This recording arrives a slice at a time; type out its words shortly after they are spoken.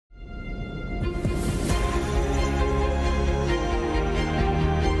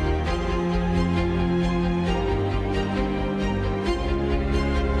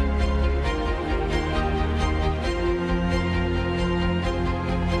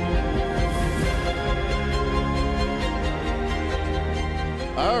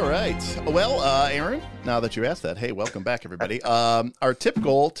All right. Well, Aaron, now that you asked that, hey, welcome back, everybody. Our tip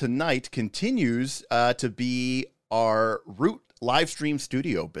goal tonight continues to be our Root Livestream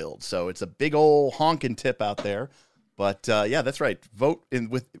studio build. So it's a big old honking tip out there. But yeah, that's right. Vote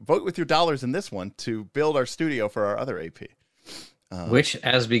with your dollars in this one to build our studio for our other AP. Which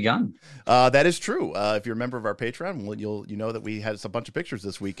has begun. That is true. If you're a member of our Patreon, well, you know that we had a bunch of pictures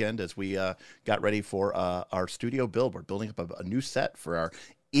this weekend as we got ready for our studio build. We're building up a new set for our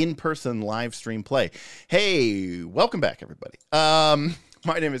in-person live stream play. Hey, welcome back, everybody.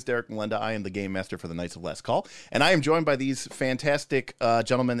 My name is Derek Melinda. I am the game master for the Knights of Last Call, and I am joined by these fantastic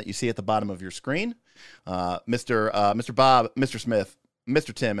gentlemen that you see at the bottom of your screen, Mr. Bob, Mr. Smith,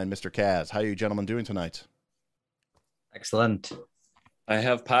 Mr. Tim, and Mr. Kaz. How are you gentlemen doing tonight? Excellent. I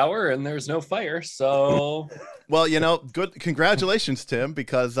have power and there's no fire, so... Well, good. Congratulations, Tim,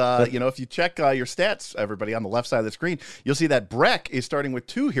 because, if you check your stats, everybody, on the left side of the screen, you'll see that Breck is starting with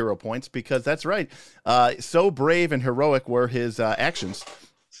 2 hero points because that's right. So brave and heroic were his actions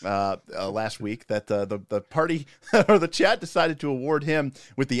last week that the party or the chat decided to award him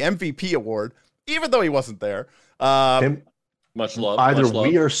with the MVP award, even though he wasn't there. Tim, much love. Either much love.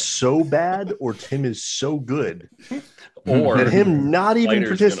 we are so bad or Tim is so good. Or and him not even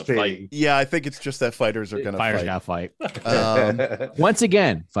participating. Yeah, I think it's just that fighters are going to fight. Fighters got to fight. Once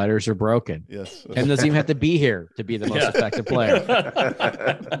again, fighters are broken. Yes. Tim doesn't even have to be here to be the most effective player.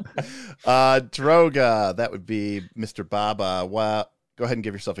 Droga, that would be Mr. Bob. Go ahead and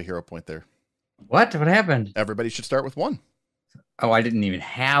give yourself a hero point there. What happened? Everybody should start with 1. Oh, I didn't even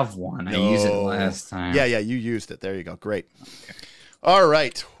have one. I used it last time. Yeah, you used it. There you go. Great. All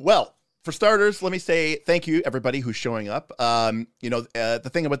right. Well, for starters, let me say thank you, everybody who's showing up. The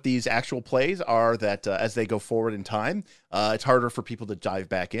thing about these actual plays are that as they go forward in time, it's harder for people to dive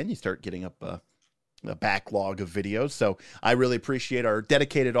back in. You start getting up a backlog of videos. So I really appreciate our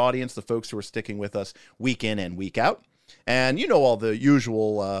dedicated audience, the folks who are sticking with us week in and week out. And all the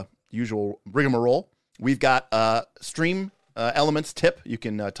usual rigmarole. We've got stream elements tip. You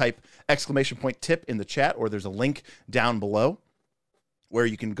can type !tip in the chat, or there's a link down below where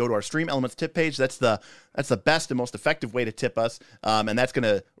you can go to our Stream Elements tip page. That's the best and most effective way to tip us, and that's going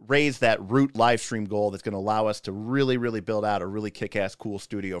to raise that Root live stream goal that's going to allow us to really, really build out a really kick-ass cool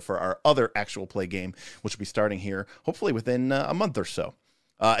studio for our other actual play game, which will be starting here, hopefully within a month or so.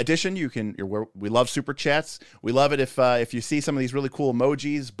 Addition, we love super chats. We love it if you see some of these really cool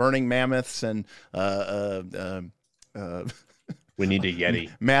emojis, burning mammoths, and we need a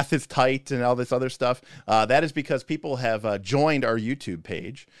Yeti. Math is tight and all this other stuff. That is because people have joined our YouTube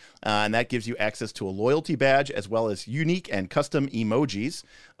page, and that gives you access to a loyalty badge as well as unique and custom emojis,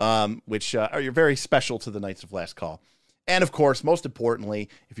 which are very special to the Knights of Last Call. And of course, most importantly,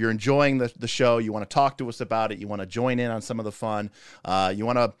 if you're enjoying the show, you want to talk to us about it, you want to join in on some of the fun, you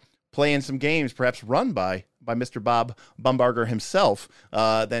want to play in some games, perhaps run by Mr. Bob Bumbarger himself,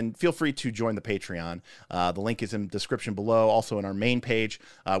 then feel free to join the Patreon. The link is in the description below, also in our main page.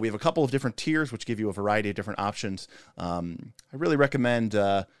 We have a couple of different tiers, which give you a variety of different options. I really recommend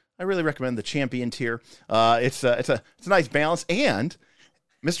the champion tier. It's a nice balance, and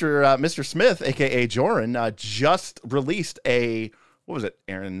Mr. Smith, aka Joran, just released a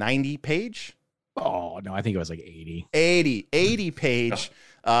 90 page? Oh no, I think it was like 80. 80 page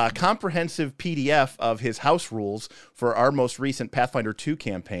comprehensive PDF of his house rules for our most recent Pathfinder 2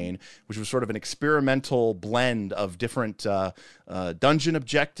 campaign, which was sort of an experimental blend of different dungeon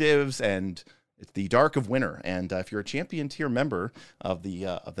objectives, and it's the Dark of Winter. And if you're a champion tier member of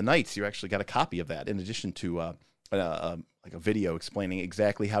the Knights, you actually got a copy of that in addition to like a video explaining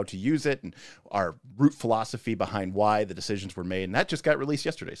exactly how to use it and our root philosophy behind why the decisions were made. And that just got released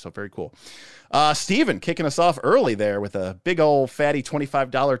yesterday, so very cool. Steven kicking us off early there with a big old fatty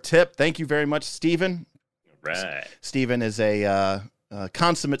 $25 tip. Thank you very much, Steven. Right. Steven is a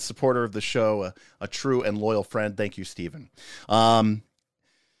consummate supporter of the show, a true and loyal friend. Thank you, Steven.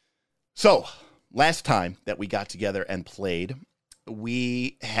 So last time that we got together and played,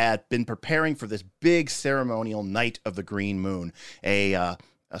 we had been preparing for this big ceremonial Night of the Green Moon, a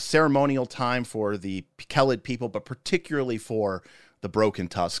ceremonial time for the Kelid people, but particularly for the Broken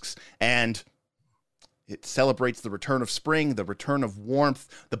Tusks. And it celebrates the return of spring, the return of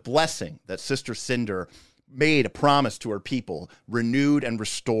warmth, the blessing that Sister Cinder made a promise to her people, renewed and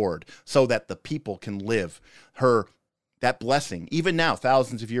restored, so that the people can live. That blessing, even now,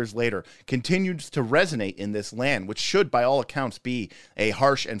 thousands of years later, continues to resonate in this land, which should, by all accounts, be a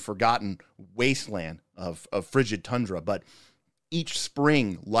harsh and forgotten wasteland of frigid tundra. But each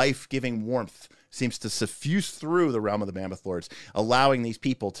spring, life-giving warmth seems to suffuse through the realm of the Mammoth Lords, allowing these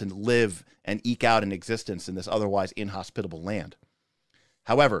people to live and eke out an existence in this otherwise inhospitable land.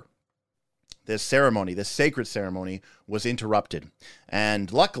 However, this ceremony, this sacred ceremony, was interrupted.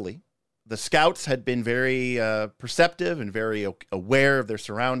 And luckily, the scouts had been very perceptive and very aware of their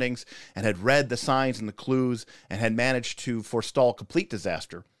surroundings and had read the signs and the clues and had managed to forestall complete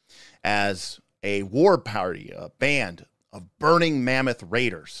disaster as a war party, a band of burning mammoth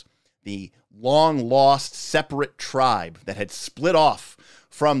raiders, the long-lost separate tribe that had split off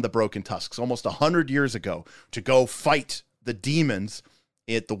from the Broken Tusks almost 100 years ago to go fight the demons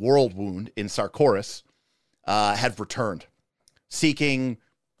at the World Wound in Sarkoris, had returned, seeking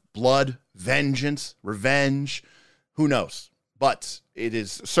blood, vengeance, revenge, who knows? But it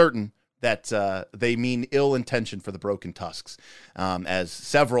is certain that they mean ill intention for the Broken Tusks, as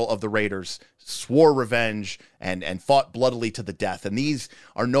several of the raiders swore revenge and fought bloodily to the death. And these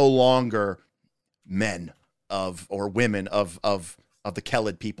are no longer men or women of the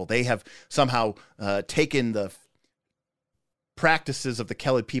Kelid people. They have somehow taken the practices of the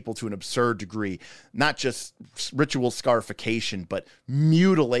Kelid people to an absurd degree, not just ritual scarification, but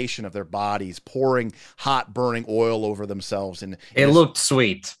mutilation of their bodies, pouring hot burning oil over themselves. And it looked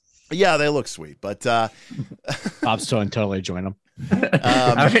sweet. Yeah, they look sweet, but Bob's totally join them.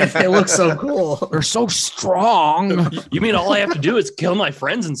 It looks so cool. They're so strong. You mean all I have to do is kill my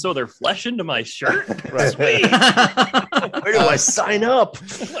friends and sew their flesh into my shirt? Right. Sweet. Where do I sign up?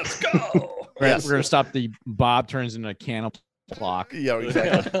 Let's go. Yes. We're gonna stop the Bob turns into a can of clock. Yeah,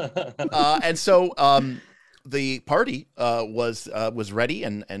 exactly. And so the party was ready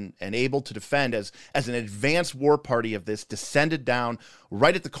and able to defend as an advanced war party of this descended down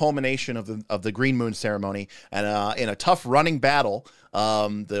right at the culmination of the Green Moon ceremony, and in a tough running battle,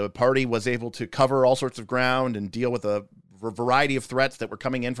 the party was able to cover all sorts of ground and deal with a variety of threats that were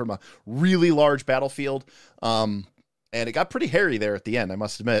coming in from a really large battlefield, and it got pretty hairy there at the end, I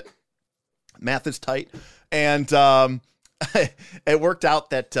must admit. Math is tight, and it worked out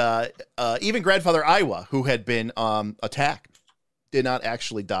that even Grandfather Iowa, who had been attacked, did not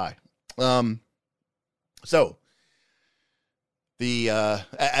actually die. So the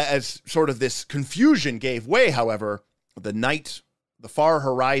as sort of this confusion gave way, however, the far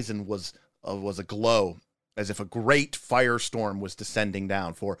horizon was aglow, as if a great firestorm was descending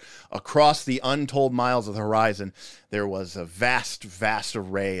down. For across the untold miles of the horizon, there was a vast, vast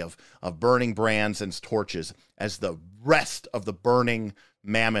array of burning brands and torches, as the rest of the burning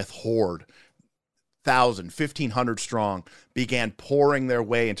mammoth horde, 1,500 strong, began pouring their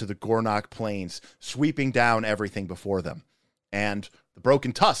way into the Gornak plains, sweeping down everything before them. And the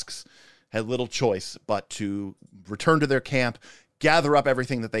Broken Tusks had little choice but to return to their camp, gather up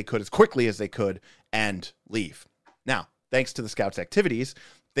everything that they could as quickly as they could, and leave. Now, thanks to the scouts' activities,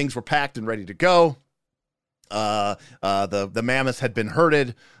 things were packed and ready to go. The mammoths had been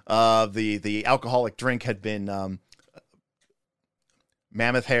herded. The alcoholic drink had been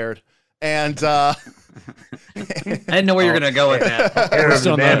mammoth-haired. And I didn't know where you're going to go with that. We're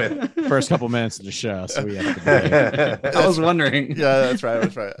still in the first couple minutes of the show, so we have to I was wondering. Yeah, that's right.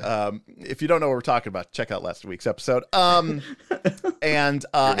 That's right. If you don't know what we're talking about, check out last week's episode. And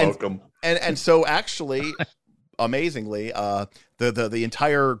welcome. And so actually, amazingly, the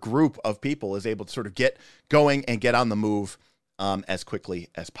entire group of people is able to sort of get going and get on the move as quickly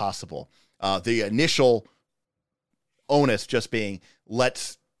as possible. The initial onus just being,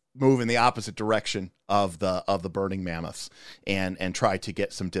 let's move in the opposite direction of the burning mammoths and try to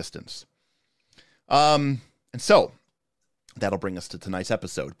get some distance. And so that'll bring us to tonight's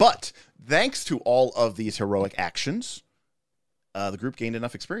episode. But thanks to all of these heroic actions, the group gained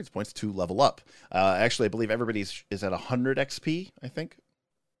enough experience points to level up. Actually, I believe everybody is at 100 XP, I think.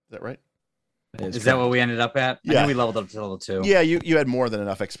 Is that right? Is that what we ended up at? Yeah. I think we leveled up to level 2. Yeah, you had more than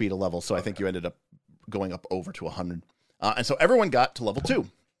enough XP to level, so I think you ended up going up over to 100. And so everyone got to level 2.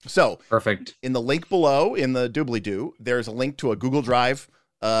 So Perfect. in the link below, in the doobly-doo, there's a link to a Google Drive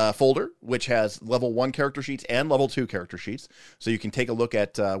folder, which has level 1 character sheets and level 2 character sheets. So you can take a look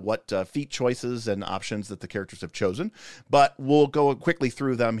at what feat choices and options that the characters have chosen. But we'll go quickly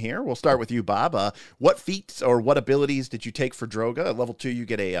through them here. We'll start with you, Bob. What feats or what abilities did you take for Droga? At level 2, you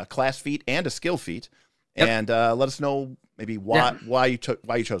get a class feat and a skill feat. Yep. And let us know maybe why you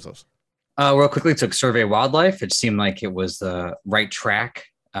chose those. Real quickly, took Survey Wildlife. It seemed like it was the right track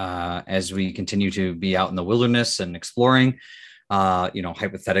as we continue to be out in the wilderness and exploring,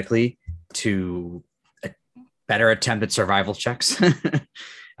 hypothetically, to better attempt at survival checks.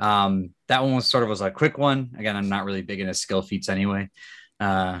 That one was a quick one. Again, I'm not really big into skill feats anyway.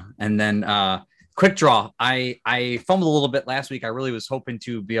 And then quick draw. I fumbled a little bit last week. I really was hoping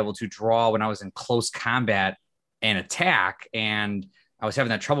to be able to draw when I was in close combat and attack, and I was having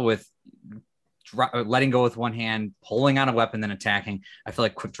that trouble with letting go with one hand, pulling out a weapon, then attacking. I feel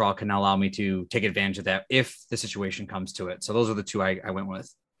like quick draw can allow me to take advantage of that if the situation comes to it. So those are the two I went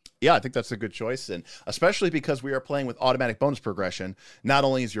with. Yeah, I think that's a good choice. And especially because we are playing with automatic bonus progression, not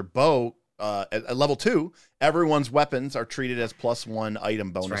only is your bow at level 2, everyone's weapons are treated as +1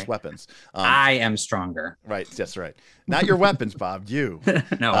 item bonus weapons. I am stronger. Right. That's right. Not your weapons, Bob. You.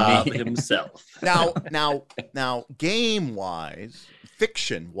 No, me. Himself. Now, game wise,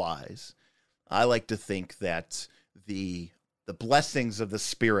 fiction wise, I like to think that the blessings of the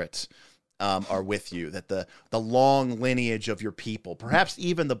spirit are with you, that the long lineage of your people, perhaps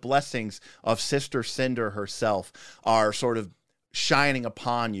even the blessings of Sister Cinder herself, are sort of shining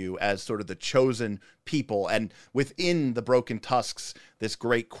upon you as sort of the chosen people, and within the Broken Tusks, this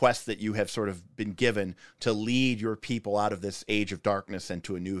great quest that you have sort of been given to lead your people out of this age of darkness and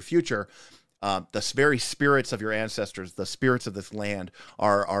to a new future. The very spirits of your ancestors, the spirits of this land,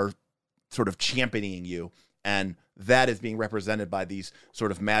 are sort of championing you, and that is being represented by these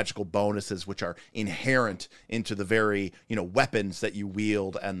sort of magical bonuses, which are inherent into the very, weapons that you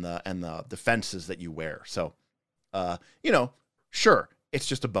wield and the defenses that you wear. So, sure, it's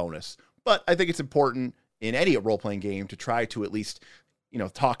just a bonus, but I think it's important in any role-playing game to try to at least,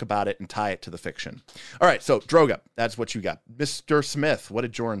 talk about it and tie it to the fiction. All right, so Droga, that's what you got. Mr. Smith, what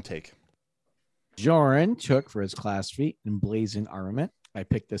did Joran take? Joran took for his class feat Emblazoned Armament. I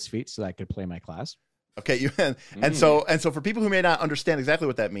picked this feat so that I could play my class. Okay, and so for people who may not understand exactly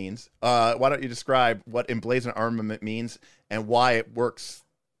what that means, why don't you describe what Emblazoned Armament means and why it works,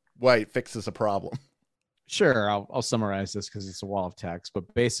 why it fixes a problem? Sure, I'll summarize this because it's a wall of text,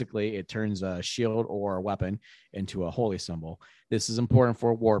 but basically it turns a shield or a weapon into a holy symbol. This is important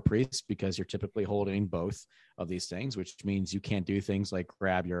for war priests because you're typically holding both of these things, which means you can't do things like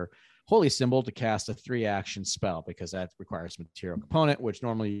grab your holy symbol to cast a 3-action spell because that requires a material component, which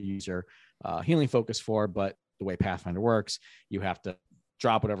normally you use your healing focus for, but the way Pathfinder works, you have to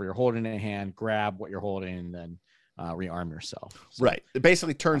drop whatever you're holding in a hand, grab what you're holding, and then rearm yourself. So, right. It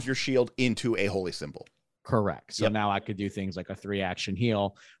basically turns your shield into a holy symbol. Correct. So now I could do things like a 3-action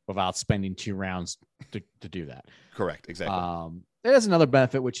heal without spending 2 rounds to do that. Correct. Exactly. It has another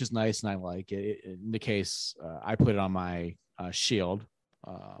benefit, which is nice, and I like it. In the case, I put it on my shield,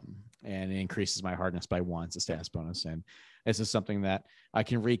 and it increases my hardness by 1. It's a status bonus, and this is something that I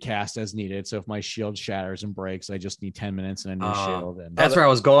can recast as needed. So if my shield shatters and breaks, I just need 10 minutes and a new shield. And that's where I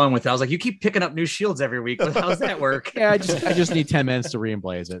was going with. I was like, you keep picking up new shields every week. But how's that work? Yeah, I just need 10 minutes to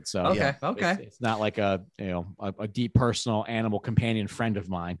re-emblaze it. So okay. It's not like a deep personal animal companion friend of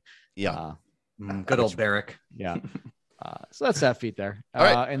mine. Yeah. Good old Barrick. Yeah. So that's that feat there. All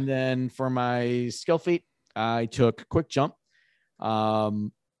right. And then for my skill feat, I took Quick Jump.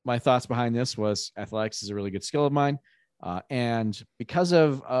 My thoughts behind this was athletics is a really good skill of mine. And because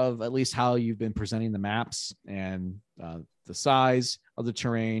of at least how you've been presenting the maps and the size of the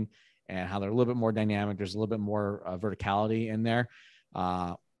terrain and how they're a little bit more dynamic, there's a little bit more verticality in there.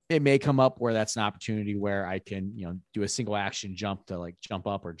 It may come up where that's an opportunity where I can, do a single action jump to like jump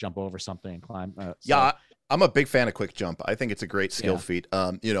up or jump over something and climb. I'm a big fan of Quick Jump. I think it's a great skill feat.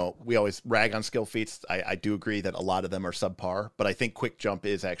 We always rag on skill feats. I do agree that a lot of them are subpar, but I think Quick Jump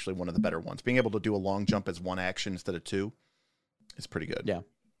is actually one of the better ones. Being able to do a long jump as 1 action instead of 2 is pretty good. Yeah,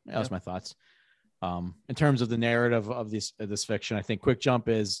 that was my thoughts. In terms of the narrative of this fiction, I think Quick Jump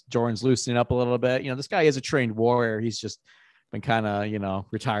is Jordan's loosening up a little bit. This guy is a trained warrior. He's just been kind of,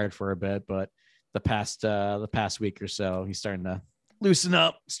 retired for a bit, but the past week or so, he's starting to loosen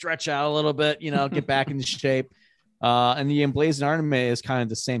up, stretch out a little bit, get back into shape. And the Emblazoned Armament is kind of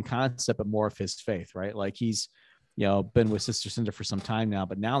the same concept, but more of his faith, right? Like he's, been with Sister Cinder for some time now,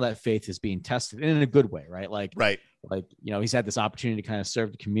 but now that faith is being tested and in a good way, right? Like he's had this opportunity to kind of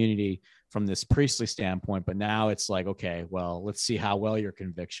serve the community from this priestly standpoint, but now it's like, okay, well, let's see how well your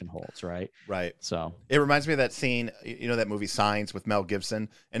conviction holds, right? Right. So it reminds me of that scene, that movie Signs with Mel Gibson,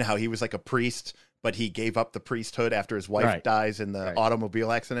 and how he was like a priest, but he gave up the priesthood after his wife dies in the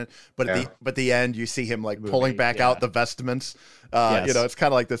automobile accident. But at the end, you see him like pulling back out the vestments. It's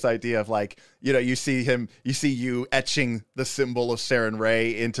kind of like this idea of like, you see you etching the symbol of Saren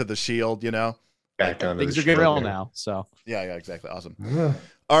Ray into the shield, Things are getting real now. So yeah, exactly. Awesome.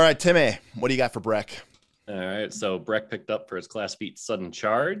 All right, Timmy, what do you got for Breck? All right, so Breck picked up for his class feat Sudden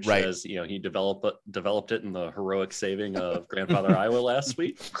Charge, as he developed it in the heroic saving of Grandfather Iowa last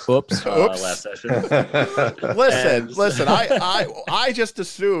week. Oops. Last session. Listen. I just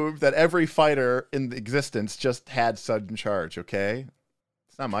assumed that every fighter in existence just had Sudden Charge. Okay,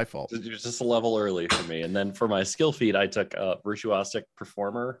 it's not my fault. It was just a level early for me. And then for my skill feat, I took Virtuosic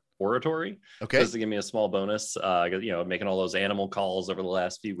Performer oratory. Okay. Just to give me a small bonus. Making all those animal calls over the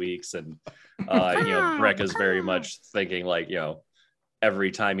last few weeks. And, Breck is very much thinking like,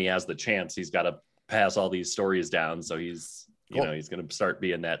 every time he has the chance, he's got to pass all these stories down. So he's, Cool. He's going to start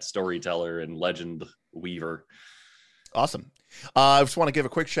being that storyteller and legend weaver. Awesome. I just want to give a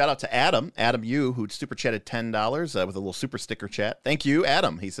quick shout out to Adam Yu, who super chatted $10 with a little super sticker chat. Thank you,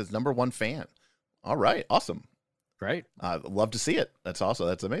 Adam. He says #1 fan. All right. Awesome. Great. Love to see it. That's awesome.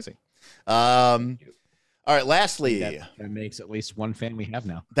 That's amazing. All right. Lastly, that makes at least one fan we have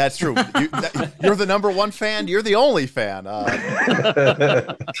now. That's true. You're the #1 fan. You're the only fan.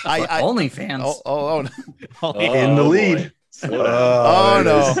 Only fans. In the lead.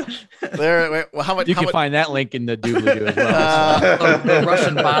 No! There. How much? You can find that link in the doobly-doo as well.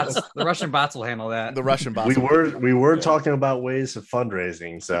 The Russian bots will handle that. The Russian bots. We were talking about ways of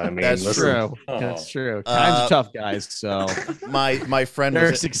fundraising. So I mean, that's true. That's true. Times are tough, guys. So my friend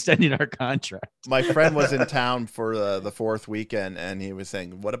was extending our contract. My friend was in town for the 4th weekend, and he was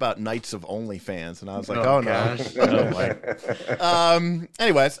saying, "What about Nights of OnlyFans?" And I was like, "Oh no."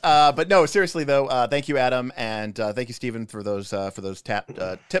 Anyways, but no, seriously though, thank you, Adam, and thank you, Stephen, for those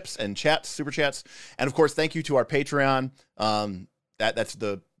tips and super chats, and of course, thank you to our Patreon. That's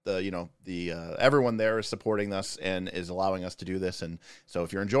the everyone there is supporting us and is allowing us to do this, and so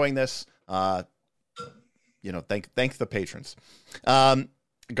if you're enjoying this, thank the patrons.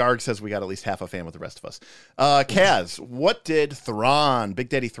 Garg says we got at least half a fan with the rest of us. Kaz, what did Big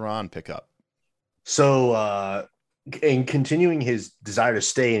Daddy Thrawn pick up? So, in continuing his desire to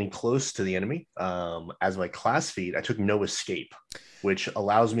stay in close to the enemy, as my class feat, I took No Escape, which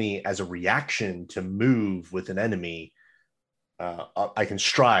allows me as a reaction to move with an enemy. I can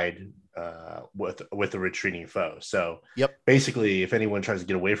stride with a retreating foe. So, basically, if anyone tries to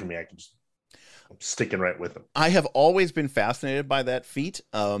get away from me, I'm sticking right with them. I have always been fascinated by that feat.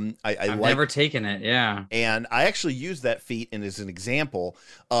 I've never taken it. Yeah, and I actually use that feat as an example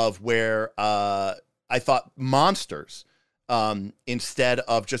of where I thought monsters, instead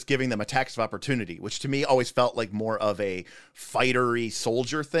of just giving them attacks of opportunity, which to me always felt like more of a fightery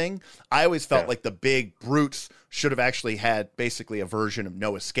soldier thing. I always felt like the big brutes should have actually had basically a version of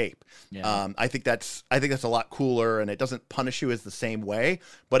No Escape. Yeah. I think that's a lot cooler, and it doesn't punish you as the same way,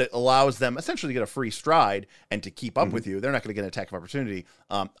 but it allows them essentially to get a free stride and to keep up with you. They're not going to get an attack of opportunity.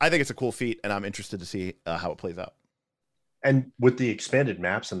 I think it's a cool feat, and I'm interested to see how it plays out. And with the expanded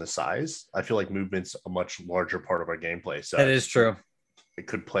maps and the size, I feel like movement's a much larger part of our gameplay. So that is true. It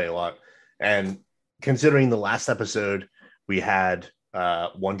could play a lot. And considering the last episode, we had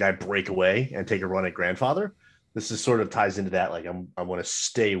one guy break away and take a run at Grandfather. This is sort of ties into that. Like I want to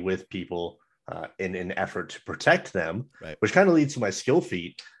stay with people in an effort to protect them, which kind of leads to my skill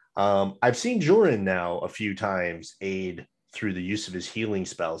feat. I've seen Joran now a few times aid through the use of his healing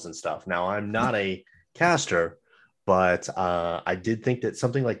spells and stuff. Now, I'm not a caster, but I did think that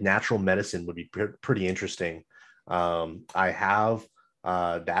something like natural medicine would be pretty interesting. I have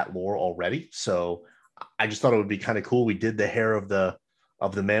that lore already, so I just thought it would be kind of cool. We did the hair of the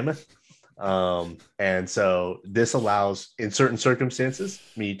mammoth, and so this allows, in certain circumstances,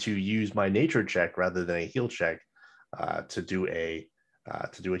 me to use my nature check rather than a heal check to do a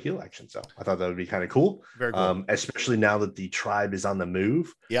heal action. So I thought that would be kind of cool. Very cool. Especially now that the tribe is on the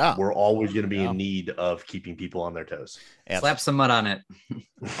move. Yeah. We're always going to be in need of keeping people on their toes. Slap some mud on it.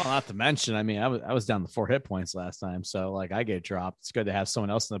 Well, not to mention, I mean, I was down to 4 hit points last time. So like I get dropped. It's good to have someone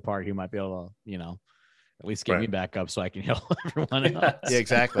else in the party who might be able to, at least get me back up so I can heal everyone else. Yeah,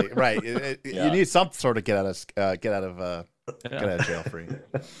 exactly. Right. You need some sort of get out of jail free.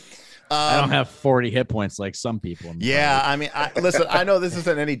 I don't have 40 hit points like some people. Yeah, I mean, listen, I know this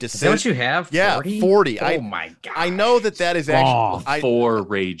isn't any decision. Don't you have 40? Yeah, 40. Oh my god! I know that is actually before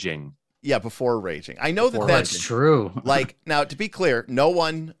raging. Yeah, before raging. I know that's true. Like, now, to be clear, no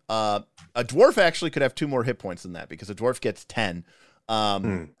one, a dwarf actually could have 2 more hit points than that because a dwarf gets 10.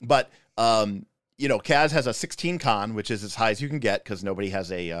 But Kaz has a 16 con, which is as high as you can get because nobody has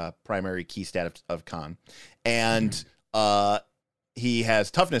a primary key stat of con, and he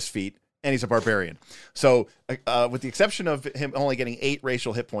has toughness feat. And he's a barbarian. So, with the exception of him only getting 8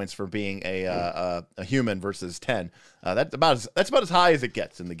 racial hit points for being a human versus 10, that's about as high as it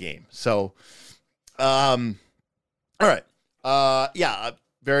gets in the game. So, all right,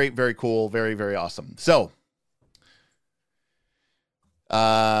 very, very cool, very, very awesome. So,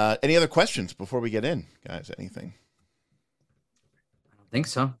 any other questions before we get in, guys? Anything? I don't think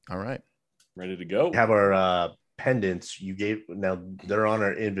so. All right, ready to go. We have our pendants you gave. Now they're on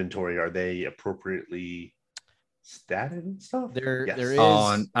our inventory. Are they appropriately statted and stuff? There is.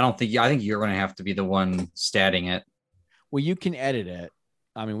 Oh, I think you're going to have to be the one statting it. Well, you can edit it.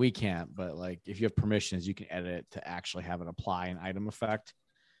 I mean, we can't, but like if you have permissions, you can edit it to actually have it apply an item effect.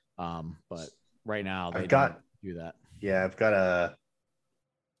 But right now they don't do that. Yeah, I've got a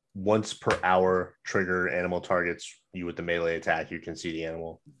once per hour trigger animal targets you with the melee attack. You can see the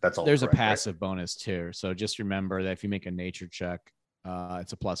animal. That's all. There's correct, a passive bonus too. So just remember that if you make a nature check,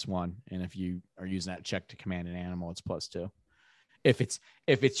 it's a +1, and if you are using that check to command an animal, it's +2. If it's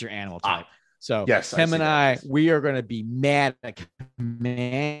your animal type. So yes, Tim and we are going to be mad at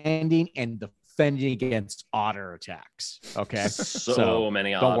commanding and defending against otter attacks. Okay, so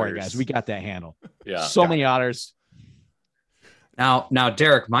many otters. Don't worry, guys. We got that handle. Yeah, so many otters. Now,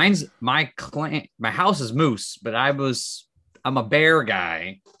 Derek, my house is moose, but I'm a bear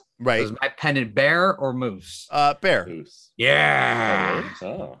guy. Right. Was my pendant bear or moose? Bear. Moose. Yeah.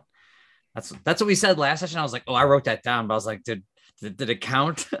 Oh. That's what we said last session. I was like, oh, I wrote that down, but I was like, did it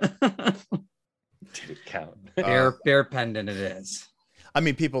count? Did it count? Bear pendant it is. I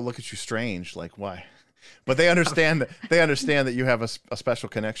mean, people look at you strange, like why? But they understand that you have a special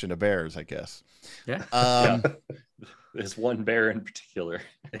connection to bears, I guess. Yeah. There's one bear in particular.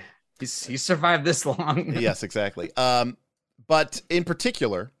 He survived this long. Yes, exactly. But in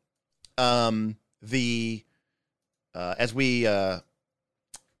particular, as we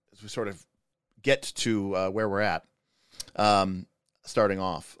sort of get to where we're at, starting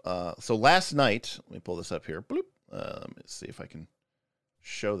off. So last night, let me pull this up here. Bloop. Let me see if I can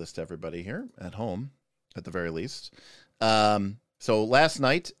show this to everybody here at home, at the very least. So last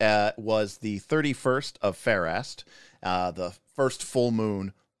night was the 31st of Farast, the first full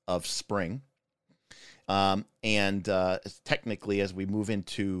moon of spring. And technically, as we move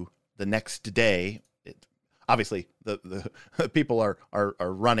into the next day, obviously the people are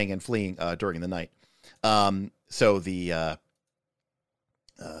running and fleeing during the night. So it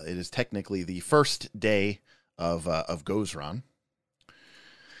is technically the first day of Gozran,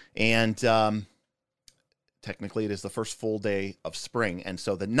 and technically it is the first full day of spring, and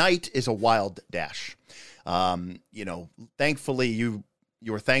so the night is a wild dash. Thankfully you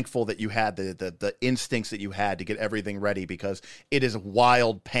were thankful that you had the instincts that you had to get everything ready, because it is a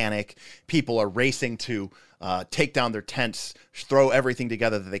wild panic. People are racing to take down their tents, throw everything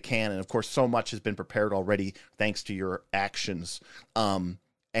together that they can, and of course so much has been prepared already thanks to your actions.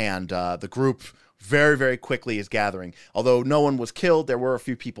 And the group very, very quickly is gathering. Although no one was killed, there were a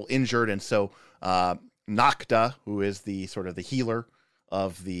few people injured, and so Nocta, who is the sort of the healer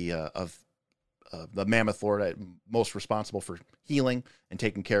of the Mammoth Lord, most responsible for healing and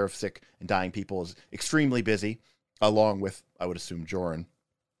taking care of sick and dying people, is extremely busy, along with, I would assume, Joran,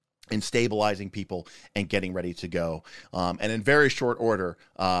 in stabilizing people and getting ready to go. And in very short order,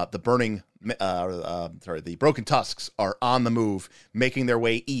 the Broken Tusks are on the move, making their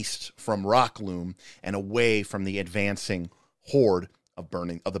way east from Rockloom and away from the advancing horde of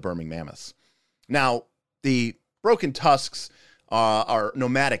the Burning Mammoths. Now, the Broken Tusks are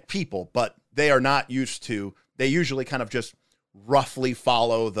nomadic people, but they are not used to. They usually kind of just roughly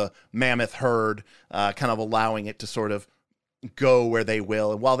follow the mammoth herd, kind of allowing it to sort of go where they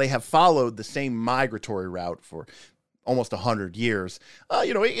will. And while they have followed the same migratory route for almost 100 years,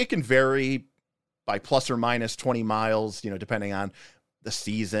 it can vary by plus or minus 20 miles, depending on the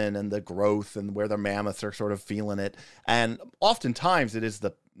season and the growth and where the mammoths are sort of feeling it. And oftentimes it is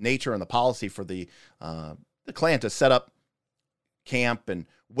the nature and the policy for the clan to set up camp and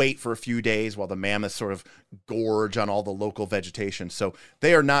wait for a few days while the mammoths sort of gorge on all the local vegetation. So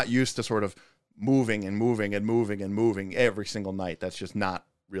they are not used to sort of moving and moving and moving and moving every single night. That's just not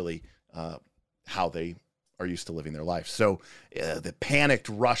really how they are used to living their life. So the panicked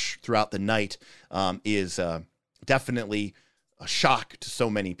rush throughout the night is definitely a shock to so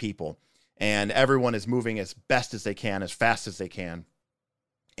many people. And everyone is moving as best as they can, as fast as they can.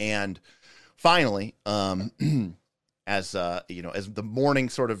 And finally, as the morning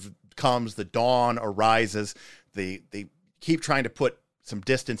sort of comes, the dawn arises, they keep trying to put some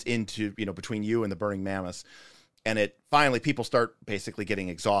distance into, between you and the Burning Mammoths. And finally people start basically getting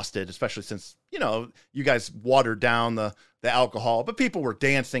exhausted, especially since, you guys watered down the alcohol, but people were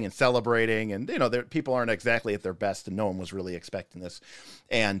dancing and celebrating, and, people aren't exactly at their best, and no one was really expecting this.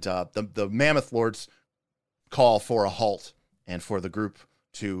 And the Mammoth Lords call for a halt and for the group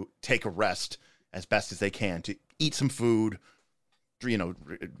to take a rest as best as they can, to eat some food, see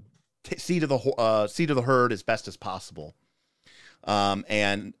to the herd as best as possible.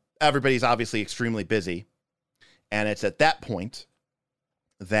 And everybody's obviously extremely busy. And it's at that point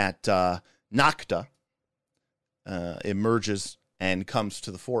that Nocta emerges and comes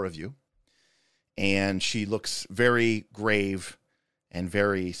to the four of you. And she looks very grave and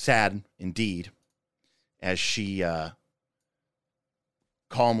very sad indeed as she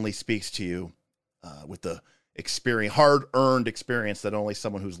calmly speaks to you with the experience, hard-earned experience that only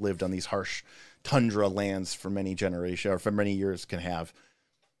someone who's lived on these harsh tundra lands for many generations or for many years can have.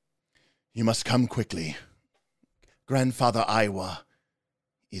 You must come quickly. Grandfather Iowa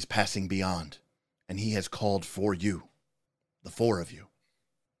is passing beyond, and he has called for you, the four of you.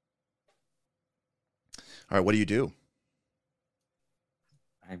 All right, what do you do?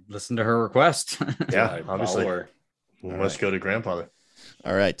 I listened to her request. Yeah, I obviously. follow her. We must go to grandfather.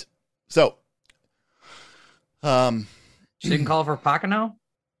 All right. So, She didn't call for Pocono?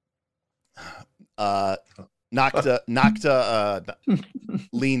 Nocta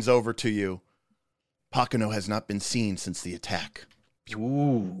leans over to you. Pocono has not been seen since the attack.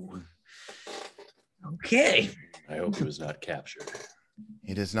 Ooh. Okay. I hope he was not captured.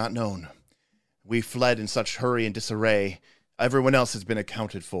 It is not known. We fled in such hurry and disarray. Everyone else has been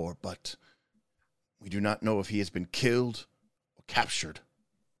accounted for, but we do not know if he has been killed or captured.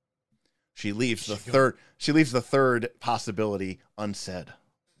 She leaves the third possibility unsaid.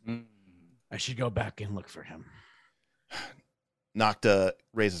 I should go back and look for him. Nocta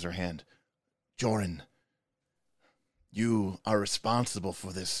raises her hand. Joran, you are responsible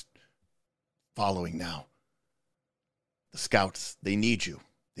for this following now. The scouts, they need you.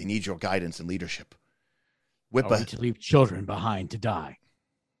 They need your guidance and leadership. Are we to leave children behind to die?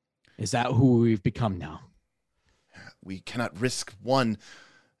 Is that who we've become now? We cannot risk one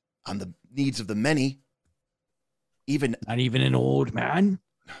on the needs of the many. Not even an old man?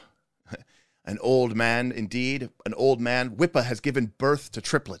 An old man, indeed. An old man. Wippa has given birth to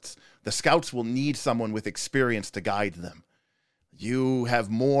triplets. The scouts will need someone with experience to guide them. You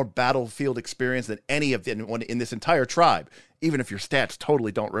have more battlefield experience than any of anyone in this entire tribe, even if your stats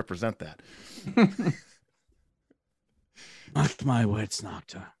totally don't represent that. Mark my words,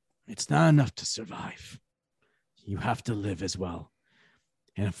 Nocta. It's not enough to survive. You have to live as well.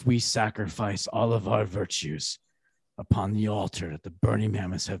 And if we sacrifice all of our virtues upon the altar that the burning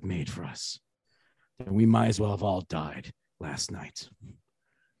mammoths have made for us, then we might as well have all died last night.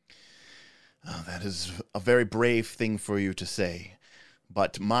 Oh, that is a very brave thing for you to say.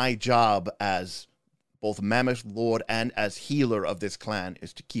 But my job as both Mammoth Lord and as healer of this clan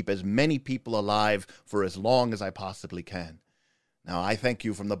is to keep as many people alive for as long as I possibly can. Now, I thank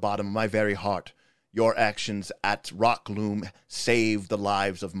you from the bottom of my very heart. Your actions at Rockloom saved the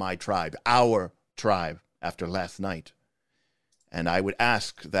lives of my tribe, our tribe, after last night. And I would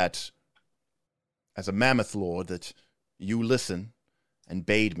ask that, as a Mammoth Lord, that you listen and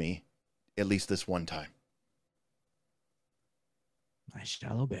bade me at least this one time. I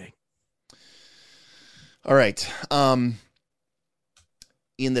shall obey. All right.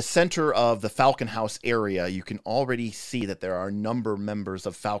 In the center of the Falcon House area, you can already see that there are a number of members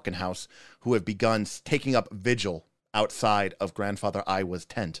of Falcon House who have begun taking up vigil outside of Grandfather Iowa's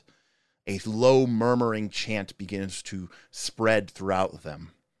tent. A low murmuring chant begins to spread throughout them.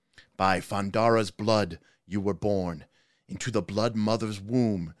 By Fandara's blood you were born. Into the blood mother's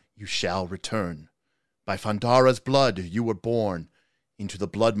womb you shall return. By Fandara's blood you were born. Into the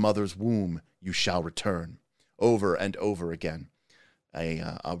blood mother's womb you shall return. Over and over again.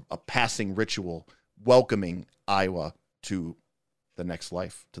 A passing ritual welcoming Iowa to the next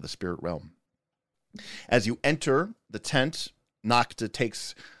life, to the spirit realm. As you enter the tent, Nocta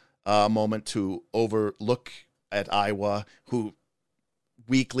takes a moment to overlook at Iowa, who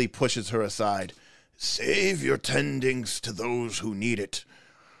weakly pushes her aside. Save your tendings to those who need it.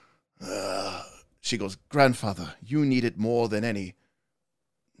 She goes, Grandfather, you need it more than any.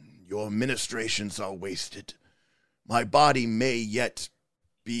 Your ministrations are wasted. My body may yet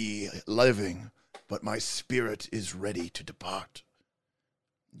be living, but my spirit is ready to depart.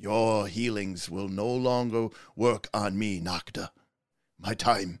 Your healings will no longer work on me, Nocta. My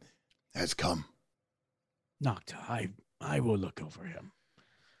time has come. Nocta, I will look over him.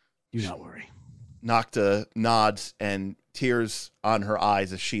 Do not worry. Nocta nods, and tears on her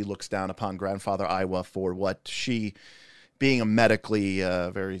eyes as she looks down upon Grandfather Iowa for what she, being a medically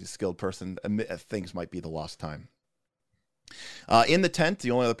very skilled person, thinks might be the lost time. In the tent,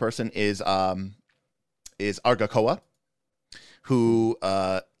 the only other person is Argakoa, who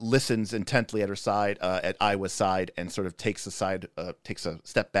listens intently at her side, at Iowa's side, and sort of takes a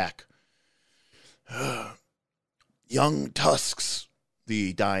step back. Young tusks,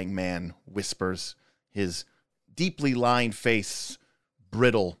 the dying man whispers, his deeply lined face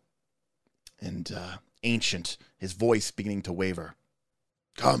brittle and ancient, his voice beginning to waver.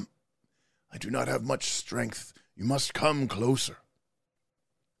 Come, I do not have much strength. You must come closer.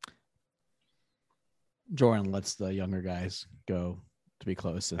 Joran lets the younger guys go to be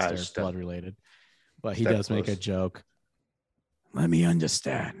close since they're blood related. But he does make a joke. Let me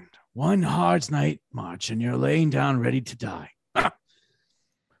understand. One hard night march, and you're laying down ready to die.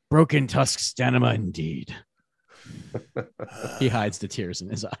 Broken tusk stamina indeed. He hides the tears in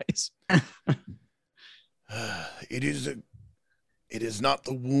his eyes. It is not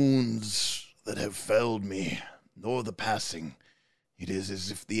the wounds that have felled me, nor the passing. It is as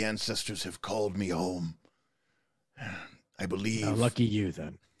if the ancestors have called me home. I believe... Now, lucky you,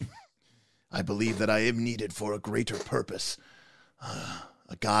 then. I believe that I am needed for a greater purpose.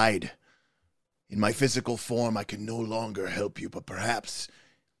 A guide. In my physical form, I can no longer help you, but perhaps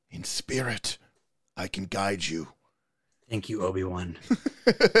in spirit, I can guide you. Thank you, Obi-Wan.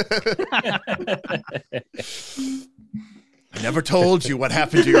 I never told you what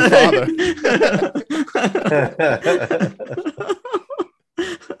happened to your father.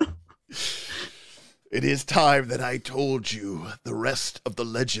 It is time that I told you the rest of the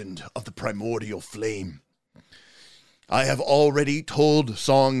legend of the primordial flame. I have already told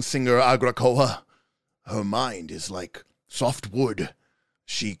song singer Agrakoa. Her mind is like soft wood.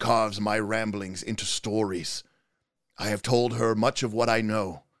 She carves my ramblings into stories. I have told her much of what I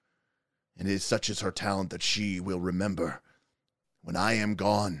know, and it is such as her talent that she will remember when I am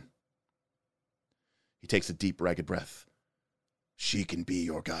gone. He takes a deep, ragged breath. She can be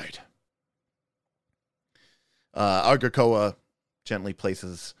your guide. Agrakoa gently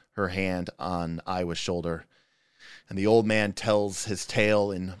places her hand on Iwa's shoulder, and the old man tells his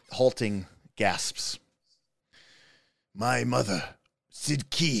tale in halting gasps. My mother,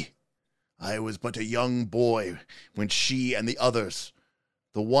 Sidki, I was but a young boy when she and the others,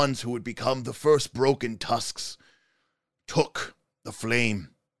 the ones who would become the first broken tusks, took the flame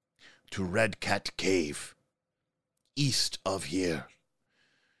to Red Cat Cave, east of here.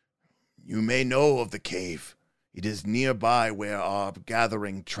 You may know of the cave. It is nearby where our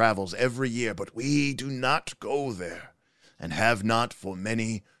gathering travels every year, but we do not go there, and have not for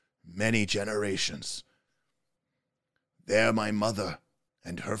many, many generations. There my mother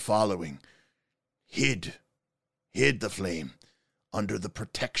and her following hid the flame under the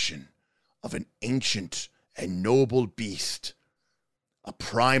protection of an ancient and noble beast, a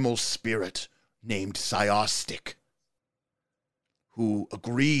primal spirit named Siostic, who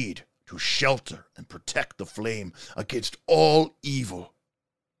agreed to shelter and protect the flame against all evil.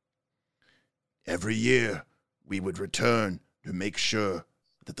 Every year, we would return to make sure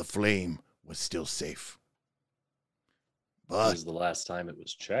that the flame was still safe. When But was the last time it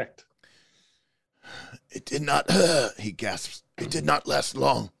was checked? it did not, he gasps, it did not last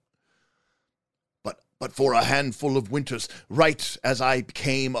long. But for a handful of winters, right as I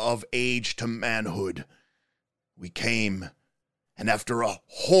came of age to manhood, we came, and after a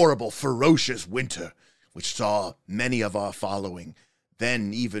horrible, ferocious winter, which saw many of our following,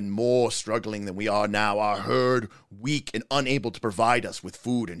 then even more struggling than we are now, our herd weak and unable to provide us with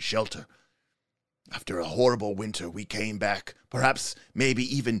food and shelter. After a horrible winter, we came back, perhaps maybe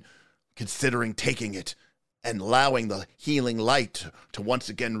even considering taking it and allowing the healing light to once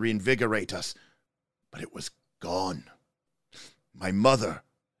again reinvigorate us. But it was gone. My mother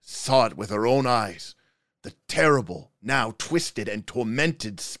saw it with her own eyes. The terrible, now twisted and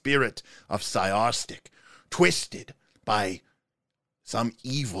tormented spirit of Siostic, twisted by some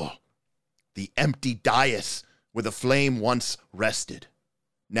evil. The empty dais where the flame once rested,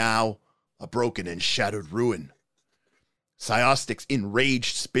 now a broken and shattered ruin. Siostic's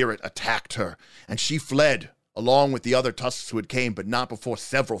enraged spirit attacked her, and she fled along with the other tusks who had came, but not before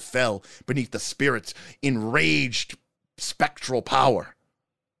several fell beneath the spirit's enraged spectral power.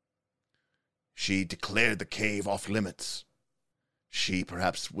 She declared the cave off limits. She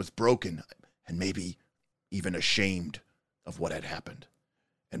perhaps was broken and maybe even ashamed of what had happened,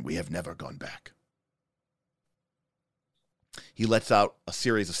 and we have never gone back. He lets out a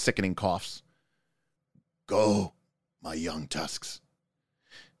series of sickening coughs. Go, my young tusks.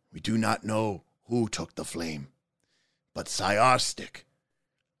 We do not know who took the flame, but Siostic,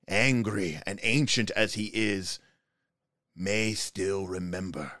 angry and ancient as he is, may still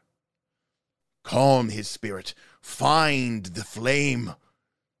remember. Calm his spirit. Find the flame.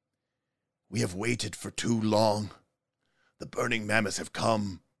 We have waited for too long. The burning mammoths have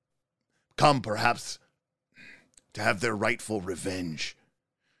come perhaps to have their rightful revenge.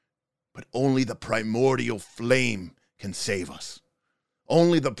 But only the primordial flame can save us.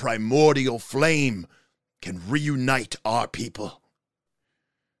 Only the primordial flame can reunite our people.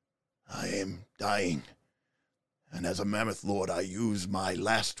 I am dying, and as a mammoth lord, I use my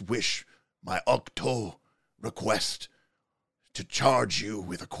last wish, my Octo request, to charge you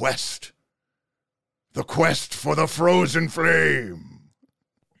with a quest. The quest for the frozen flame.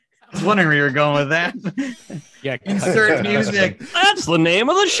 was wondering where you were going with that. Yeah, Insert music. That's the name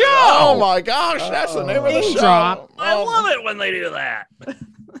of the show. Oh my gosh, that's the name of the Name show. drop. I love it when they do that.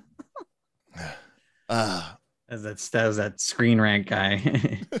 That was that Screen Rant guy.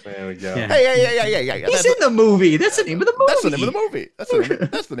 There we go. Yeah. Hey. He's in the movie. That's the name of the movie. That's the name of the movie.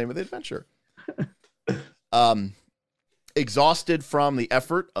 That's the name of the adventure. Exhausted from the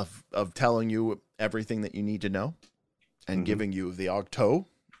effort of telling you everything that you need to know and giving you the Ogto,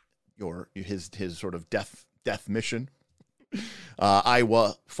 his sort of death mission,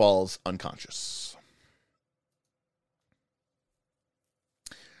 Iowa falls unconscious.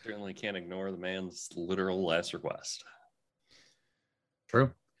 Certainly can't ignore the man's literal last request.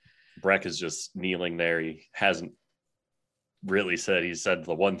 True. Breck is just kneeling there. He hasn't really said, he said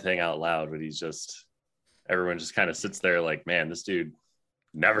the one thing out loud, but everyone just kind of sits there like, man, this dude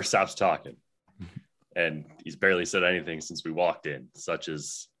never stops talking. And he's barely said anything since we walked in, such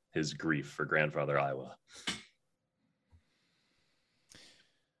as his grief for Grandfather Iowa.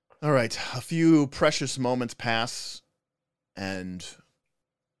 All right. A few precious moments pass, and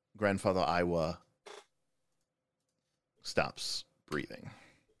Grandfather Iowa stops breathing.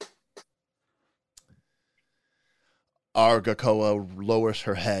 Argakoa lowers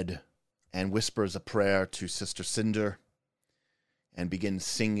her head and whispers a prayer to Sister Cinder and begins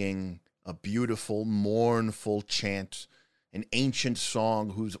singing a beautiful, mournful chant, an ancient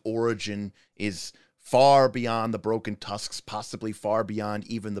song whose origin is far beyond the broken tusks, possibly far beyond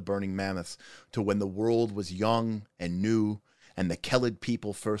even the burning mammoths, to when the world was young and new and the Kelid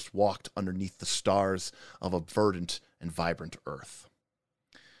people first walked underneath the stars of a verdant and vibrant earth.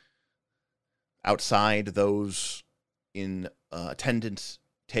 Outside, those in attendance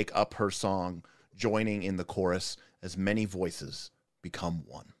take up her song, joining in the chorus as many voices become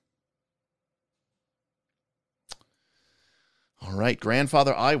one. All right,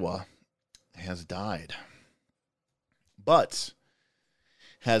 Grandfather Iowa has died, but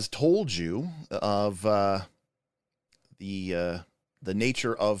has told you of the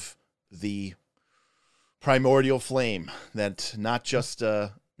nature of the primordial flame, that not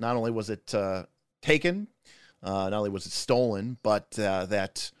only was it taken, not only was it stolen, but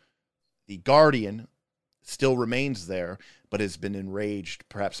that the guardian still remains there, but has been enraged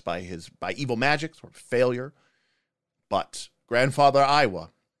perhaps by evil magic or failure. But Grandfather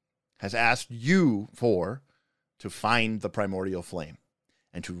Iowa has asked you to find the primordial flame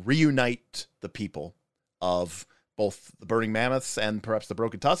and to reunite the people of both the burning mammoths and perhaps the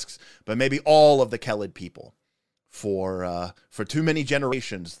broken tusks, but maybe all of the Kelid people. For too many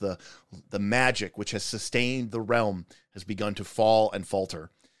generations, the magic which has sustained the realm has begun to fall and falter.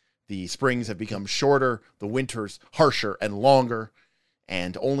 The springs have become shorter, the winters harsher and longer,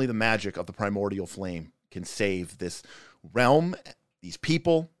 and only the magic of the primordial flame can save this realm, these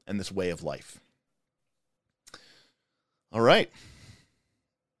people, and this way of life. All right.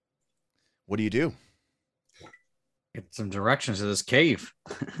 What do you do? Get some directions to this cave.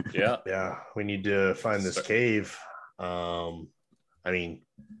 Yeah. We need to find this cave.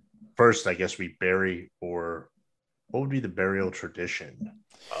 First, I guess we bury, or what would be the burial tradition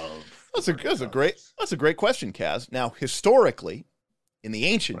of? That's a great question, Kaz. Now, historically, in the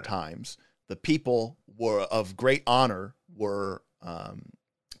ancient times, the people were of great honor were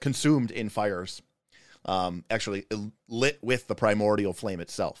consumed in fires, actually lit with the primordial flame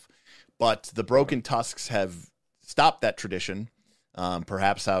itself. But the broken tusks have stopped that tradition,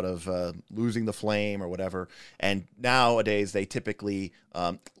 perhaps out of losing the flame or whatever. And nowadays, they typically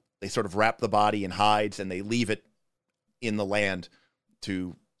they sort of wrap the body in hides and they leave it in the land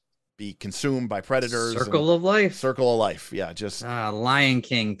to be consumed by predators. Circle of life. Yeah, just Lion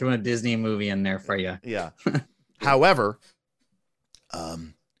King, throwing a Disney movie in there for you. Yeah. However,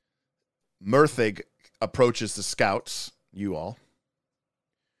 Murthig approaches the scouts, you all.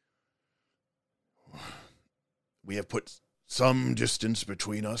 We have put some distance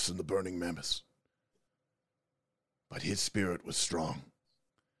between us and the burning mammoths, but his spirit was strong.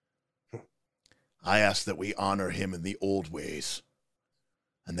 I ask that we honor him in the old ways,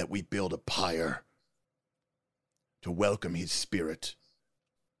 and that we build a pyre to welcome his spirit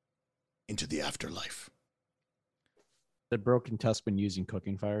into the afterlife. The broken tusk been using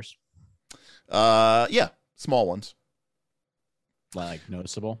cooking fires? Yeah, small ones. Like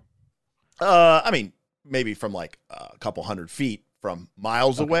noticeable? Maybe from like a couple 100 feet, from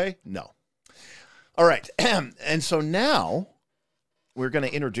miles away. No. All right. And so now we're going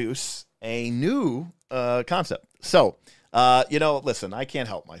to introduce a new concept. So, listen, I can't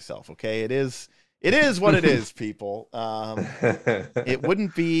help myself. Okay. It is what it is, people. It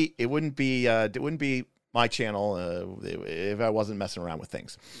wouldn't be my channel if I wasn't messing around with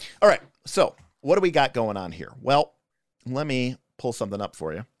things. All right, so what do we got going on here? Well, let me pull something up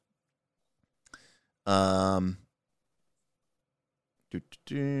for you.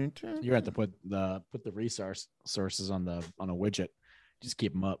 You're gonna have to put the resource sources on a widget. Just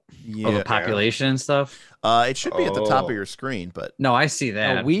keep them up. Oh, the population and stuff. It should be at the top of Oh. your screen, but No, I see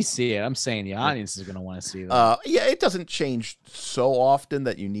that. Oh, we see it. I'm saying the audience is gonna want to see that. yeah, it doesn't change so often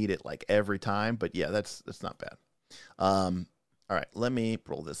that you need it like every time. But yeah, that's not bad. All right, let me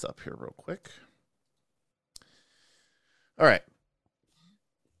roll this up here real quick. All right.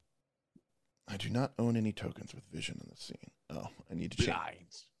 I do not own any tokens with vision in the scene. Oh, I need to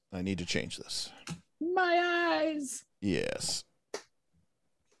change. I need to change this. My eyes. Yes.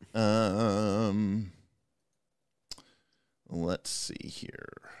 Let's see here.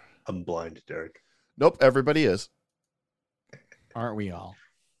 I'm blind, Derek. Nope, everybody is. Aren't we all?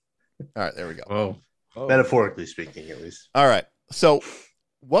 All right, there we go. Whoa. Oh. Metaphorically speaking, at least. All right. So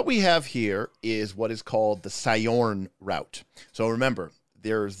what we have here is what is called the Sion route. So remember,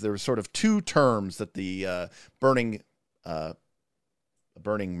 there's sort of two terms that the burning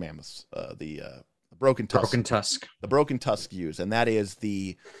mammoths, the broken tusk, the broken tusk use, and that is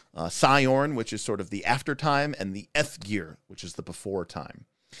the Sion, which is sort of the after time, and the Ethgir, which is the before time.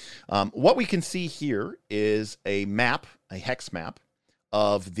 What we can see here is a map, a hex map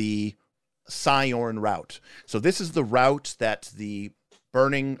of the Sion route. So this is the route that the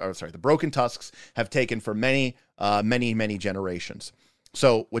broken tusks have taken for many generations.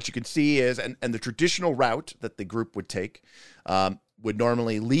 So what you can see is, and the traditional route that the group would take would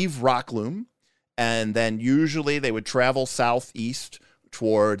normally leave Rockloom, and then usually they would travel southeast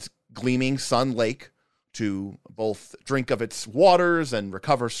towards Gleaming Sun Lake to both drink of its waters and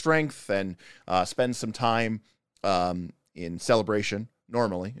recover strength and spend some time in celebration,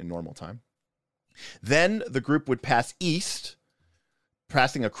 normally in normal time. Then the group would pass east,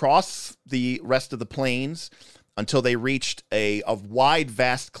 passing across the rest of the plains until they reached a wide,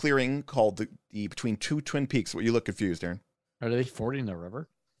 vast clearing called the between two twin peaks. What, you look confused, Aaron? Are they fording the river?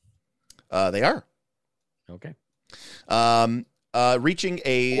 They are. Okay. Reaching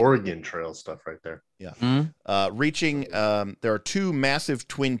a Oregon Trail stuff right there. Yeah. Mm-hmm. There are two massive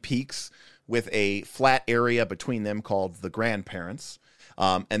twin peaks with a flat area between them called the Grandparents.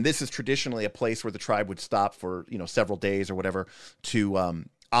 And this is traditionally a place where the tribe would stop for, several days or whatever to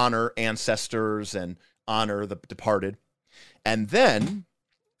honor ancestors and honor the departed. And then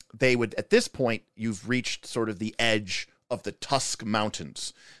they would, at this point, you've reached sort of the edge of the Tusk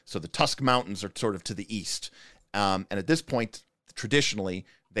Mountains. So the Tusk Mountains are sort of to the east. And at this point, traditionally,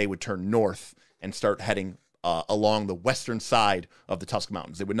 they would turn north and start heading along the western side of the Tusk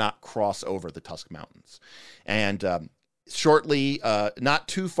Mountains. They would not cross over the Tusk Mountains. And shortly, not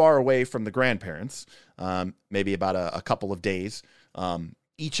too far away from the Grandparents, maybe about a couple of days.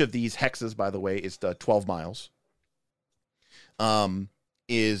 Each of these hexes, by the way, is 12 miles.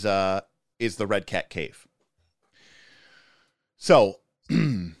 Is the Red Cat Cave. So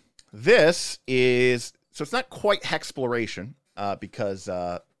this is it's not quite hexploration because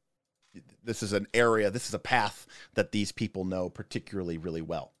this is an area, this is a path that these people know particularly really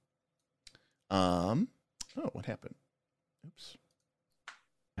well. Oh, what happened? Oops.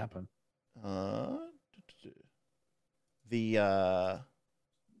 Happen. The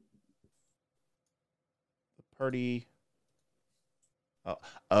party.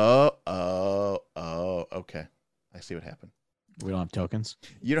 Oh, okay. I see what happened. We don't have tokens.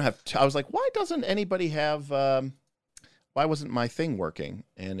 You don't have. I was like, why doesn't anybody have? Why wasn't my thing working?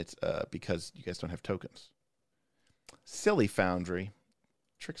 And it's because you guys don't have tokens. Silly Foundry,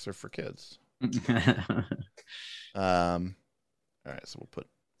 tricks are for kids. All right, so we'll put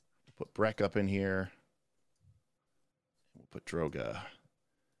Breck up in here. We'll put Droga,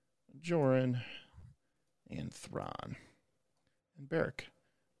 Joran, and Thrawn, and Beric,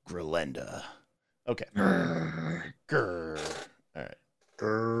 Grelenda. Okay. Grr. All right.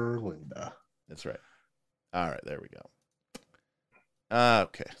 Gerlinda. That's right. All right, there we go.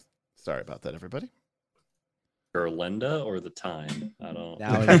 Okay. Sorry about that, everybody. Gerlenda or the time? I don't.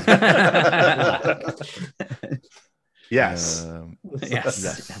 Now it is. Yes.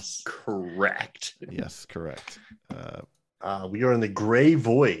 Yes. Correct. Yes, correct. We are in the Gray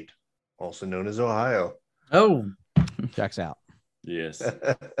Void, also known as Ohio. Oh, Checks out. Yes. All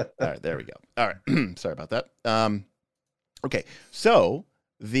right, there we go. All right. Sorry about that. Okay, so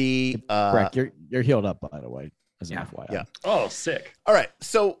the Breck, you're healed up, by the way. As an Yeah. FYI. Yeah. Oh, sick. all right.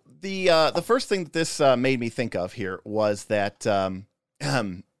 So the first thing that this made me think of here was that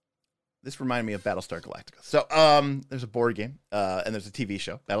this reminded me of Battlestar Galactica. So there's a board game and there's a TV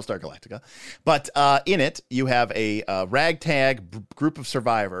show, Battlestar Galactica. But in it, you have a ragtag group of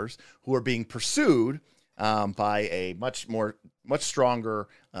survivors who are being pursued by a much stronger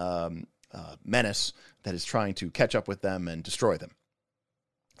menace that is trying to catch up with them and destroy them.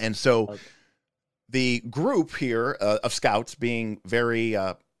 And so the group here of scouts being very,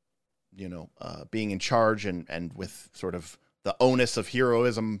 being in charge and with sort of the onus of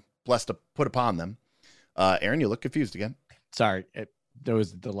heroism blessed to put upon them. Aaron, you look confused again. Sorry, there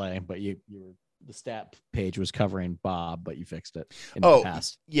was a delay, but you were the stat page was covering Bob, but you fixed it in the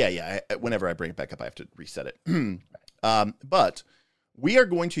past. Yeah. Whenever I bring it back up, I have to reset it. But we are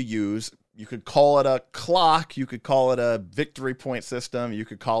going to use, you could call it a clock, you could call it a victory point system, you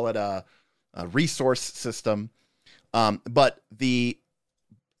could call it a resource system. But the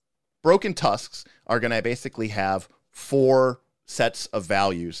Broken Tusks are going to basically have 4 sets of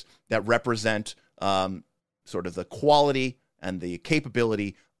values that represent sort of the quality and the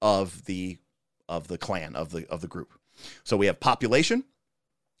capability of the clan, of the group. So we have population,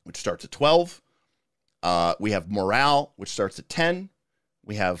 which starts at 12. We have morale, which starts at 10.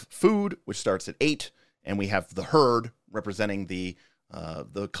 We have food, which starts at 8, and we have the herd, representing the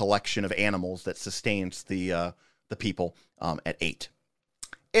collection of animals that sustains the people, at 8.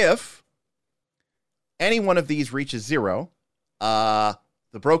 If any one of these reaches 0, the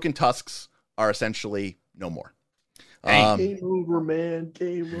Broken Tusks are essentially no more. Game over, man.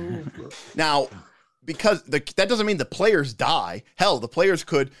 Game over. Now, because that doesn't mean the players die. Hell, the players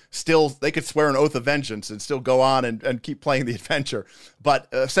could swear an oath of vengeance and still go on and keep playing the adventure. But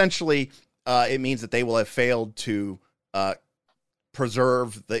essentially, it means that they will have failed to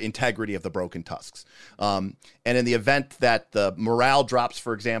preserve the integrity of the Broken Tusks. And in the event that the morale drops,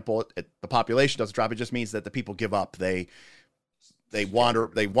 for example, the population doesn't drop, it just means that the people give up. They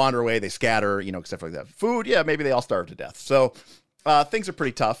wander away, they scatter, except for that. Food, yeah, maybe they all starve to death. So things are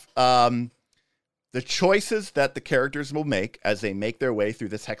pretty tough. The choices that the characters will make as they make their way through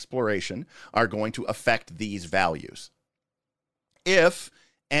this exploration are going to affect these values. If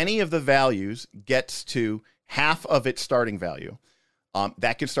any of the values gets to half of its starting value,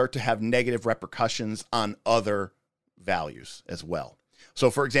 that can start to have negative repercussions on other values as well. So,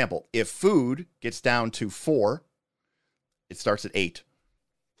 for example, if food gets down to 4, it starts at 8.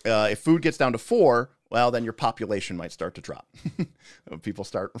 If food gets down to 4, well, then your population might start to drop. people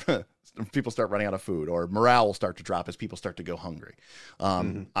start running out of food, or morale will start to drop as people start to go hungry.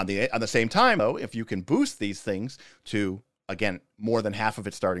 On the same time, though, if you can boost these things to, again, more than half of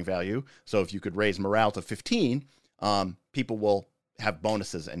its starting value, so if you could raise morale to 15, people will have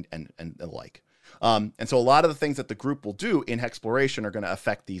bonuses and the like. And so a lot of the things that the group will do in exploration are going to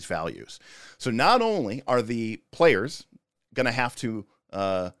affect these values. So not only are the players going to have to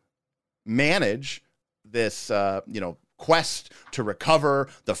manage this, quest to recover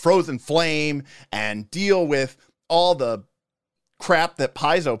the frozen flame and deal with all the crap that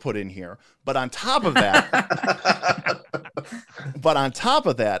Paizo put in here, but on top of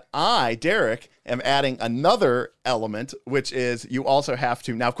that, I, Derek, am adding another element, which is you also have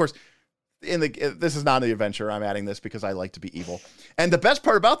to now, of course. This is not an adventure. I'm adding this because I like to be evil. And the best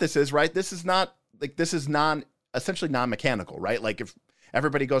part about this is, right, this is essentially non-mechanical, right? Like if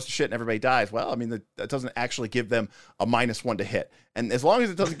everybody goes to shit and everybody dies, well, I mean, that doesn't actually give them a -1 to hit. And as long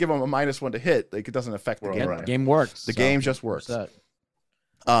as it doesn't give them a -1 to hit, like, it doesn't affect the game. The game works. The game just works.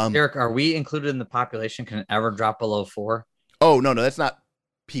 Derek, are we included in the population? Can it ever drop below 4? Oh, no, that's not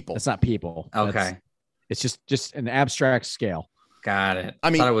people. That's not people. Okay. It's just an abstract scale. Got it. I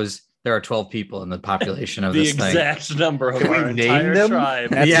mean, thought it was there are 12 people in the population of this thing. The exact number of Can we our name entire them?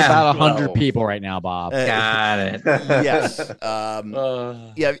 tribe. That's Yeah. about 100 Wow. people right now, Bob. Got it. Yes.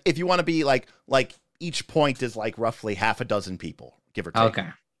 Yeah. If you want to be like each point is like roughly half a dozen people, give or take. Okay.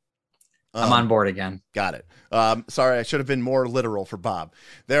 I'm on board again. Got it. Sorry, I should have been more literal for Bob.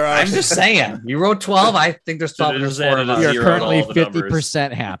 There are. I'm just saying. You wrote 12. I think there's 12. Should've There's just 4 added of a us. You're zero currently to all the numbers.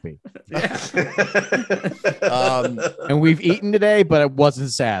 50% happy. And we've eaten today, but it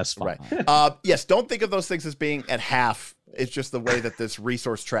wasn't satisfying. Right. Yes. Don't think of those things as being at half. It's just the way that this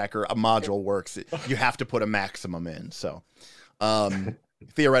resource tracker, a module works. You have to put a maximum in. So,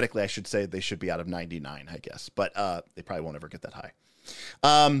 theoretically, I should say they should be out of 99, I guess, but they probably won't ever get that high.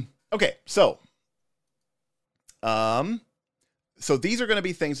 Okay. So these are going to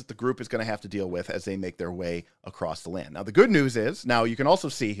be things that the group is going to have to deal with as they make their way across the land. Now, the good news is, now you can also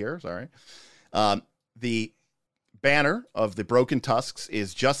see here, the banner of the Broken Tusks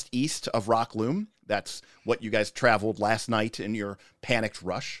is just east of Rockloom. That's what you guys traveled last night in your panicked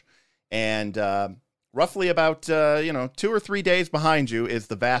rush. And roughly about 2 or 3 days behind you is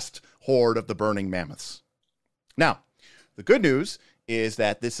the vast horde of the burning mammoths. Now, the good news is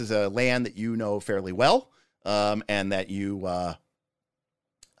that this is a land that you know fairly well, and that you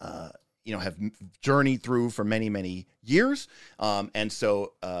have journeyed through for many, many years. And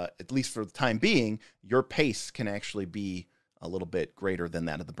so, at least for the time being, your pace can actually be a little bit greater than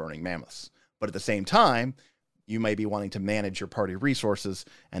that of the burning mammoths. But at the same time, you may be wanting to manage your party resources,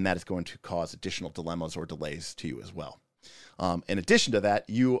 and that is going to cause additional dilemmas or delays to you as well. In addition to that,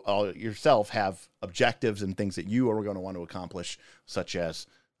 you yourself have objectives and things that you are going to want to accomplish, such as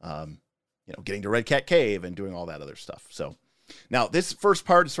getting to Red Cat Cave and doing all that other stuff. So now this first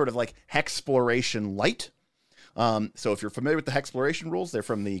part is sort of like Hexploration Light. So if you're familiar with the Hexploration rules, they're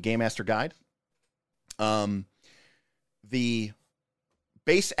from the Game Master Guide. The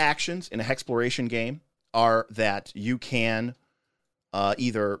base actions in a Hexploration game are that you can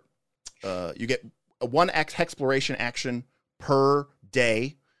you get a 1x Hexploration action per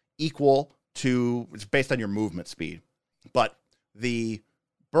day equal to, it's based on your movement speed. But the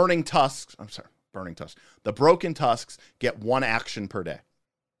Broken Tusks get 1 action per day.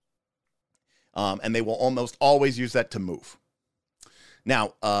 And they will almost always use that to move.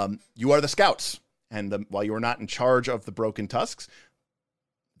 Now, you are the scouts. And while you are not in charge of the Broken Tusks,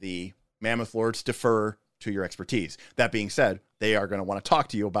 the Mammoth Lords defer to your expertise. That being said, they are going to want to talk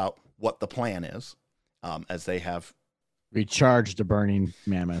to you about what the plan is, as they have recharged the burning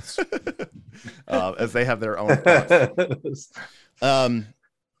mammoths. As they have their own thoughts.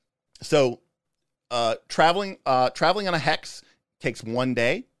 So traveling on a hex takes 1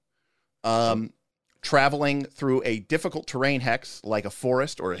 day. Traveling through a difficult terrain hex like a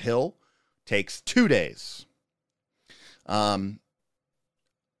forest or a hill takes 2 days.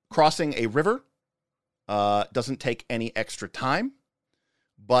 Crossing a river doesn't take any extra time,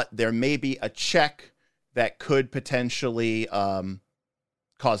 but there may be a check that could potentially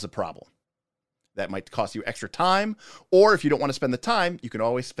cause a problem. That might cost you extra time, or if you don't want to spend the time, you can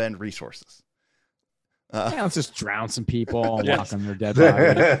always spend resources. Let's just drown some people and walk on their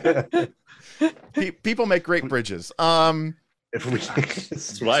dead body. People make great bridges. If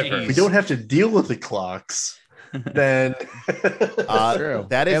we don't have to deal with the clocks, then true.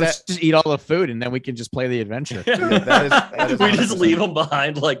 That is let's just eat all the food and then we can just play the adventure. That is we just leave them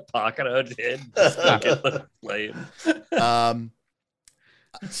behind like Pocono did. Stuck at the flame.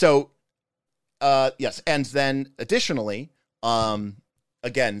 Yes, and then additionally,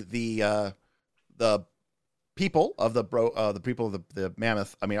 again, the people of the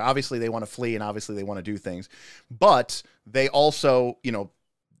mammoth. I mean, obviously they want to flee and obviously they want to do things, but they also,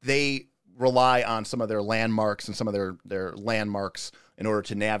 they rely on some of their landmarks and some of their landmarks in order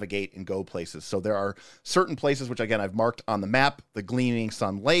to navigate and go places. So there are certain places, which again, I've marked on the map, the Gleaming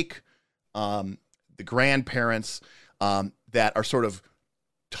Sun Lake, the grandparents, that are sort of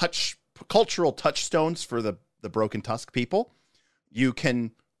cultural touchstones for the Broken Tusk people. You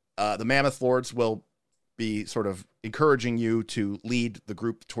can, the Mammoth Lords will be sort of encouraging you to lead the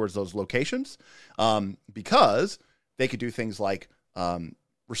group towards those locations, because they could do things like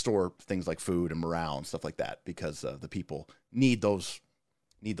restore things like food and morale and stuff like that, because the people need those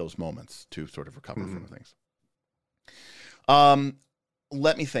moments to sort of recover from things.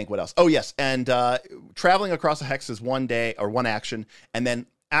 Let me think what else. Oh yes, and traveling across a hex is 1 day or 1 action, and then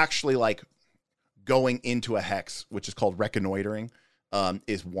actually like going into a hex, which is called reconnoitering,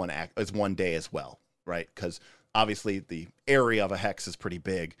 is 1 day as well, right? Because obviously the area of a hex is pretty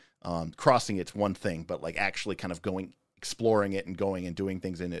big. Crossing it's one thing, but like actually kind of exploring it and going and doing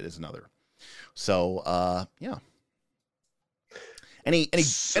things in it is another. So yeah. Any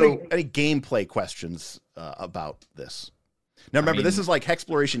gameplay questions about this? Now remember, this is like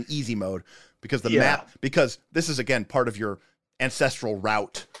Hexploration easy mode, because because this is again part of your ancestral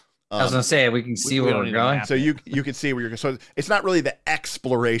route. I was gonna say we can see where we're going, so you can see where you're going. So it's not really the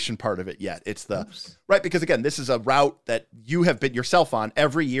exploration part of it yet. It's the right, because again, this is a route that you have been yourself on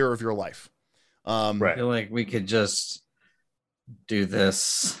every year of your life. Right. I feel like we could just do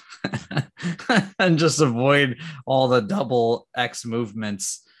this and just avoid all the double X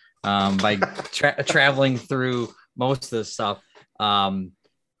movements by traveling through most of this stuff.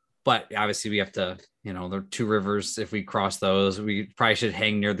 But obviously we have to, there are 2 rivers. If we cross those, we probably should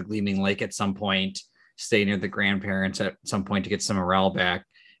hang near the Gleaming Lake at some point, stay near the grandparents at some point to get some morale back.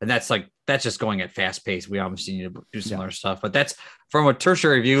 And that's just going at fast pace. We obviously need to do some other stuff, but that's from a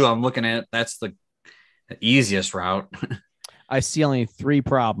tertiary view. I'm looking at, that's the easiest route. I see only 3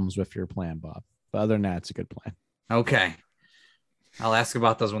 problems with your plan, Bob. But other than that, it's a good plan. Okay. I'll ask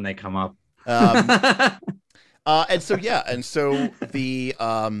about those when they come up. And so the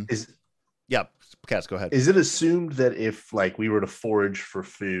Yeah, Cass, go ahead. Is it assumed that if like we were to forage for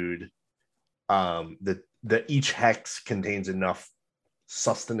food, that each hex contains enough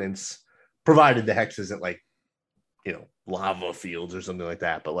sustenance, provided the hex isn't like, lava fields or something like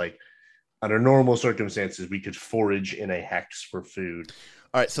that, but like under normal circumstances, we could forage in a hex for food.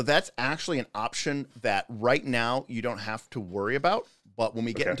 All right, so that's actually an option that right now you don't have to worry about, but when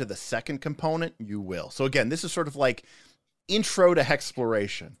we get into the second component, you will. So again, this is sort of like intro to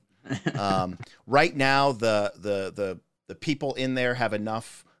hexploration. Right now, the people in there have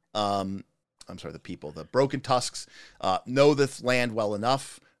enough. The Broken Tusks know this land well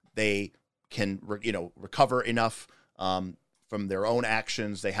enough. They can, recover enough from their own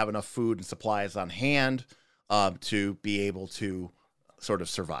actions. They have enough food and supplies on hand to be able to sort of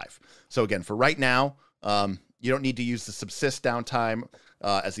survive. So again, for right now, you don't need to use the subsist downtime,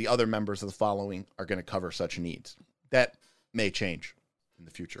 as the other members of the following are going to cover such needs. That may change in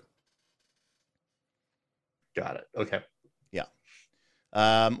the future. Got it. Okay. Yeah.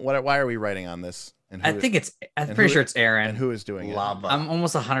 Why are we writing on this? And I'm pretty sure it's Aaron. And who is doing it? Lava. I'm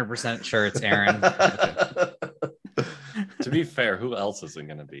almost 100% sure it's Aaron. To be fair, who else is it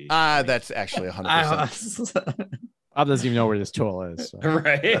going to be? That's actually 100%. Bob doesn't even know where this tool is. So.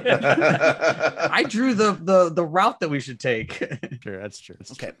 Right. I drew the route that we should take. True, that's true.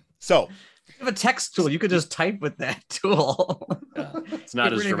 Okay. So You have a text tool. You could just type with that tool. Yeah, it's not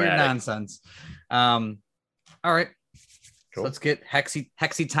Get as rid of your dramatic. nonsense. All right. Cool. So let's get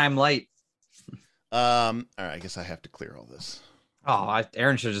Hexy time light. all right, I guess I have to clear all this. Oh,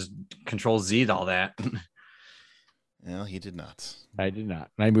 Aaron should just Control Z'd all that. Well, he did not. I did not.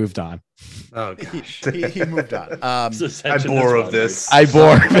 I moved on. Oh He, gosh. he moved on. I bore of this. I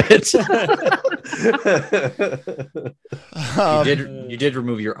bore of it. You did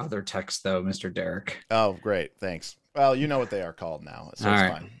remove your other text though, Mr. Derek. Oh, great. Thanks. Well, you know what they are called now, so All it's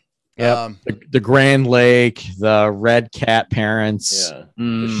right. fine. Yep. The Grand Lake, the Red Cat parents. Yeah. The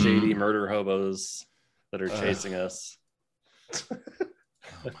Mm. shady murder hobos that are chasing us.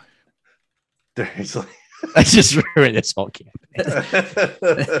 There's like I just ruined this whole campaign.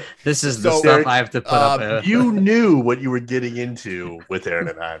 This is the So, stuff Derek, I have to put up. you knew what you were getting into with Aaron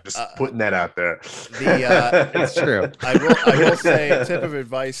and I. I'm just putting that out there. It's true. I will say a tip of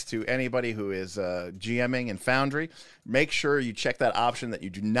advice to anybody who is GMing in Foundry: make sure you check that option that you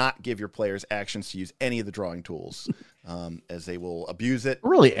do not give your players actions to use any of the drawing tools, as they will abuse it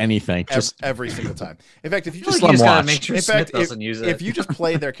Really anything. Just every single time. In fact, if you Just just let you them gotta watch. make sure In Smith fact, doesn't use it. if you just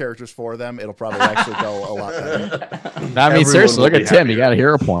play their characters for them, it'll probably actually go a lot better. I mean, Everyone seriously, will look be at Tim. happier. He got a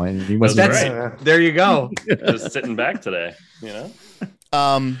hero point. He must That's have right. there you go. Just sitting back today, you know?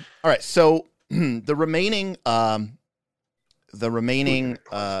 All right, so the remaining what's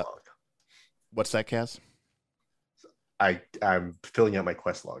that, Kaz? I'm filling out my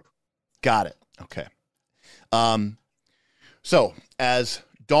quest log. Got it. Okay. So as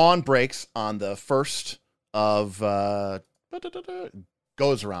dawn breaks on the first of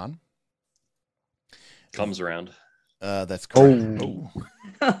goes around. Comes around. That's correct.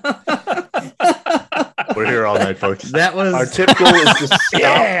 We're here all night, folks. That was Our tip goal is to stop.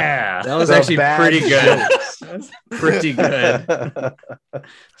 Yeah. that was the actually bad pretty good. jokes. Pretty good.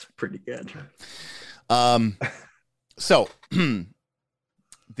 It's pretty good. So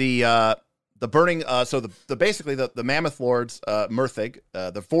the burning so the basically the Mammoth Lords, Murthig,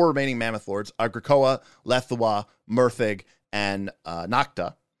 the four remaining Mammoth Lords, Agricola, Lethua, Murthig, and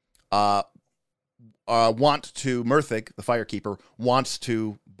Nocta, Murthig, the Firekeeper, wants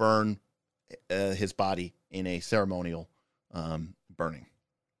to burn his body in a ceremonial burning.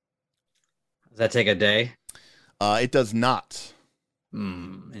 Does that take a day? It does not.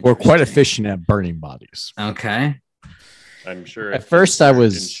 We're quite efficient at burning bodies. Okay. I'm sure At first I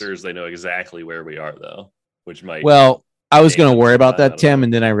was- ensures they know exactly where we are though, which might Well, I was Yeah, going to worry about I that, don't Tim, know.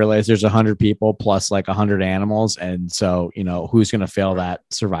 and then I realized there's 100 people plus like 100 animals, and so who's going to fail that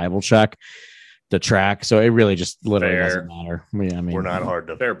survival check, the track. So it really just literally Fair. doesn't matter. I mean, We're not hard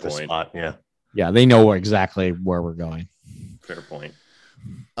to Fair to point. spot. Yeah. Yeah, they know exactly where we're going. fair point.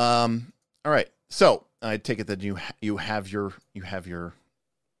 All right. So I take it that you have your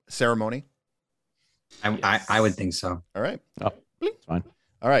ceremony. I would think so. All right. Oh, it's fine.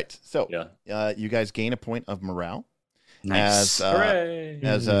 All right. So Yeah. you guys gain a point of morale Nice. Hooray.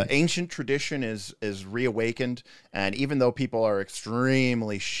 as ancient tradition is reawakened, and even though people are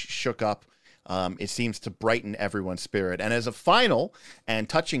extremely shook up, it seems to brighten everyone's spirit. And as a final and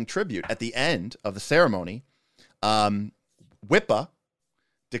touching tribute at the end of the ceremony, Wippa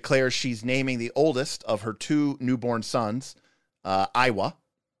declares she's naming the oldest of her two newborn sons, Iwa,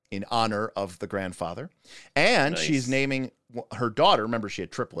 in honor of the grandfather. And Nice. she's naming her daughter, remember she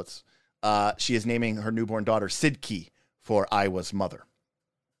had triplets, she is naming her newborn daughter Sidki for Iwa's mother.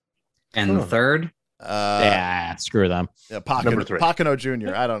 And the third? Yeah, screw them. Number 3. Pakano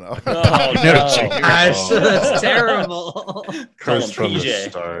Jr. I don't know. Oh, no. Gosh, that's terrible. Cursed Call from him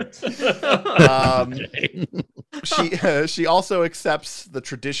the start. She also accepts the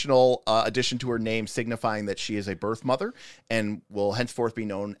traditional addition to her name, signifying that she is a birth mother and will henceforth be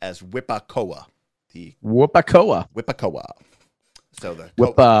known as Whipakoa. The Whipakoa. Whipakoa. So the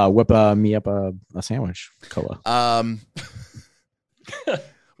Whip me up a sandwich. Koa.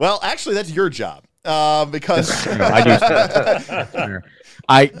 Well, actually, that's your job. Because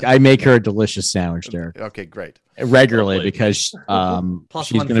I make her a delicious sandwich, Derek. Okay, great. Regularly Lovely. because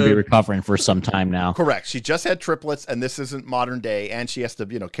she's going to be recovering for some time now. Correct. She just had triplets, and this isn't modern day, and she has to,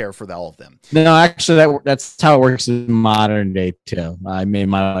 care for all of them. No, actually, that's how it works in modern day too. I made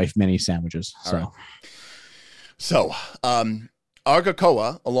my wife many sandwiches. So,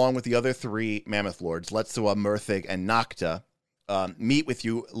 Argakoa, along with the other 3 Mammoth Lords, Letsua, Murthig, and Nocta, meet with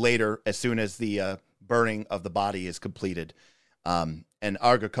you later as soon as the burning of the body is completed. And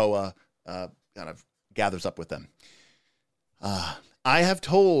Argakoa kind of gathers up with them. I have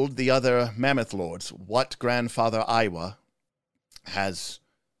told the other Mammoth Lords what Grandfather Iwa has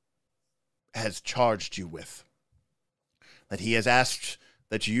charged you with. That he has asked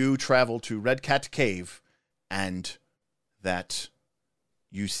that you travel to Red Cat Cave and that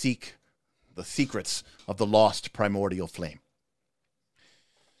you seek the secrets of the lost primordial flame.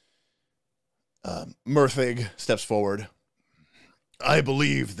 Murthig steps forward. I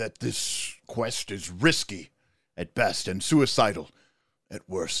believe that this quest is risky at best and suicidal at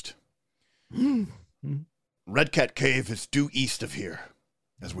worst. Red Cat Cave is due east of here,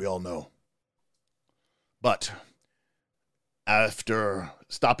 as we all know. But after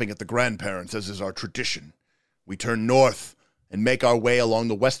stopping at the grandparents, as is our tradition, we turn north and make our way along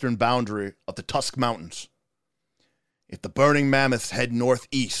the western boundary of the Tusk Mountains. If the burning mammoths head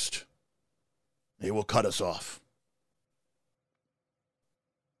northeast, they will cut us off.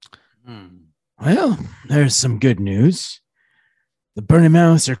 Well, there's some good news. The burning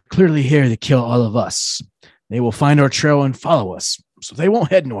mammoths are clearly here to kill all of us. They will find our trail and follow us, so they won't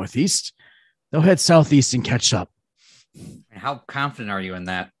head northeast. They'll head southeast and catch up. How confident are you in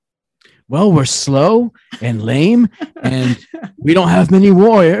that? Well, we're slow and lame, and we don't have many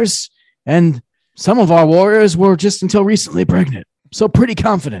warriors, and some of our warriors were just until recently pregnant, so pretty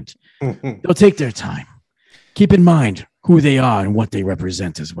confident. They'll take their time. Keep in mind who they are and what they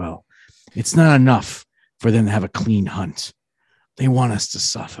represent as well. It's not enough for them to have a clean hunt. They want us to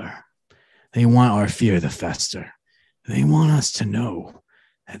suffer. They want our fear to fester. They want us to know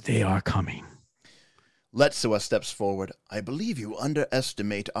that they are coming. Letsua steps forward. I believe you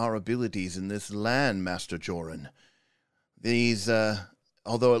underestimate our abilities in this land, Master Joran. These,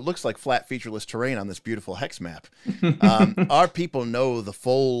 although it looks like flat, featureless terrain on this beautiful hex map, our people know the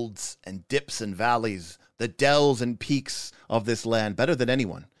folds and dips and valleys, the dells and peaks of this land better than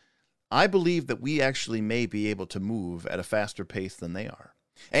anyone. I believe that we actually may be able to move at a faster pace than they are.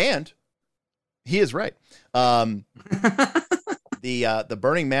 And he is right. The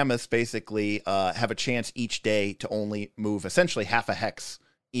burning mammoths basically have a chance each day to only move essentially half a hex,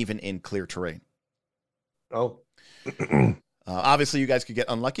 even in clear terrain. Oh. Obviously, you guys could get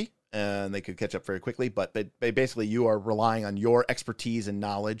unlucky, and they could catch up very quickly. But basically, you are relying on your expertise and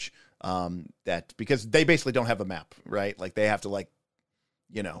knowledge that because they basically don't have a map, right? Like they have to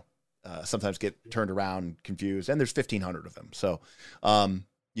sometimes get turned around, and confused, and there's 1,500 of them. So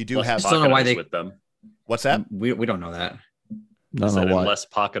you do have. I don't know why they with them. What's that? We don't know that. Don't know what. Unless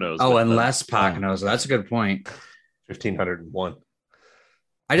Pakanos. Oh, unless Pakanos. That's a good point. 1,501.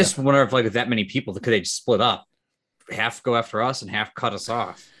 I just wonder if with that many people, could they just split up? Half go after us and half cut us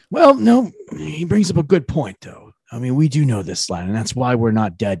off. Well, no, he brings up a good point, though. I mean, we do know this land, and that's why we're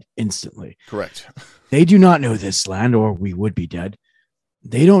not dead instantly. Correct. They do not know this land, or we would be dead.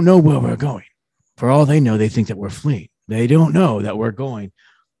 They don't know where we're going. For all they know, they think that we're fleeing. They don't know that we're going,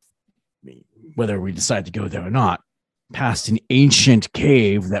 whether we decide to go there or not, past an ancient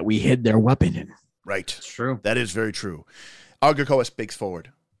cave that we hid their weapon in. Right. True. That is very true. Argakoa speaks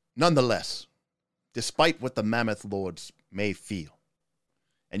forward. Nonetheless, despite what the Mammoth Lords may feel,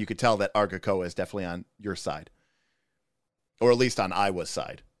 and you could tell that Argakoa is definitely on your side, or at least on Iwa's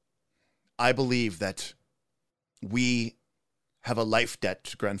side, I believe that we have a life debt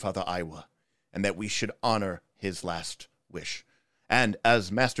to Grandfather Iwa, and that we should honor his last wish. And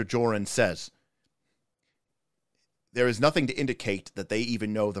as Master Joran says, there is nothing to indicate that they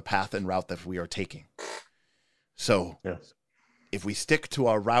even know the path and route that we are taking. So, Yes. if we stick to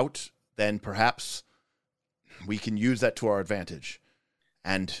our route, then perhaps we can use that to our advantage.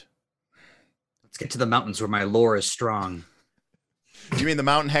 And Let's get to the mountains where my lore is strong. Do you mean the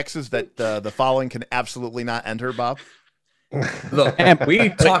mountain hexes that the following can absolutely not enter, Bob? Look, we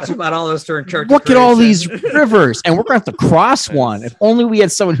talked about all this during character Look at all creation. these rivers, and we're going to have to cross one. If only we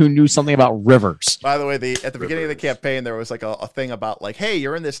had someone who knew something about rivers. By the way, at the beginning of the campaign, there was like a thing about like, hey,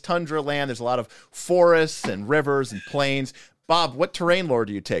 you're in this tundra land. There's a lot of forests and rivers and plains. Bob, what terrain lore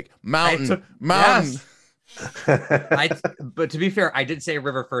do you take? Mountain. Yes. But to be fair, I did say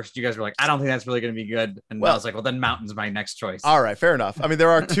river first. You guys were like, I don't think that's really going to be good. And I was like, well, then mountain's my next choice. All right, fair enough. I mean, there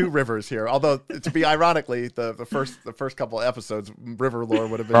are 2 rivers here. Although, to be ironically, the first couple of episodes, river lore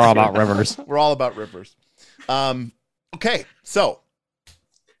would have been. We're all about rivers. We're all about rivers. Okay, so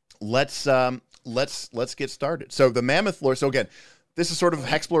let's get started. So the mammoth lore. So again, this is sort of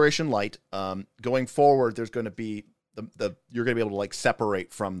exploration light. Going forward, there's going to be you're going to be able to like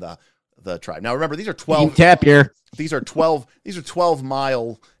separate from the tribe. Now remember, these are 12 tap here. These are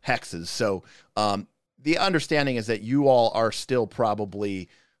 12-mile hexes. So the understanding is that you all are still probably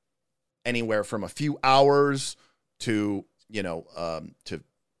anywhere from a few hours to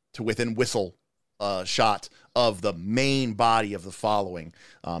within whistle shot of the main body of the following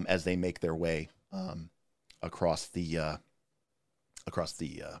as they make their way across the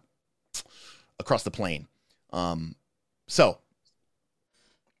plain. So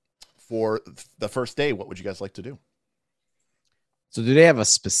for the first day, what would you guys like to do? So do they have a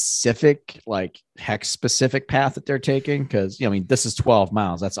specific, like hex specific path that they're taking? Because this is 12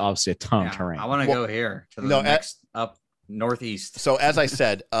 miles. That's obviously a ton of terrain. I want to go here to the next up northeast. So as I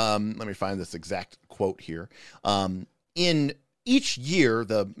said, let me find this exact quote here. In each year,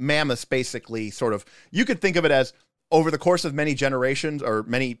 the mammoths basically you could think of it as over the course of many generations over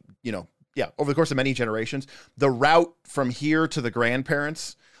the course of many generations, the route from here to the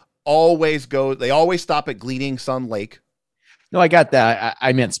grandparents they always stop at Gleaming Sun Lake. No, I got that.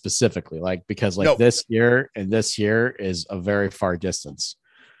 I meant specifically, because this year and this year is a very far distance.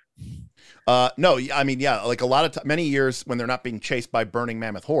 No, I mean, yeah, like a lot of many years when they're not being chased by burning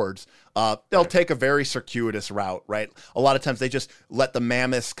mammoth hordes, they'll take a very circuitous route, right? A lot of times they just let the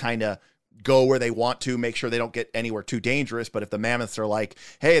mammoths kind of go where they want to, make sure they don't get anywhere too dangerous. But if the mammoths are like,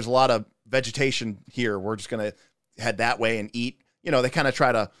 hey, there's a lot of vegetation here, we're just going to head that way and eat, they kind of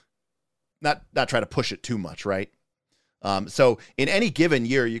try to not try to push it too much, right? So in any given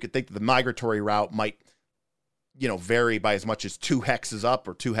year, you could think that the migratory route might, vary by as much as 2 hexes up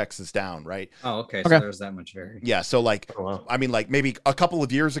or 2 hexes down, right? Oh, okay. So there's that much vary. Yeah. So I mean, maybe a couple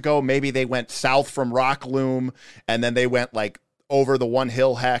of years ago, maybe they went south from Rockloom and then they went over the One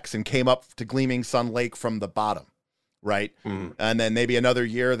Hill hex and came up to Gleaming Sun Lake from the bottom, right? Mm. And then maybe another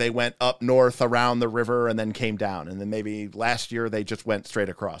year they went up north around the river and then came down. And then maybe last year they just went straight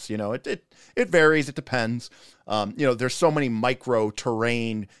across. It varies. It depends. There's so many micro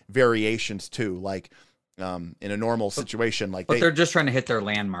terrain variations too. In a normal situation, but they're just trying to hit their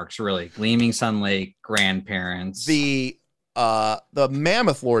landmarks, really. Gleaming Sun Lake, grandparents. The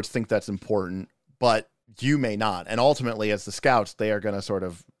mammoth lords think that's important, but you may not. And ultimately, as the scouts, they are going to sort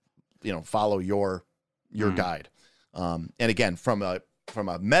of, follow your guide. And again, from a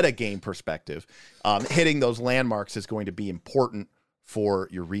meta game perspective, hitting those landmarks is going to be important for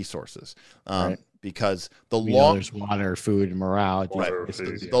your resources. Right. Because there's water, food, and morale.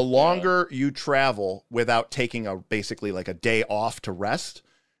 The longer you travel without taking basically a day off to rest,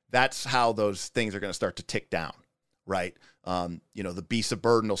 that's how those things are going to start to tick down, right? The beasts of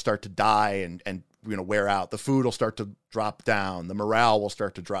burden will start to die and wear out. The food will start to drop down. The morale will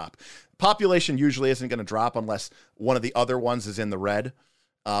start to drop. Population usually isn't going to drop unless one of the other ones is in the red,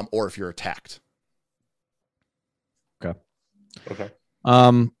 or if you're attacked. Okay.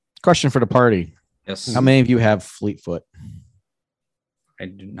 Question for the party. Yes. How many of you have Fleetfoot? I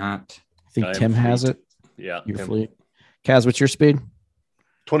do not. I think Tim has it. Yeah. Your fleet. Kaz, what's your speed?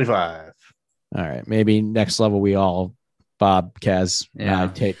 25. All right. Maybe next level we all, Bob, Kaz, and I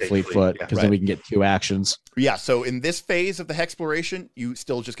take Fleetfoot because then we can get 2 actions. Yeah. So in this phase of the exploration, you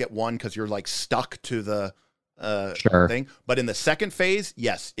still just get 1 because you're stuck to the thing. But in the second phase,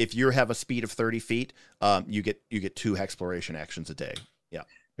 yes, if you have a speed of 30 feet, you get 2 exploration actions a day. Yeah.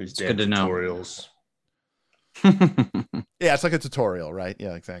 It's good to know. Tutorials. Yeah, it's like a tutorial, right?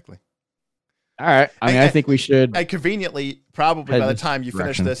 Yeah, exactly. All right. I think we should. And conveniently, probably by the time you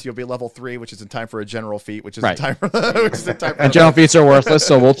finish this, you'll be level 3, which is in time for a general feat, which is in time for and general feats are worthless,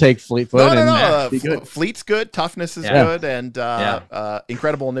 so we'll take Fleetfoot. No. Fleet's good, toughness is good, and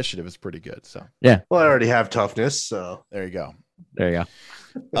incredible initiative is pretty good. So yeah. Well, I already have toughness, so there you go.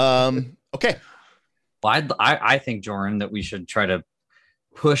 Okay. Well, I think, Joran, that we should try to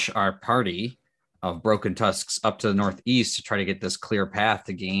push our party of broken tusks up to the northeast to try to get this clear path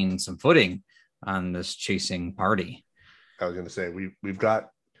to gain some footing on this chasing party. I was going to say we've got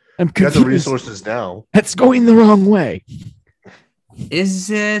I'm we got the confused. resources now. That's going the wrong way. Is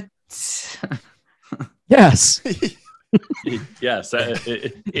it? Yes. Yes,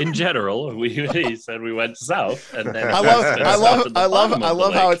 in general, he said we went south, and then I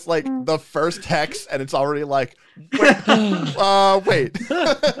love how it's like the first hex, and it's already like, wait.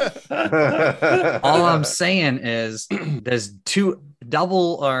 All I'm saying is there's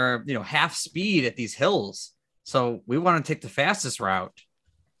double or half speed at these hills, so we want to take the fastest route.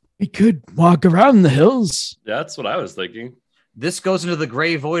 We could walk around the hills. That's what I was thinking. This goes into the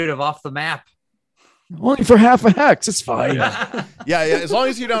gray void of off the map. Only for half a hex. It's fine. Yeah. As long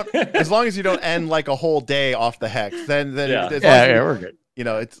as you don't end like a whole day off the hex, then we're good.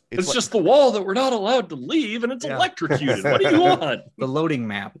 It's like, just the wall that we're not allowed to leave, and it's electrocuted. What do you want? The loading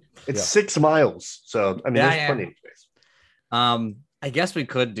map. It's 6 miles, so I mean, there's plenty of space. I guess we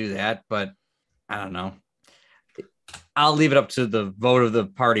could do that, but I don't know. I'll leave it up to the vote of the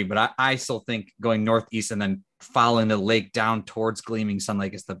party, but I still think going northeast and then following the lake down towards Gleaming Sun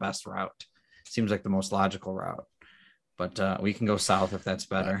Lake is the best route. Seems like the most logical route, but we can go south if that's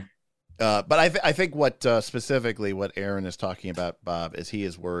better. But I think what specifically what Aaron is talking about, Bob, is he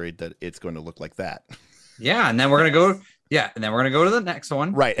is worried that it's going to look like that. Yeah, and then we're gonna go. Yeah, and then we're gonna go to the next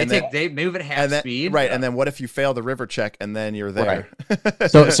one. Right, They move at half speed. Right, and then what if you fail the river check and then you're there? Right.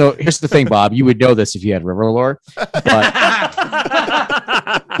 So here's the thing, Bob. You would know this if you had river lore. But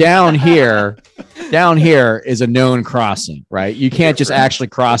down here is a known crossing, right? You can't just actually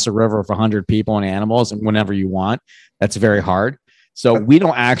cross a river of 100 people and animals and whenever you want. That's very hard. So we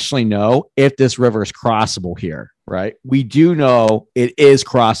don't actually know if this river is crossable here, right? We do know it is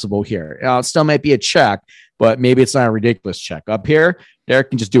crossable here. Now, it still might be a check, but maybe it's not a ridiculous check. Up here, Derek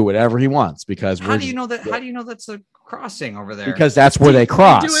can just do whatever he wants because how do you know that? How do you know that's a crossing over there? Because that's where they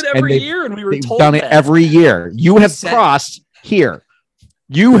cross. We do it every year, and we were told done it every year. You have crossed here.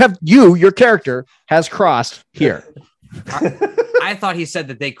 Your character has crossed here. I thought he said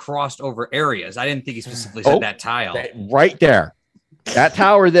that they crossed over areas. I didn't think he specifically said that tile. Right there. That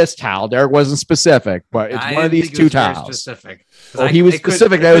tile or this tile. Derek wasn't specific, but it's one of these two tiles. Specific. Oh, he was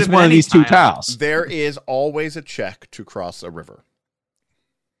specific. That was one of these two tiles. There is always a check to cross a river.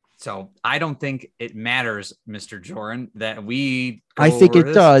 So I don't think it matters, Mr. Joran, that we. I think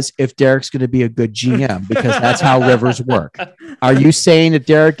it does if Derek's going to be a good GM because that's how rivers work. Are you saying that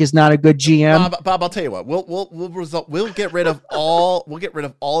Derek is not a good GM? Bob, I'll tell you what. We'll get rid of all. We'll get rid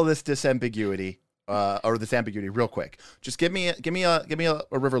of all of this disambiguity. Or this ambiguity real quick. Just give me a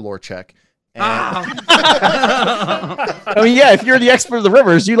river lore check. And... I mean, yeah, if you're the expert of the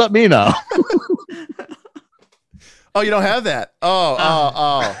rivers, you let me know. Oh, you don't have that. Oh,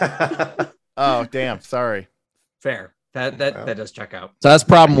 damn. Sorry. Fair. That does check out. So that's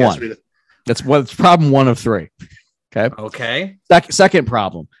problem one. That's problem one of three. Okay. Second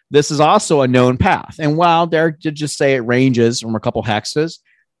problem. This is also a known path. And while Derek did just say it ranges from a couple hexes,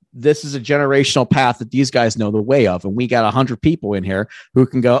 this is a generational path that these guys know the way of. And we got 100 people in here who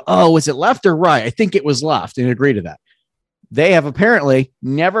can go, oh, is it left or right? I think it was left, and agree to that. They have apparently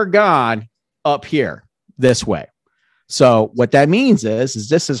never gone up here this way. So what that means is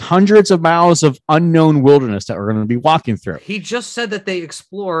this is hundreds of miles of unknown wilderness that we're going to be walking through. He just said that they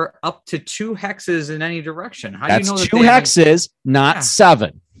explore up to 2 hexes in any direction. How That's do you know that 2 hexes, not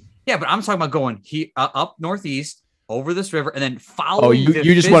 7. Yeah, but I'm talking about going up northeast over this river and then follow. Oh,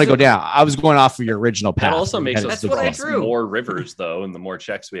 you just want to go down. I was going off of your original path. That also makes us cross more rivers, though, and the more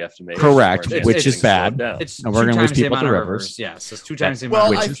checks we have to make. Correct, which is bad. And we're going to lose people at the rivers. Yes, it's 2 times the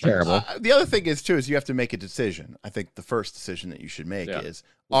amount, which is terrible. The other thing is you have to make a decision. I think the first decision that you should make is: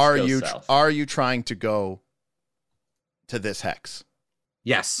 are you trying to go to this hex?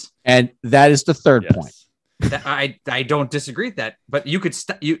 Yes, and that is the third point. I don't disagree with that, but you could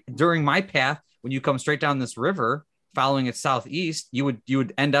during my path when you come straight down this river. Following it southeast, you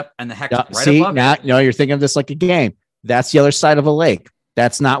would end up in the hex right above it. No, you're thinking of this like a game. That's the other side of a lake.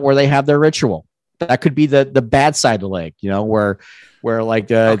 That's not where they have their ritual. That could be the bad side of the lake, where like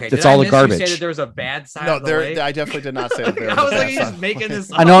it's all the garbage. You say that there was a bad side of the lake? I definitely did not say that. I was like, he's making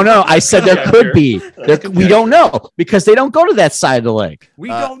this up. No. I said there could be. We don't know because they don't go to that side of the lake. We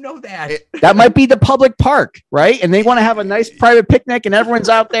don't know that. That might be the public park, right? And they want to have a nice private picnic, and everyone's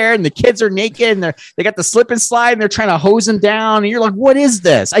out there, and the kids are naked, and they got the slip and slide, and they're trying to hose them down, and you're like, "What is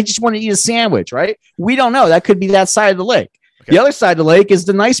this? I just want to eat a sandwich," right? We don't know. That could be that side of the lake. Okay. The other side of the lake is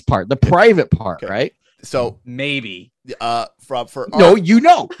the nice part, the private part, right? So maybe make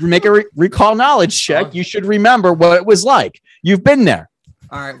a recall knowledge check. You should remember what it was like. You've been there.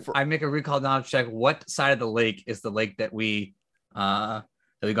 All right, I make a recall knowledge check. What side of the lake is the lake that we gone?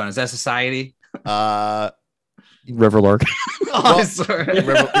 Is that society? Riverlord. Oh, Well, sorry.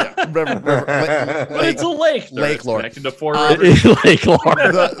 But it's a lake. There. Lake It's Lord. connected to 4 rivers. Lake Lord.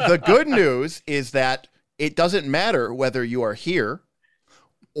 The good news is that it doesn't matter whether you are here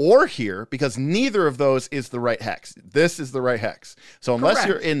or here, because neither of those is the right hex. This is the right hex. So unless Correct.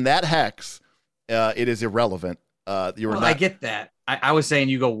 you're in that hex, it is irrelevant. You're Well, not, I get that. I was saying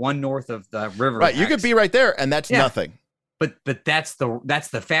you go one north of the river. right. You hex, could be right there, and that's Yeah. nothing. but that's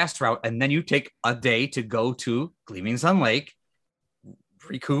the fast route, and then you take a day to go to Gleaming Sun Lake,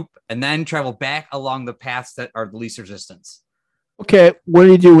 recoup, and then travel back along the paths that are the least resistance. Okay, what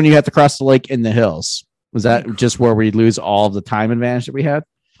do you do when you have to cross the lake in the hills? Was that just where we lose all of the time advantage that we had,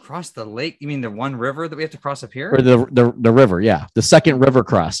 Cross the lake? You mean the one river that we have to cross up here? or the river? Yeah, the second river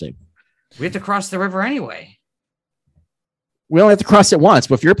crossing. We have to cross the river anyway. We only have to cross it once,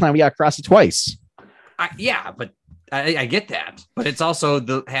 but if you're planning, we got to cross it twice. Yeah, but I get that. But it's also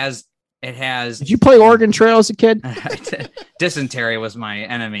it has. Did you play Oregon Trail as a kid? Dysentery was my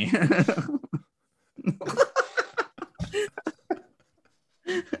enemy.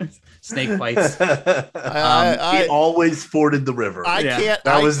 Snake bites. I he always forded the river. Yeah. can't.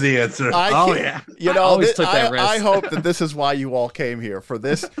 That was the answer. I Oh, can't- yeah. You I know, always took that I risk. hope that this is why you all came here for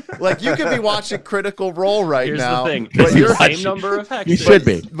this. Like, you could be watching Critical Role right Here's now, the thing. but It's you're the same number of hexes. You should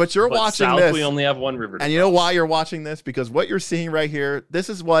be. but you're But watching south, this, we only have one river. to and you know cross. why you're watching this? Because what you're seeing right here, this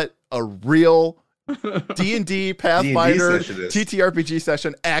is what a real D&D Pathfinder session is. TTRPG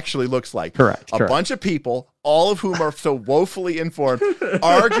session actually looks like. Correct. A bunch of people, all of whom are so woefully informed,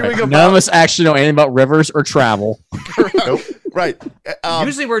 arguing None of about us actually know anything about rivers or travel. Nope. right.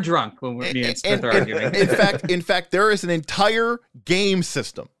 Usually we're drunk when me and Smith are arguing. In fact, there is an entire game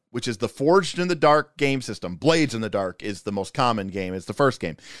system, which is the Forged in the Dark game system. Blades in the Dark is the most common game. It's the first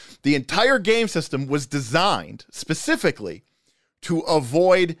game. The entire game system was designed specifically to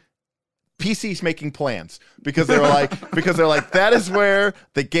avoid PCs making plans, because they're like that is where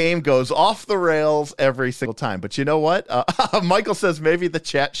the game goes off the rails every single time. But you know what? Michael says maybe the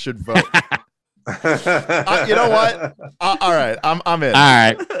chat should vote. You know what? All right, I'm in. All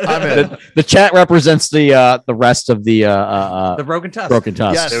right. I'm in. The chat represents the rest of the The broken tusk. broken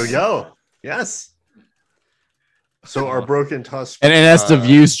tusk. Yes. There we go. Yes. So our broken tusk. And as the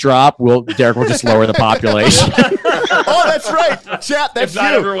views drop, Derek will just lower the population. Oh, that's right. Chat, that's If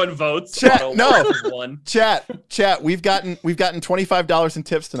not you. everyone votes, Chat, auto no. vote is one. Chat. We've gotten $25 in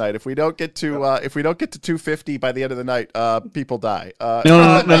tips tonight. If we don't get to $250 by the end of the night, people die.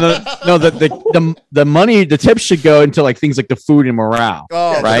 No. The money, the tips should go into like things like the food and morale.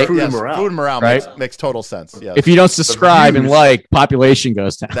 Oh, Yeah, right? Food and morale. morale Right? makes total sense. Yeah, If you don't subscribe and views. like, population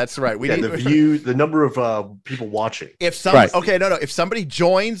goes down. that's right. We Yeah, need the number of people watching. if some Right. okay, no. If somebody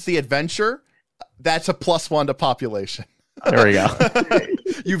joins the adventure, that's a +1 to population. There we go.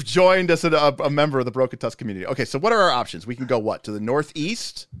 You've joined us as a member of the Broken Tusk community. Okay, so what are our options? We can go to the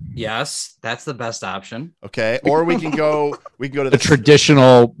northeast, Yes, that's the best option. okay, or we can go to The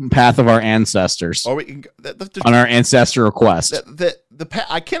traditional path of our ancestors or we can go, on our ancestral quest. the path.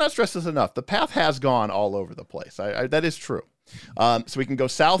 I cannot stress this enough. The path has gone all over the place. That is true. So we can go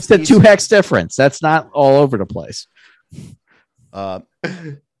It's southeast. the 2 hex difference. That's not all over the place. Yeah,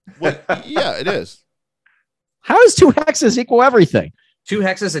 it is. How does 2 hexes equal everything? 2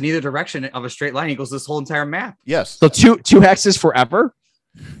 hexes in either direction of a straight line equals this whole entire map Yes. So two hexes forever?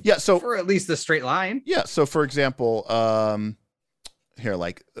 Yeah. So for at least the straight line. yeah. So for example, here,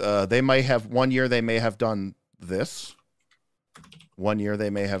 like, they may have 1 year. They may have done this. 1 year they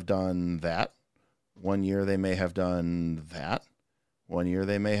may have done that. 1 year they may have done that. 1 year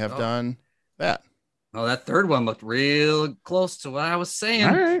they may have done that. Oh, that third one looked real close to what I was saying.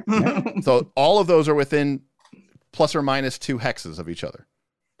 All right. So all of those are within plus or minus 2 hexes of each other.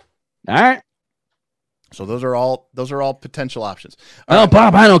 All right. So those are all potential options. Oh,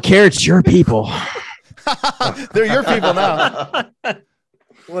 Bob, I don't care. It's your people. They're your people now.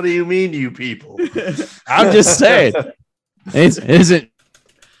 What do you mean, you people? I'm just saying. It isn't.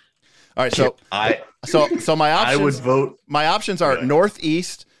 All right. So my I would options vote. my options are Right.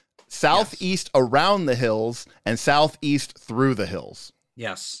 northeast, southeast around the hills, and southeast through the hills.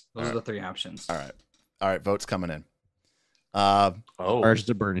 Yes, those are the 3 options. All right. Votes coming in. Or just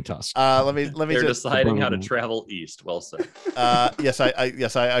a burning tusk. Let me They're just deciding how to travel east. Well said. yes,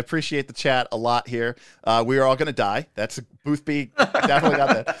 I appreciate the chat a lot here. We are all going to die. That's Booth B. Definitely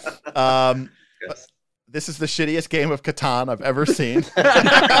got that. Yes. This is the shittiest game of Catan I've ever seen.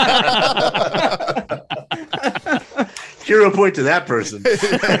 Hero point to that person.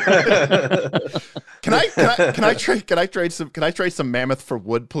 Can I trade some mammoth for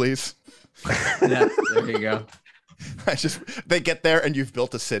wood, please? Yeah, there you go. They get there and you've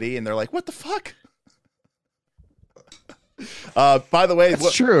built a city and they're like, what the fuck? By the way,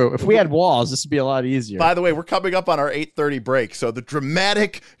 It's true. If we had walls, this would be a lot easier. by the way, we're coming up on our 8:30 break. So the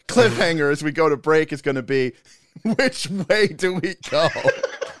dramatic cliffhanger as we go to break is going to be, which way do we go?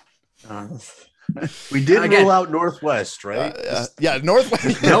 We did Again. rule out Northwest, right? Yeah,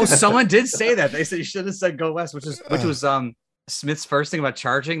 Northwest. No, someone did say that. They said you should have said go west, which was Smith's first thing about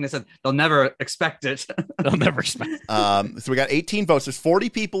charging. They said they'll never expect it. They'll never expect. So we got 18 votes. There's 40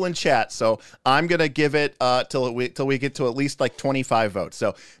 people in chat, so I'm gonna give it till we get to at least like 25 votes.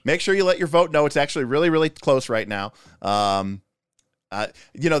 So make sure you let your vote know. It's actually really, really close right now.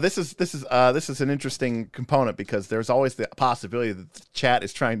 This is an interesting component because there's always the possibility that the chat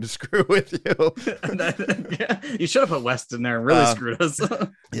is trying to screw with you. Yeah, you should have put West in there and really screwed us.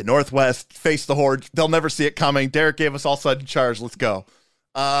 Yeah, Northwest, face the horde. They'll never see it coming. Derek gave us all sudden charge. Let's go.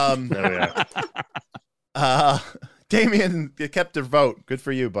 Damien, you kept your vote. Good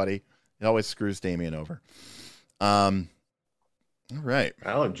for you, buddy. It always screws Damien over. All right.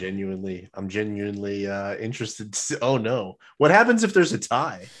 Oh, I'm genuinely interested. Oh no, what happens if there's a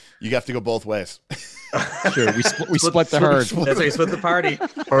tie? You have to go both ways. Sure, we split the herd. That's how you split the party.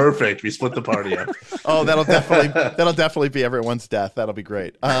 Perfect. We split the party up. Oh, that'll definitely be everyone's death. That'll be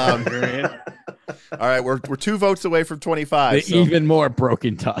great. All right, we're 2 votes away from 25. So Even more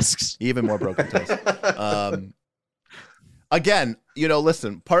broken tusks. even more broken toast. Again,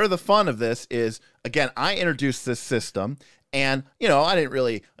 listen. Part of the fun of this is, again, I introduced this system. And, I didn't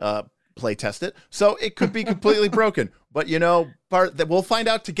really play test it, so it could be completely broken. But, part that we'll find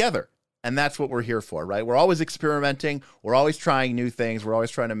out together. And that's what we're here for, right? We're always experimenting. We're always trying new things. We're always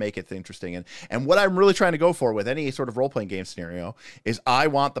trying to make it interesting. And what I'm really trying to go for with any sort of role-playing game scenario is I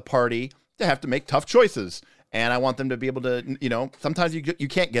want the party to have to make tough choices. And I want them to be able to, sometimes you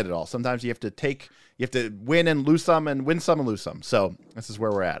can't get it all. Sometimes you have to win and lose some and win some and lose some. So this is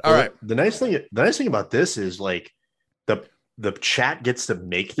where we're at. All right. The nice thing about this is like the chat gets to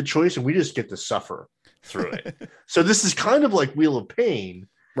make the choice and we just get to suffer through it. So this is kind of like Wheel of Pain,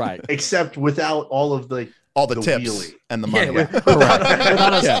 Right. except without all of the tips wheelie. and the money.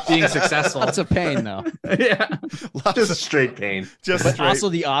 Without us being successful. That's a pain, though. Yeah. Just straight pain. But also,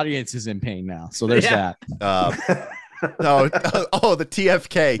 the audience is in pain now. So there's that. The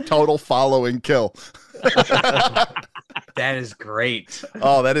TFK, total follow and kill. That is great.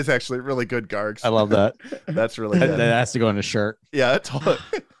 Oh, that is actually really good, Gargs. I love that. That's really That good. has to go in a shirt. Yeah, it's all,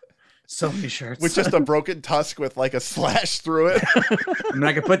 So many shirts. with just a broken tusk with like a slash through it. I mean,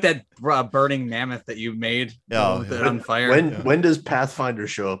 I could put that burning mammoth that you made with it on fire. When does Pathfinder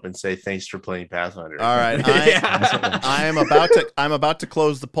show up and say thanks for playing Pathfinder? All right, I'm about to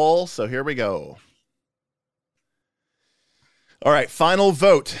close the poll, so here we go. All right, final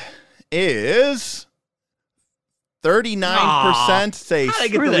vote is 39% say How did I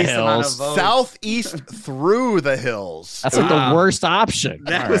get the least amount of votes? southeast through the hills. That's like the worst option.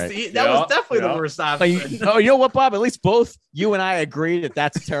 That All was right. that was definitely the worst But option. you know what, Bob? At least both you and I agree that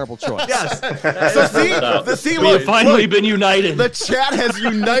that's a terrible choice. Yes. See, We have look, finally been united. the chat has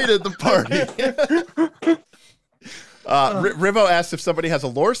united the party. Rivo asked if somebody has a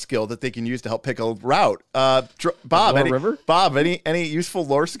lore skill that they can use to help pick a route. Bob, any useful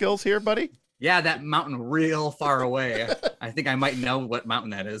lore skills here, buddy? Yeah, that mountain real far away. I think I might know what mountain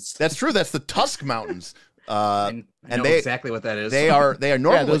that is. That's true. That's the Tusk Mountains. I know exactly what that is. They are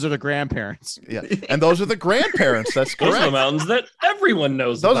normally. Yeah, those are the grandparents. Yeah, and those are the grandparents. That's Those are the correct. mountains that everyone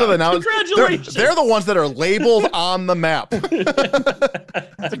knows Those about. are the mountains. Congratulations. They're the ones that are labeled on the map.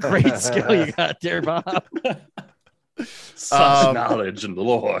 That's a great skill you got there, Bob. Such knowledge and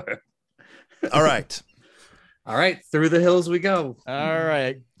lore. All right. All right, through the hills we go. All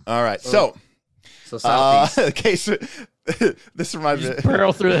right. So southeast. case. This reminds me.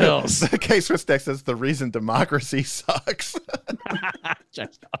 Barrel through the hills. The case with Dex says the reason democracy sucks. Check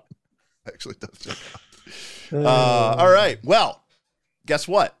out. Actually does check out. All right. Well, guess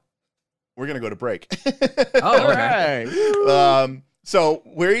what? We're gonna go to break. Oh, All okay. right. So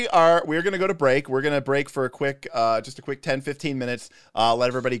we're going to go to break. We're going to break for just a quick 10, 15 minutes. Let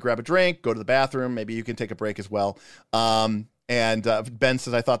everybody grab a drink, go to the bathroom. Maybe you can take a break as well. And Ben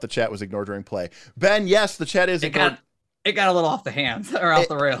says, I thought the chat was ignored during play. Ben, yes, the chat is ignored. It got a little off the hands or off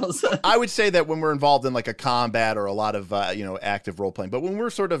the rails. I would say that when we're involved in like a combat or a lot of, active role playing, but when we're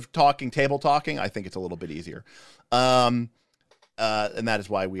sort of table talking, I think it's a little bit easier. And that is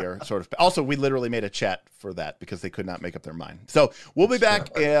why we are sort of. Also, we literally made a chat for that because they could not make up their mind. So we'll be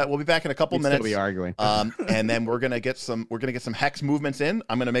back. We'll be back in a couple minutes. We'll be arguing. And then we're gonna get some hex movements in.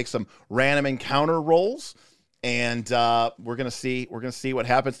 I'm gonna make some random encounter rolls, and we're gonna see what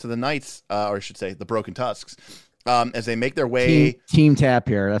happens to the knights, or I should say, the broken tusks. as they make their way Team Tap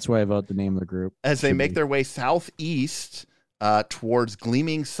here. That's why I vote the name of the group. as they make their way southeast towards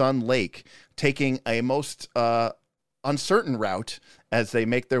Gleaming Sun Lake, taking a most uncertain route as they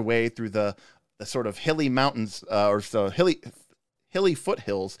make their way through the sort of hilly mountains hilly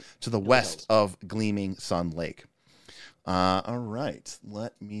foothills to the west of Gleaming Sun Lake. All right,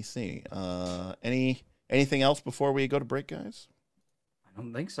 let me see. Anything else before we go to break, guys? I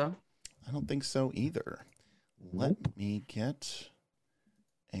don't think so. I don't think so either. Let me get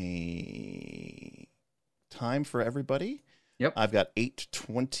a time for everybody. Yep. I've got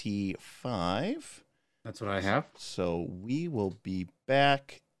 8:25. That's what I have. So we will be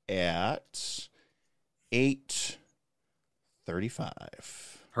back at 8:35.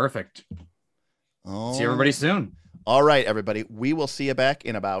 Perfect. Oh. See everybody soon. All right, everybody. We will see you back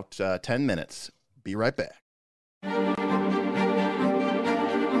in about 10 minutes. Be right back.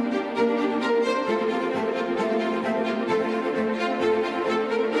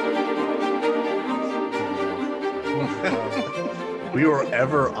 We were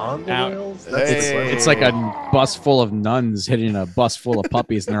ever on the Now, rails? It's like a bus full of nuns hitting a bus full of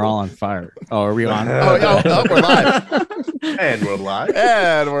puppies, and they're all on fire. Oh, are we on? Oh, yeah, oh, we're live. And we're live.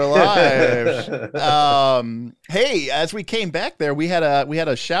 And we're live. Hey, as we came back there, we had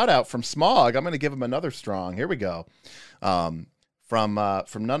a shout out from Smog. I'm going to give him another strong. Here we go. From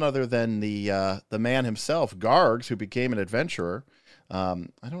none other than the man himself, Gargs, who became an adventurer. I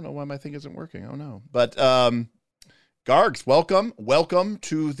don't know why my thing isn't working. Oh no, but Gargs, welcome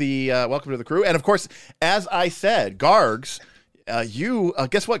to the crew. And of course, as I said, Gargs, you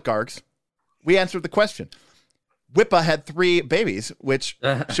guess what, Gargs? We answered the question. Wippa had 3 babies, which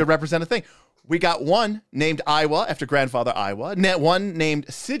should represent a thing. We got one named Iowa after grandfather Iowa, one named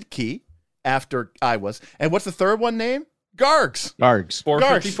Sidki after Iowa's, and what's the third one named? Gargs.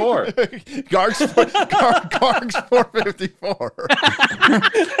 454. Gargs 454.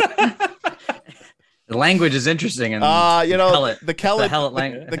 The language is interesting, and the Helot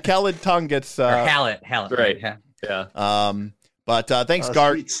Kelid tongue gets Hallet, Right. Yeah. But thanks,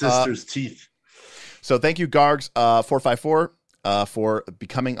 Garg. Sweet sister's teeth. So thank you, Gargs 454, for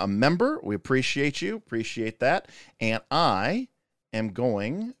becoming a member. We appreciate you. Appreciate that. And I am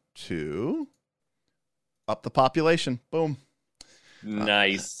going to up the population. Boom.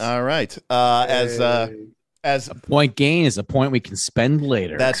 Nice. All right. As A point gain is a point we can spend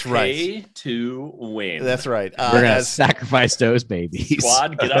later. that's right. Pay to win. That's right. We're gonna sacrifice those babies.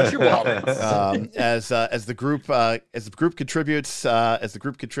 Squad, get out your wallets. As the group contributes,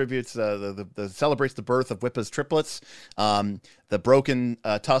 the celebrates the birth of Wippa's triplets. The broken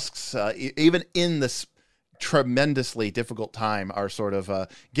tusks, even in this tremendously difficult time, are sort of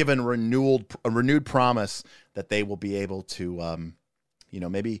given a renewed promise that they will be able to,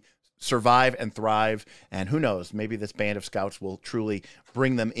 maybe survive and thrive. And who knows, maybe this band of scouts will truly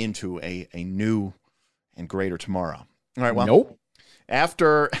bring them into a new and greater tomorrow. All right. Well, Nope.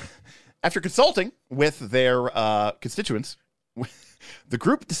 After consulting with their constituents, the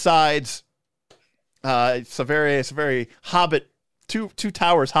group decides it's a very Hobbit, two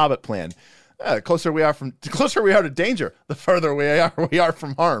towers Hobbit plan. The closer we are to danger, the further we are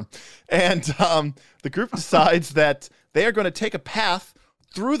from harm. And the group decides that they are going to take a path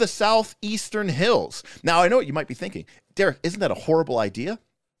through the southeastern hills. Now, I know what you might be thinking. Derek, isn't that a horrible idea?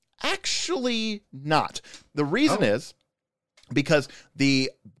 Actually not. The reason is because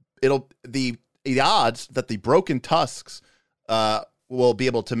the odds that the broken tusks will be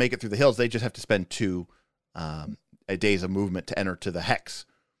able to make it through the hills, they just have to spend 2 days of movement to enter to the hex.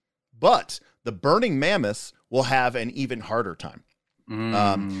 But the burning mammoths will have an even harder time.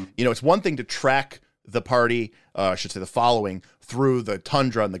 It's one thing to track the party, I should say the following, through the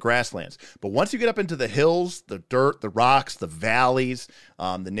tundra and the grasslands. But once you get up into the hills, the dirt, the rocks, the valleys,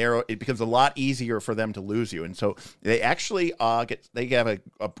 the narrow, it becomes a lot easier for them to lose you. And so they actually have a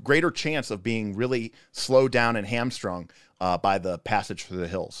greater chance of being really slowed down and hamstrung by the passage through the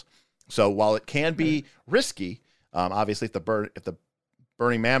hills. So while it can be risky, obviously if the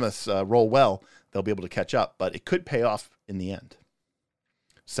burning mammoths roll well, they'll be able to catch up, but it could pay off in the end.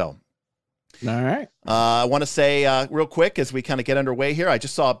 So All right. I want to say real quick as we kind of get underway here, I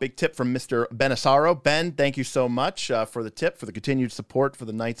just saw a big tip from Mr. Benisaro. Ben, thank you so much for the tip, for the continued support for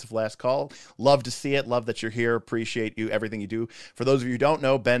the Knights of Last Call. Love to see it. Love that you're here. Appreciate you, everything you do. For those of you who don't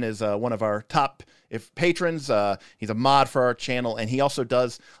know, Ben is one of our top patrons. He's a mod for our channel, and he also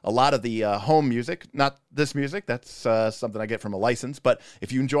does a lot of the home music. Not this music. That's something I get from a license. But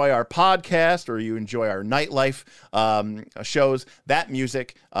if you enjoy our podcast or you enjoy our nightlife shows, that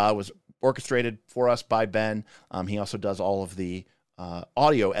music was orchestrated for us by Ben. He also does all of the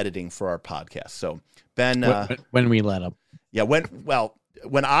audio editing for our podcast. So Ben, when we let him. yeah,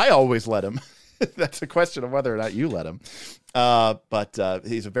 when I always let him. That's a question of whether or not you let him. But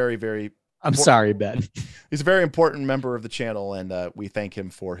he's a very, very. I'm sorry, Ben. He's a very important member of the channel, and we thank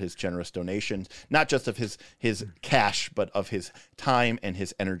him for his generous donations, not just of his cash, but of his time and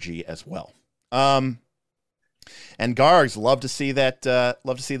his energy as well. And Gargs, love to see that.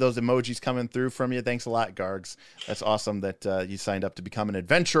 Love to see those emojis coming through from you. Thanks a lot, Gargs. That's awesome that you signed up to become an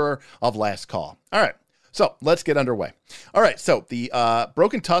adventurer of Last Call. All right, so let's get underway. All right, so the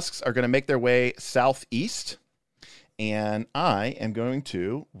Broken Tusks are going to make their way southeast, and I am going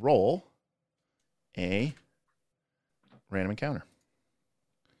to roll a random encounter.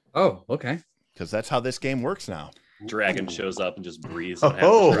 Oh, okay. Because that's how this game works now. Dragon shows up and just breathes on half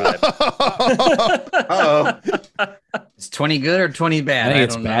the tribe. Uh-oh. Is 20 good or 20 bad? I think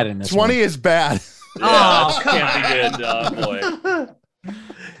it's don't bad know. in this 20 one. is bad. Oh, can't be good. Oh, boy.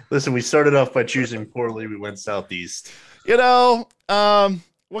 Listen, we started off by choosing poorly. We went southeast. You know,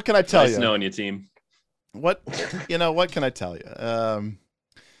 what can I tell Nice you? knowing you, team. What can I tell you?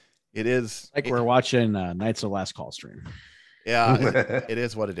 It is Like we're watching Knights of Last Call stream. yeah, it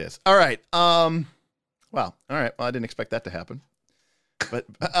is what it is. All right. Well, all right. Well, I didn't expect that to happen. But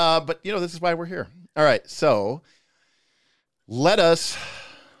this is why we're here. All right. So let's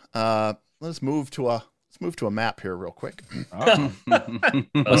move to a map here real quick. Oh.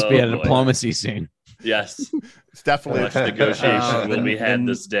 Must be a boy. diplomacy scene. Yes. It's definitely Much negotiation will be had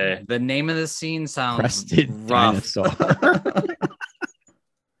this day. The name of the scene sounds Crested rough. dinosaur.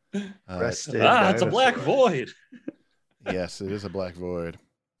 Rested It's a black dinosaur. void. Yes, it is a black void.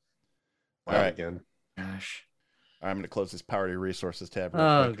 All Wow, right. again. Gosh. I'm going to close this Priority Resources tab real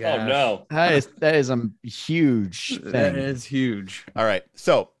Oh, quick. gosh. Oh, no. That is a huge That thing. is huge. All right.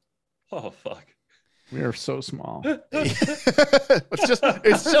 So Oh, fuck. We are so small.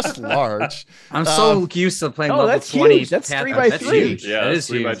 it's just large. I'm so used to playing Oh, level that's 20. huge. That's Path- 3x3. That's huge. Yeah, that that's is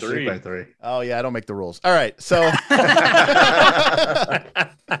 3 by huge. 3. 3 by 3. Oh yeah, I don't make the rules. All right. So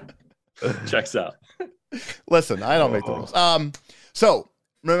Checks out. listen, I don't make the rules. So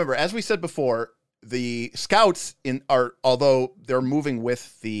remember, as we said before, the scouts although they're moving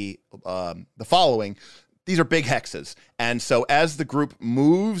with the following, these are big hexes. And so as the group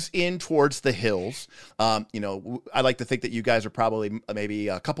moves in towards the hills, I like to think that you guys are probably maybe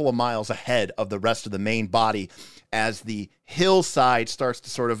a couple of miles ahead of the rest of the main body as the hillside starts to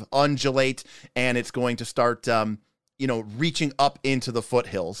sort of undulate, and it's going to start, reaching up into the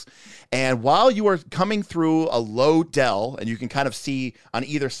foothills. And while you are coming through a low dell, and you can kind of see on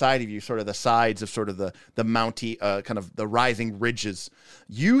either side of you sort of the sides of sort of the mounty, kind of the rising ridges,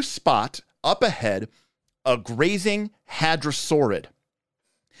 you spot up ahead a grazing hadrosaurid.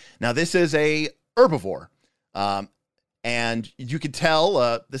 Now, this is a herbivore, and you can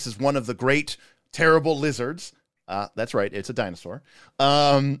tell this is one of the great, terrible lizards. That's right, it's a dinosaur.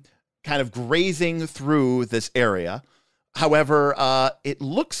 Kind of grazing through this area. However, it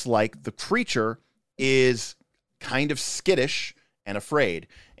looks like the creature is kind of skittish and afraid.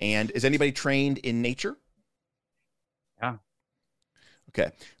 And is anybody trained in nature? Yeah.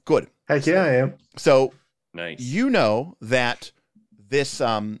 Okay, good. Heck yeah, I am. So Nice. you know that this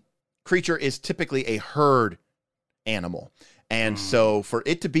creature is typically a herd animal. And so for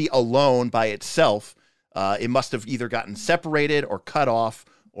it to be alone by itself, it must have either gotten separated or cut off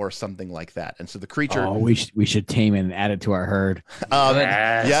or something like that. And so the creature... Oh, we should tame it and add it to our herd.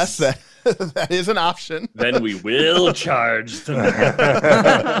 Yes, that is an option. Then we will charge them.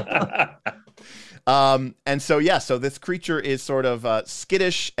 And so, so this creature is sort of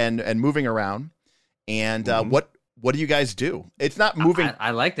skittish and moving around. And what do you guys do? It's not moving.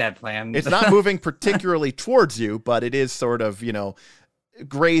 I like that plan. It's not moving particularly towards you, but it is sort of,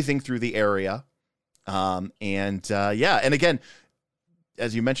 grazing through the area. And again,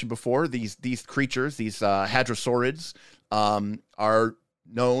 as you mentioned before, these creatures, these hadrosaurids, are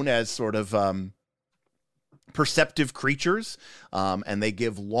known as sort of perceptive creatures, and they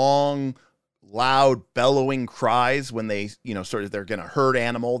give long, loud, bellowing cries when they, they're going to herd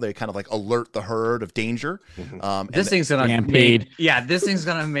animal. They kind of like alert the herd of danger. This thing's gonna Stampede. this thing's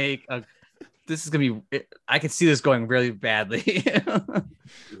gonna make a. This is gonna be. I could see this going really badly.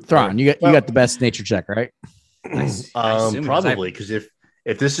 Thrawn, you got the best nature check, right? I assume Probably, because if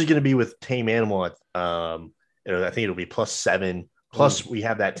this is going to be with tame animal, I think it'll be +7. Plus, we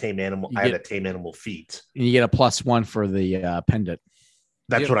have that tame animal. I have that tame animal feat. And you get a +1 for the pendant.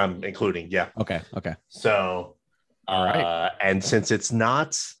 That's what I'm including. Yeah. Okay. So, All right. And since it's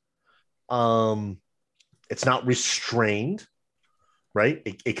not restrained, right?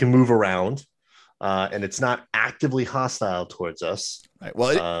 It can move around. and it's not actively hostile towards us. Right.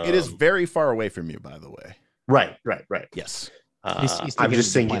 Well, it is very far away from you, by the way. Right. Yes. He's I'm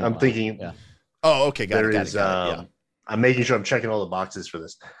just thinking thinking. I'm thinking. Yeah. Oh, okay. Got There it. is. Yeah. I'm making sure I'm checking all the boxes for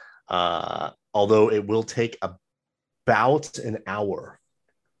this. Although it will take about an hour.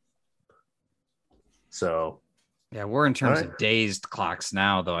 So. Yeah, we're in terms All right. of dazed clocks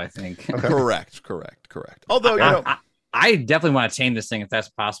now, though, I think. Okay. Correct. Although, you know, I definitely want to tame this thing if that's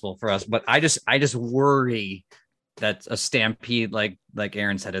possible for us, but I just worry that a stampede, like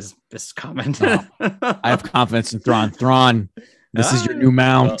Aaron said, is coming. No. I have confidence in Thrawn. Thrawn, this is your new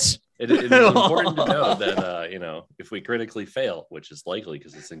mount. It is important to know that, if we critically fail, which is likely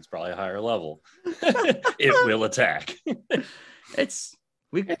because this thing's probably a higher level, it will attack. It's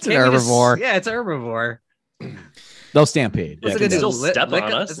an herbivore. Yeah, it's a herbivore. They'll stampede. Yeah, What's it it can gonna do? still step lick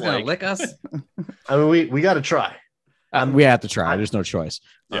on us? us, It's gonna like- lick us? I mean, we got to try. We have to try. There's no choice.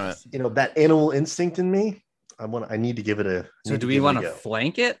 Yes. That animal instinct in me. I need to give it a. So do we want to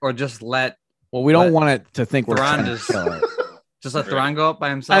flank it or just let Well, we don't want it to think we're Thrawn trying to just- kill it. Thrawn go up by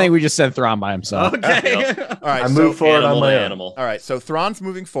himself? I think we just sent Thrawn by himself. Okay. all right. I So, move forward on Animal to my own. animal. all right. So Thrawn's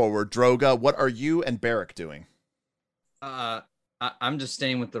moving forward. Droga, what are you and Barrick doing? I'm just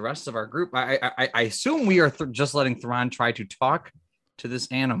staying with the rest of our group. I assume we are just letting Thrawn try to talk to this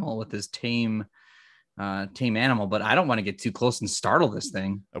animal with this tame animal, but I don't want to get too close and startle this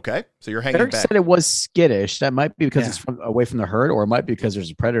thing. Okay. So you're hanging Eric back. said it was skittish. That might be because Yeah. it's away from the herd, or it might be because there's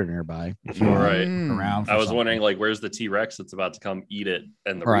a predator nearby. If you want Right. around. for I was something. wondering, like, where's the T-Rex that's about to come eat it,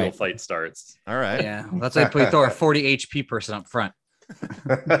 and the real Right. fight starts. All right. Yeah, that's why we throw our 40 HP person up front.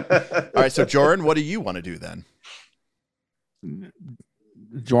 All right. So Jordan, what do you want to do then?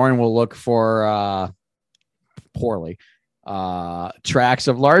 Jordan will look for poorly tracks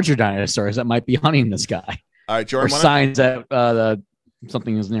of larger dinosaurs that might be hunting this guy, All right, or Jordan. signs that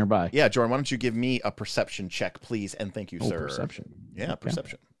something is nearby. Yeah, Jordan, why don't you give me a perception check, please? And thank you, Oh, sir. perception. Yeah, Okay.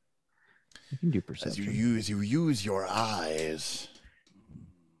 perception. You can do As perception. you use your eyes.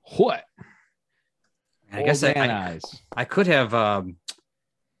 What? I guess Old man I eyes. could have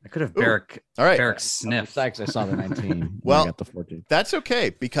Barrick All right. sniff. Thanks. I saw the 19. Well, I got the 14. That's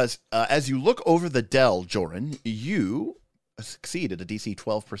okay, because as you look over the dell, Joran, you succeed at a DC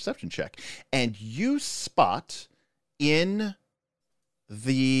 12 perception check, and you spot in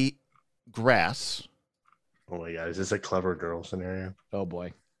the grass. Oh my god, is this a clever girl scenario? Oh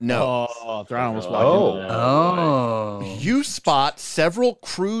boy. No, Oh, Thrawn almost Oh. walked into that. Oh, you spot several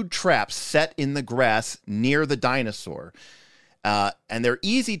crude traps set in the grass near the dinosaur. And they're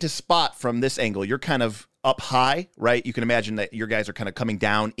easy to spot from this angle. You're kind of up high, right? You can imagine that your guys are kind of coming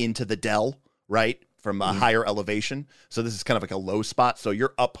down into the dell, right? From a higher elevation. So this is kind of like a low spot. So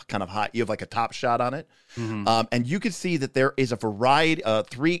you're up kind of high. You have like a top shot on it. Mhm. And you can see that there is a variety,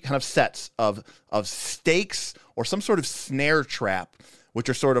 3 kind of sets of stakes or some sort of snare trap, which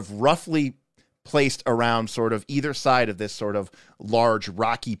are sort of roughly placed around sort of either side of this sort of large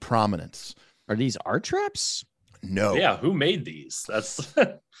rocky prominence. Are these art traps? No, Yeah, who made these? That's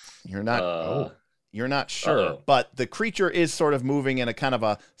you're not. You're not sure, Uh-oh. but the creature is sort of moving in a kind of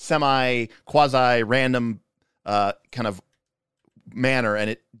a quasi-random kind of manner, and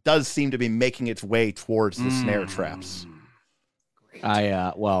it does seem to be making its way towards the snare traps.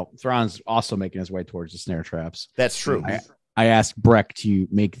 Well, Thrawn's also making his way towards the snare traps. That's true. I asked Breck to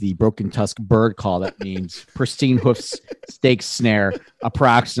make the broken tusk bird call. That means pristine hoofs stake snare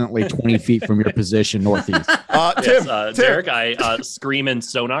approximately 20 feet from your position northeast. Tim, yes, Derek, I scream in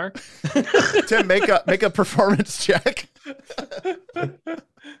sonar. Tim, make a performance check.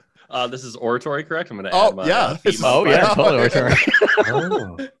 This is oratory, correct? I'm going to Oh, add my yeah. feet Oh, modifier. yeah, totally. Oratory.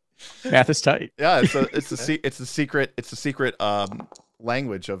 Oh. Math is tight. Yeah, it's the secret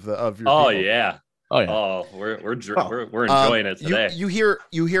language of your. Oh people. yeah. Oh, yeah. Oh, we're enjoying it today. You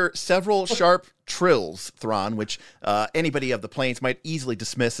hear several sharp trills, Thrawn, which anybody of the plains might easily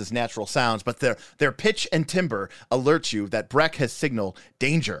dismiss as natural sounds, but their pitch and timbre alert you that Breck has signaled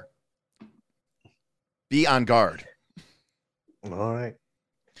danger. Be on guard. All right.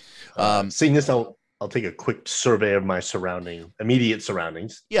 Seeing this, I'll take a quick survey of my immediate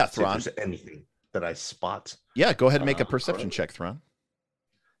surroundings. Yeah, See if Thrawn. there's anything that I spot. Yeah, go ahead and make a perception check, Thrawn.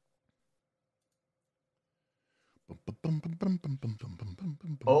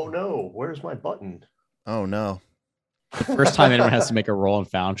 Oh no, where's my button? Oh no. First time anyone has to make a roll in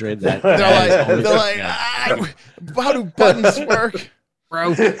Foundry. They're like, Yeah. how do buttons work?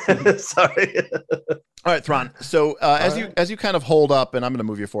 bro. Sorry. All right, Thrawn. So as right. you kind of hold up, and I'm going to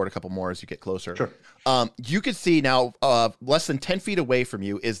move you forward a couple more as you get closer. Sure. You can see now, less than 10 feet away from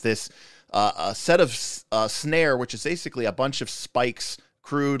you is this a set of snare, which is basically a bunch of spikes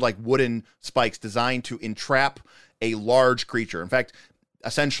crude, like wooden spikes designed to entrap a large creature. In fact,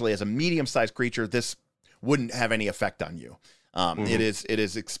 essentially, as a medium-sized creature, this wouldn't have any effect on you.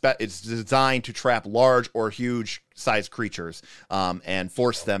 It's designed to trap large or huge sized creatures and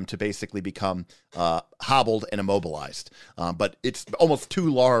force them to basically become hobbled and immobilized. But it's almost too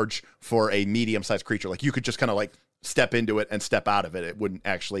large for a medium sized creature. Like you could just kind of like step into it and step out of it. It wouldn't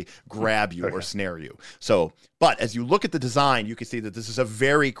actually grab you or snare you. So, but as you look at the design, you can see that this is a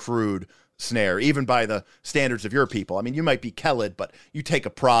very crude snare, even by the standards of your people. I mean, you might be Kelid, but you take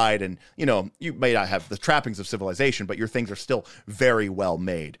a pride, and you know you may not have the trappings of civilization, but your things are still very well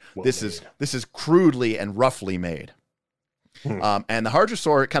made. This is crudely and roughly made. And the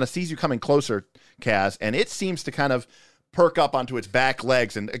Hadrosaur kind of sees you coming closer, Kaz, and it seems to kind of perk up onto its back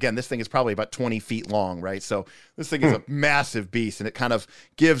legs. And again, this thing is probably about 20 feet long, right? So this thing is a massive beast, and it kind of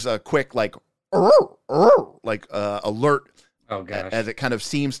gives a quick like alert. Oh gosh. As it kind of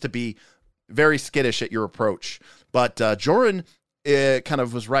seems to be very skittish at your approach. But Joran kind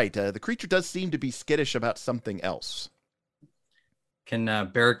of was right. The creature does seem to be skittish about something else. Can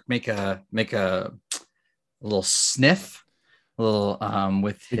Barrick make a little sniff, a little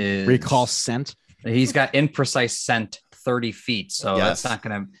with his recall scent? He's got imprecise scent 30 feet, so Yes. that's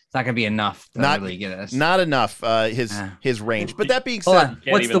not gonna be enough to really get us. Not enough. His range. But that being said, Can't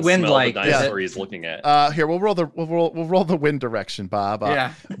What's the even wind smell like? The dinosaur he's looking at. here we'll roll the wind direction, Bob.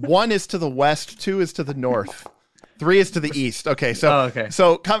 Yeah. 1 is to the west, 2 is to the north, 3 is to the east. Okay,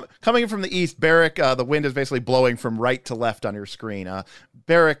 so coming from the east, Barrick, the wind is basically blowing from right to left on your screen.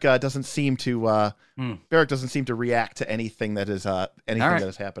 Barrick doesn't seem to react to anything that is that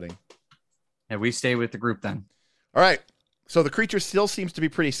is happening. And we stay with the group then. All right. So the creature still seems to be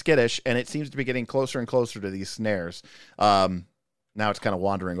pretty skittish, and it seems to be getting closer and closer to these snares. Now it's kind of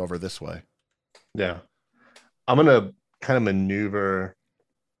wandering over this way. Yeah. I'm going to kind of maneuver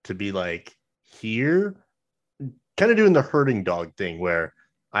to be like here, kind of doing the herding dog thing where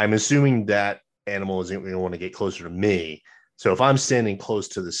I'm assuming that animal isn't going to want to get closer to me. So if I'm standing close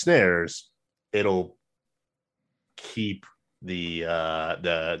to the snares, it'll keep the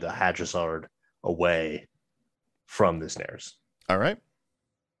hadrosaur away from the snares. All right.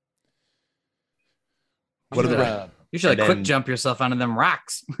 You should quick jump yourself onto them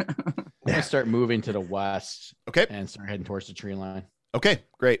rocks. I'm gonna start moving to the west. Okay. And start heading towards the tree line. Okay,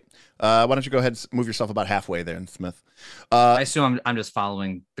 great. Why don't you go ahead and move yourself about halfway there, Smith? I assume I'm just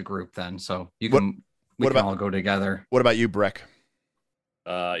following the group then, so we can all go together. What about you, Breck?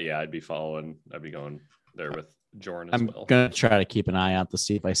 Yeah, I'd be going there with Jordan as well. I'm gonna try to keep an eye out to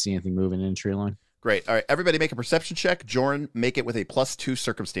see if I see anything moving in the tree line. Great. All right, everybody make a perception check. Joran, make it with a +2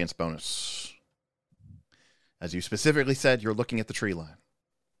 circumstance bonus. As you specifically said, you're looking at the tree line.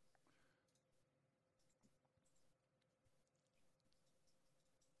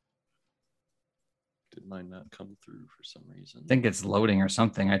 Did mine not come through for some reason? I think it's loading or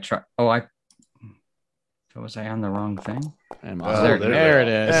something. Was I on the wrong thing? There it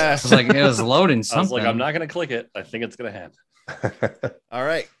is. Yeah. It was like it was loading something. I was like, I'm not going to click it. I think it's going to happen. All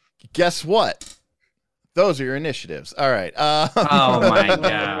right. Guess what? Those are your initiatives. All right. Oh my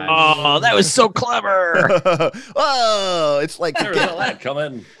god! Oh, that was so clever. Whoa! It's like There's all that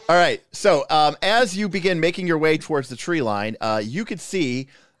coming. All right. So as you begin making your way towards the tree line, you could see,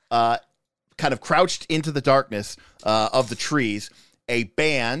 kind of crouched into the darkness of the trees, a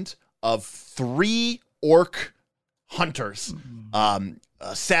band of 3 orc hunters.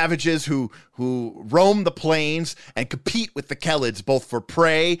 Savages who roam the plains and compete with the Kelids both for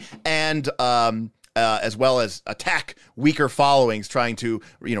prey and as well as attack weaker followings, trying to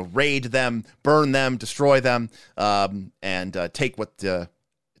raid them, burn them, destroy them, and take what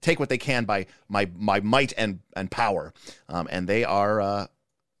they can by my might and power. And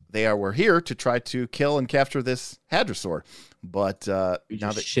we're here to try to kill and capture this hadrosaur. But now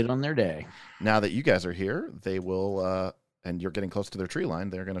that shit on their day. Now that you guys are here, they will. And you're getting close to their tree line,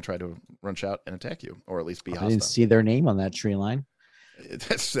 they're going to try to rush out and attack you, or at least be hostile. I didn't see their name on that tree line.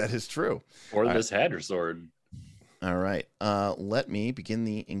 That is true. Or all this hadrosaur. All right. Let me begin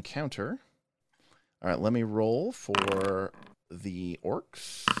the encounter. All right. Let me roll for the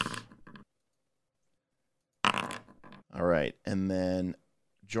orcs. All right. And then,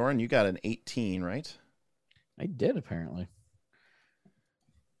 Joran, you got an 18, right? I did, apparently.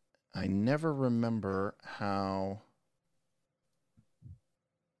 I never remember how...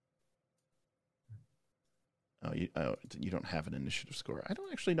 you don't have an initiative score. I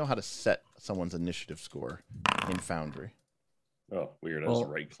don't actually know how to set someone's initiative score in Foundry. Oh, weird. I was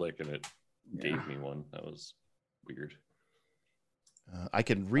right click and it gave me one. That was weird. I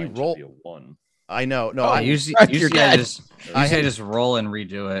can re-roll. Be a 1. I know. No, Oh, I Usually, Brett, you're usually I dead. just just roll and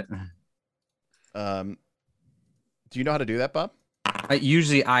redo it. do you know how to do that, Bob?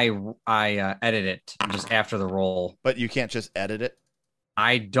 Usually I edit it just after the roll. But you can't just edit it.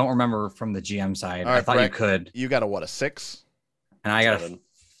 I don't remember from the GM side. All right, I thought Brett, you could, You got a 6? and I got Seven.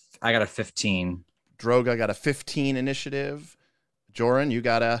 I got a 15. Droga got a 15 initiative. Joran, you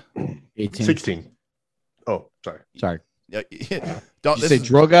got a 18. 16. Oh, sorry. Sorry. don't Did you this say is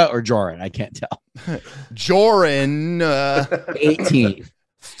Droga or Joran? I can't tell. Joran 18.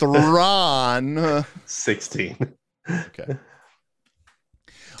 Thrawn. 16. Okay.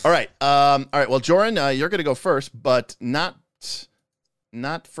 All right. All right. Well, Joran, you're going to go first, but not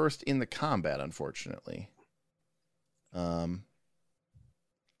first in the combat, unfortunately.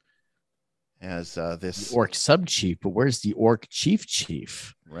 As this The orc sub chief, but where's the orc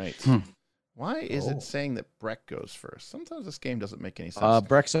chief? right. Hmm. Why is Oh. it saying that Breck goes first? Sometimes this game doesn't make any sense.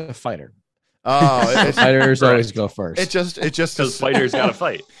 Breck's a fighter. Oh, Fighters always go first. it just Because fighters got to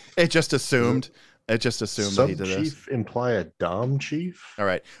fight. it just assumed that he did this. Sub-chief imply a dom chief? All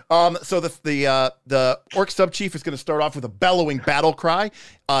right. So the orc sub chief is going to start off with a bellowing battle cry.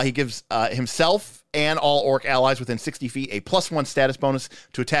 He gives himself and all orc allies within 60 feet a +1 status bonus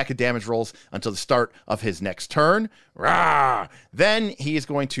to attack and damage rolls until the start of his next turn. Rah! Then he is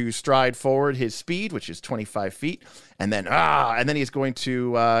going to stride forward his speed, which is 25 feet, and then he is going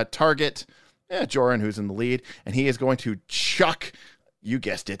to target Joran, who's in the lead, and he is going to chuck, you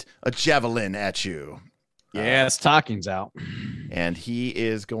guessed it, a javelin at you. yeah, it's talking's out. And he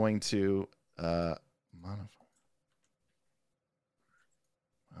is going to modify.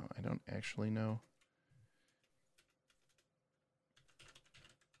 Oh, I don't actually know.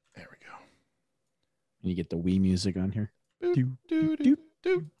 There we go. You get the Wii music on here. Doot, doot, doot,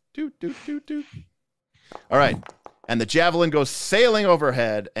 doot, doot, doot, doot, doot. All right. And the javelin goes sailing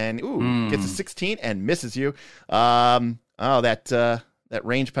overhead and gets a 16 and misses you. That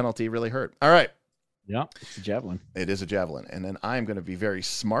range penalty really hurt. All right. Yeah, it's a javelin. It is a javelin. And then I'm going to be very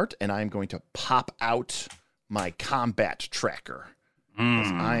smart and I'm going to pop out my combat tracker.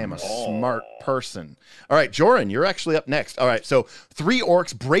 Because I am a smart person. All right, Joran, you're actually up next. All right, so 3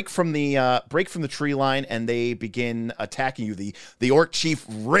 orcs break from the tree line and they begin attacking you. The orc chief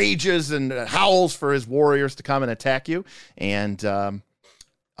rages and howls for his warriors to come and attack you. And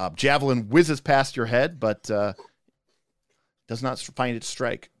javelin whizzes past your head, but does not find its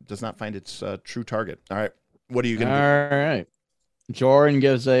strike. Does not find its true target. All right, what are you going to do? All right. Joran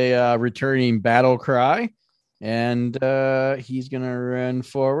gives a returning battle cry. And he's going to run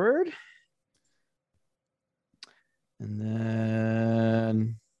forward. And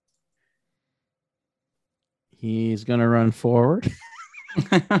then he's going to run forward.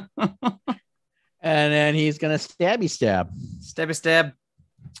 And then he's going to stabby stab. Stabby stab.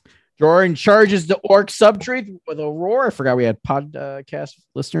 Jordan charges the orc subtree with a roar. I forgot we had podcast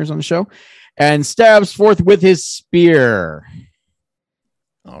listeners on the show. And stabs forth with his spear.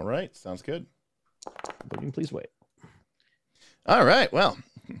 All right, sounds good. Loading, please wait. All right. Well,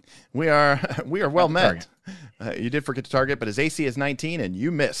 we are well met. You did forget to target, but his AC is 19 and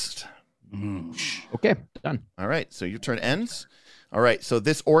you missed. Okay, done. All right. So your turn ends. All right. So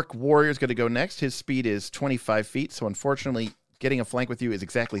this orc warrior is going to go next. His speed is 25 feet. So unfortunately, getting a flank with you is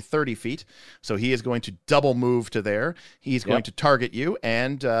exactly 30 feet. So he is going to double move to there. He's going to target you,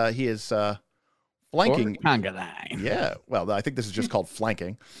 and he is flanking. Conga line. Yeah. Well, I think this is just called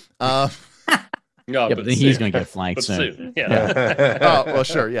flanking. No, Yeah, but then he's soon. going to get flanked But soon. soon. Yeah. Oh, well,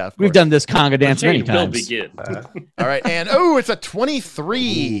 sure. Yeah. Of We've course. done this conga dance many Chain will times. begin. All right. And, it's a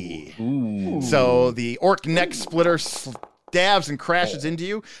 23. Ooh. So the orc neck splitter stabs and crashes into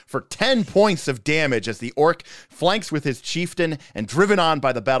you for 10 points of damage as the orc flanks with his chieftain and, driven on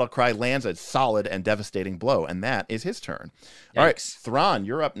by the battle cry, lands a solid and devastating blow. And that is his turn. All right, Yikes. Thrawn,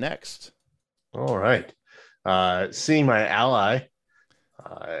 you're up next. All right. Seeing my ally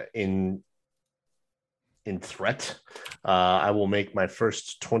in threat, I will make my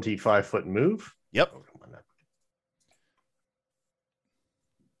first 25-foot move. Yep. Oh, come on now.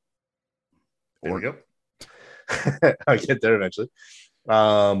 There we go. I'll get there eventually.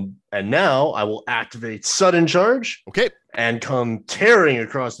 And now I will activate sudden charge Okay. and come tearing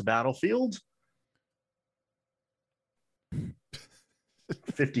across the battlefield.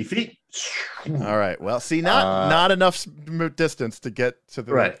 50 feet. All right. Well, see, not enough distance to get to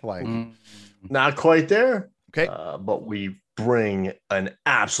the Right. flank. Not quite there. Okay. But we bring an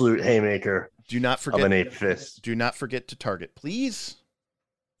absolute haymaker Do not of forget. an ape fist. Do not forget to target, please.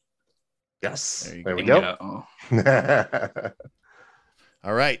 Yes. There you There we Bingo. go.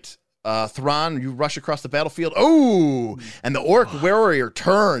 All right. Thrawn, you rush across the battlefield. Oh, and the orc warrior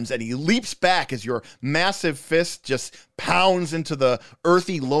turns and he leaps back as your massive fist just pounds into the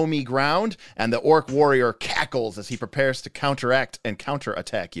earthy, loamy ground. And the orc warrior cackles as he prepares to counteract and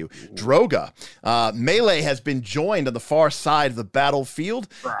counterattack you. Droga, melee has been joined on the far side of the battlefield.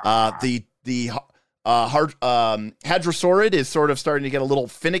 The Hadrosaurid is sort of starting to get a little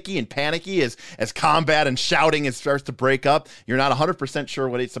finicky and panicky as combat and shouting starts to break up. You're not 100% sure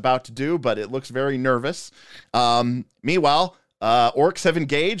what it's about to do, but it looks very nervous. Meanwhile, orcs have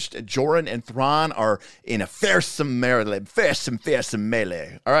engaged. Joran and Thrawn are in a fearsome melee. Fearsome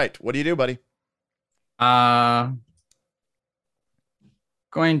melee. All right, what do you do, buddy?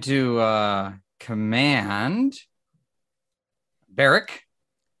 Going to command Barrick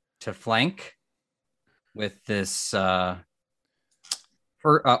to flank with this orc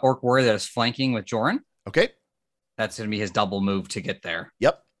warrior that is flanking with Joran. Okay. That's going to be his double move to get there.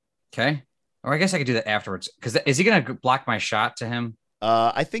 Yep. Okay. Or I guess I could do that afterwards. Because is he going to block my shot to him?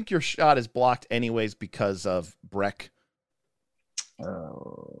 I think your shot is blocked anyways because of Breck.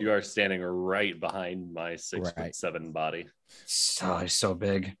 You are standing right behind my 6'7" body. So he's so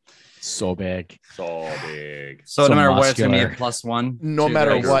big. So big. So big. So no matter what, it's muscular. going to be a +1. No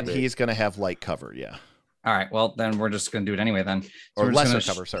matter dice. what, he's going to have light cover. Yeah. All right. Well, then we're just going to do it anyway then. So Or we're just lesser gonna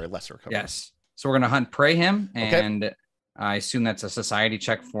cover. Sorry, lesser cover. Yes. So we're going to hunt prey him. Okay. And I assume that's a society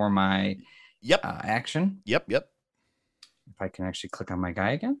check for my Yep. action. Yep. If I can actually click on my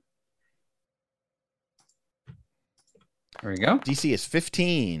guy again. There we go. DC is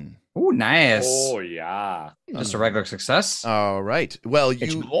 15. Ooh, nice. Oh, yeah. Just a regular success. All right. Well,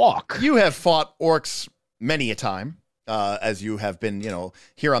 It's you walk. have fought orcs many a time, as you have been,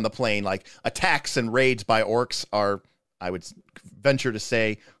 here on the plane. Like attacks and raids by orcs are, I would venture to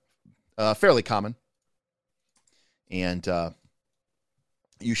say, fairly common. And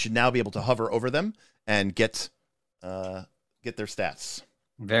you should now be able to hover over them and get their stats.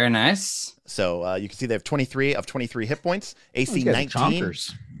 Very nice. So you can see they have 23 of 23 hit points, AC These guys are 19,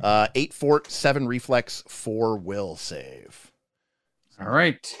 chonkers. 8 fort, 7 reflex, 4 will save. All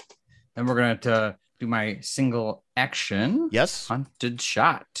right. Then we're going to do my single action. Yes. Hunted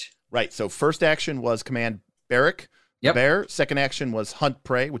shot. Right. So first action was command Barrick, the Yep. bear. Second action was hunt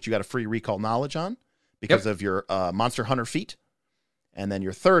prey, which you got a free recall knowledge on because of your monster hunter feat. And then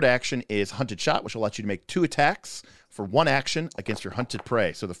your third action is hunted shot, which will let you to make 2 attacks for 1 action against your hunted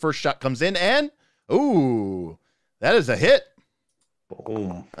prey. So the first shot comes in and, ooh, that is a hit.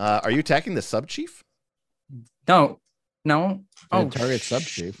 Boom. Are you attacking the sub chief? No. Target sub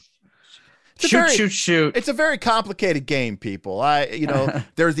chief. Shoot. It's a very complicated game, people.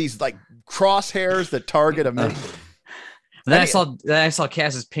 There's these like crosshairs that target a. Then I saw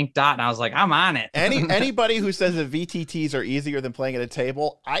Cass's pink dot, and I was like, I'm on it. Anybody who says that VTTs are easier than playing at a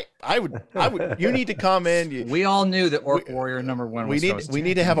table, I would. You need to come in. We all knew that Orc Warrior number 1 was we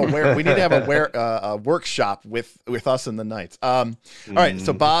need to have a workshop with us and the knights. All right,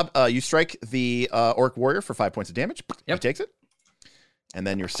 so Bob, you strike the Orc Warrior for 5 points of damage. He takes it, and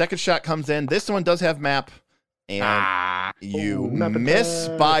then your second shot comes in. This one does have map, and you miss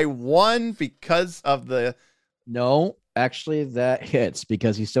by 1 because of the. No, actually, that hits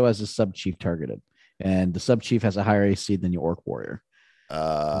because he still has a sub chief targeted, and the sub chief has a higher AC than your orc warrior.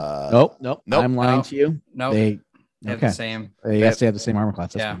 Nope. I'm lying to you. Nope. They have the same. They have the same armor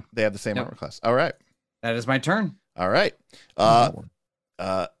class. That's Yeah. fine. They have the same armor class. All right. That is my turn. All right.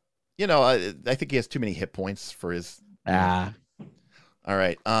 I think he has too many hit points for his. Ah. All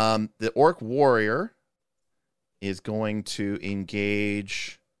right. The orc warrior is going to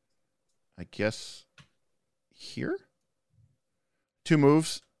engage, I guess, here. 2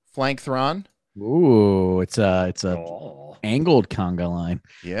 moves. Flank Thrawn. Ooh, it's a Oh, angled conga line.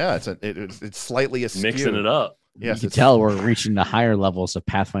 Yeah, it's slightly askew. mixing it up. Yes, You can tell we're reaching the higher levels of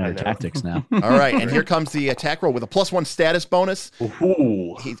Pathfinder tactics now. All right, and here comes the attack roll with a +1 status bonus.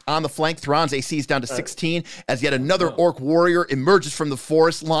 Ooh. He's on the flank. Thrawn's AC is down to 16 as yet another orc warrior emerges from the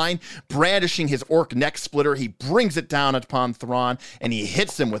forest line, brandishing his orc neck splitter. He brings it down upon Thrawn, and he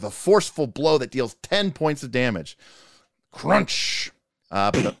hits him with a forceful blow that deals 10 points of damage. Crunch.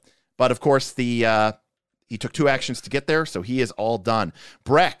 But of course, he took 2 actions to get there, so he is all done.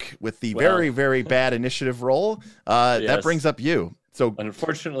 Breck, with the very, very bad initiative roll, that Yes. brings up you. So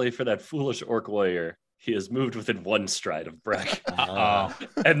Unfortunately for that foolish orc warrior, he has moved within 1 stride of Breck.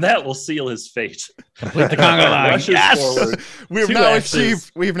 And that will seal his fate. Complete the conga line. Rushes Yes! forward, we've 2 now axes,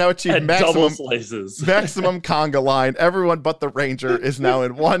 achieved and double maximum slices. maximum conga line. Everyone but the ranger is now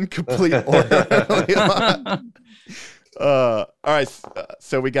in 1 complete order. All right.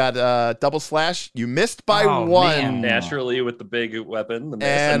 So we got double slash. You missed by Oh, one. man. Naturally, with the big weapon, the miss,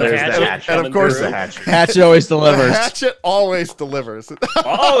 And and, the there's the hatchet, hatchet. And of coming course- through. There's the hatchet. Hatchet always The delivers. hatchet always delivers.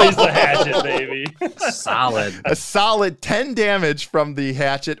 Always the hatchet, baby. Solid. A solid 10 damage from the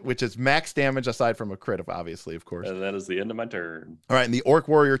hatchet, which is max damage aside from a crit, obviously, of course. And that is the end of my turn. All right, and the orc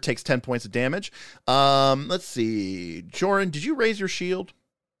warrior takes 10 points of damage. Let's see. Joran, did you raise your shield?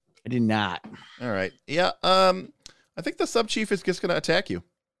 I did not. All right. Yeah. I think the sub chief is just going to attack you.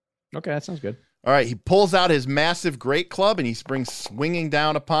 Okay, that sounds good. All right, he pulls out his massive great club and he springs swinging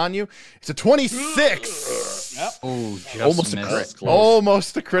down upon you. It's a 26. Yep. Oh, just Almost a missed. crit. Close.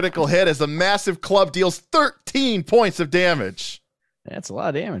 Almost a critical hit as the massive club deals 13 points of damage. That's a lot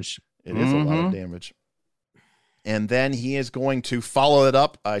of damage. It is a lot of damage. And then he is going to follow it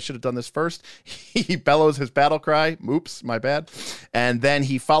up. I should have done this first. He bellows his battle cry. Oops, my bad. And then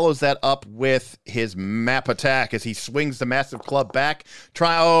he follows that up with his map attack as he swings the massive club back.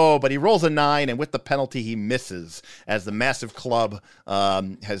 But he rolls a 9, and with the penalty, he misses as the massive club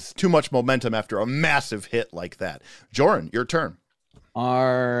has too much momentum after a massive hit like that. Joran, your turn. All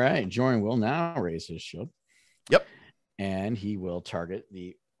right. Jordan will now raise his shield. Yep. And he will target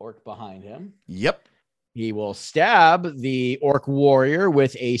the orc behind him. Yep. He will stab the orc warrior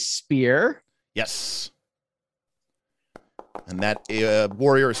with a spear. Yes. And that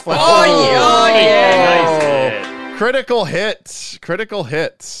warrior is flat. Nice hit. Critical hits. Critical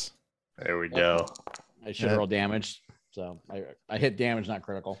hits. There we go. I should roll damage. So I hit damage, not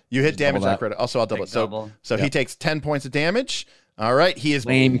critical. You hit Just double damage, not that. credit. Also, I'll double Big it. So, double. so he Yep. takes 10 points of damage. All right. He is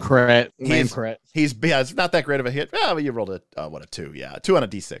Lame crit. Lame He's- crit. it's not that great of a hit. Well, you rolled a 2. Yeah, 2 on a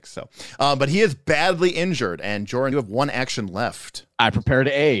d6. So, but he is badly injured. And Joran, you have 1 action left. I prepare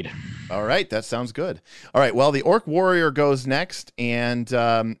to aid. All right, that sounds good. All right, well, the orc warrior goes next, and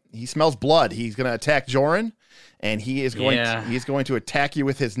he smells blood. He's going to attack Joran, and he is going to attack you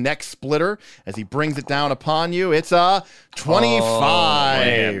with his neck splitter as he brings it down upon you. It's a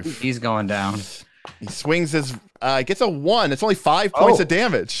 25. He's going down. He swings his gets a 1. It's only 5 points of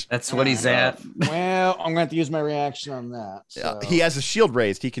damage. That's what he's at. Well, I'm going to have to use my reaction on that. So. He has a shield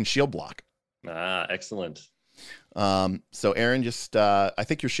raised. He can shield block. Excellent. So Aaron, just I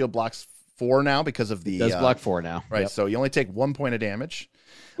think your shield blocks 4 now because of the does block 4 now. right. Yep. So you only take 1 point of damage.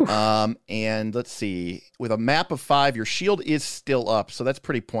 And let's see, with a map of 5, your shield is still up, so that's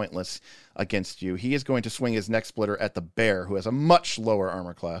pretty pointless against you. He is going to swing his neck splitter at the bear, who has a much lower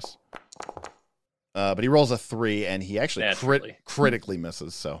armor class. But he rolls a 3, and he actually Naturally. critically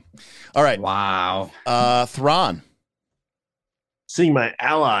misses. So, all right, Wow. Thrawn. Seeing my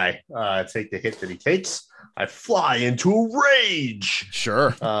ally take the hit that he takes, I fly into a rage.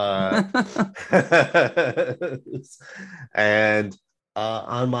 Sure. And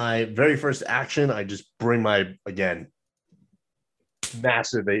on my very first action, I just bring my, again,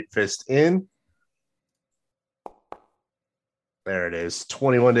 massive 8 fist in. There it is.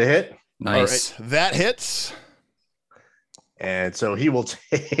 21 to hit. Nice. All right, that hits. And so he will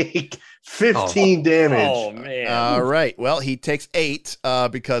take 15 damage. Oh man. All right. Well, he takes 8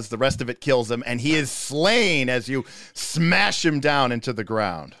 because the rest of it kills him, and he is slain as you smash him down into the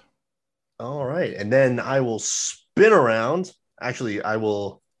ground. All right. And then I will spin around. Actually, I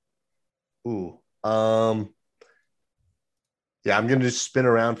will. Yeah, I'm going to just spin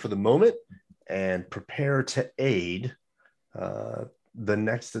around for the moment and prepare to aid the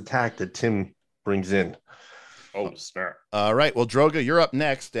next attack that Tim brings in. Oh snap. All right. Well, Droga, you're up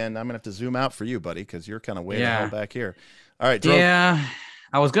next, and I'm going to have to zoom out for you, buddy, because you're kind of way the hell back here. All right, Droga. Yeah.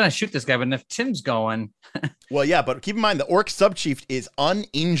 I was going to shoot this guy, but if Tim's going. Well, yeah, but keep in mind the orc sub-chief is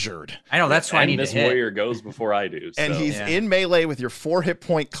uninjured. I know. That's why I And need this to hit. warrior goes before I do. And so. he's Yeah. in melee with your 4 hit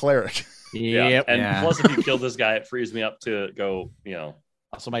point cleric. Yeah. Yep. And Yeah. plus, if you kill this guy, it frees me up to go.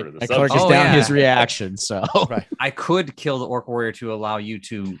 So my For the clerk is sub- down Oh, yeah. his reaction. So Right. I could kill the orc warrior to allow you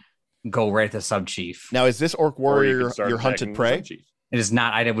to go right at the sub chief. Now, is this orc Or you warrior can start your hunted attacking the prey? sub-chief. It is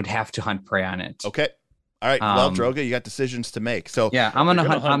not. I would have to hunt prey on it. Okay. All right. Well, Um, Droga, you got decisions to make. So, Yeah, I'm If gonna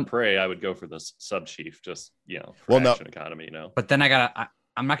you're hunt. prey. I would go for the sub chief, just for Well, no. action economy. But then I'm not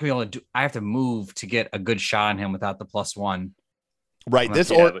gonna be able to do. I have to move to get a good shot on him without the +1. right, this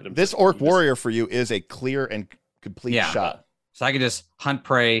Yeah, orc, but this orc just- warrior for you is a clear and complete Yeah. shot. So I can just hunt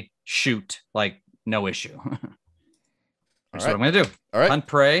prey, shoot, like no issue. That's right. what I'm gonna do. All right. Hunt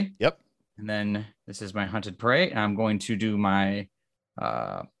prey. Yep. And then this is my hunted prey. And I'm going to do my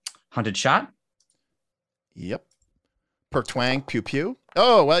hunted shot. Yep. Per twang, pew pew.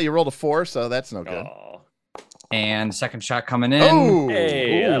 Oh, well, you rolled a 4, so that's no good. Oh, And second shot coming in. Oh,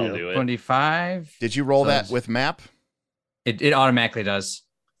 hey, that'll do it. 25. did you roll So that that's- with map? It automatically does.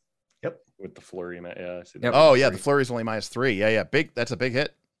 with the flurry. Yeah, I see that. Yep. Oh yeah, the flurry is only -3. Yeah, big. That's a big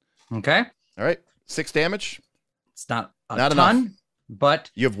hit. Okay. All right, 6 damage. It's not a Not ton, enough. but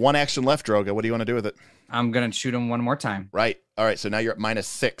You have 1 action left, Droga. What do you want to do with it? I'm going to shoot him one more time. Right. All right. So now you're at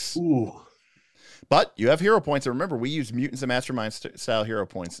 -6. Ooh. But you have hero points. And remember, we use mutants and mastermind style hero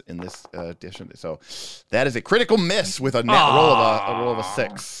points in this edition. So that is a critical miss with a net roll of a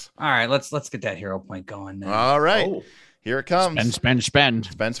 6. All right, let's get that hero point going then. All right. Oh. Here it comes. Spend.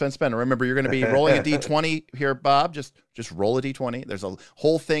 Spend. Remember, you're going to be rolling a d20 here, Bob. Just roll a d20. There's a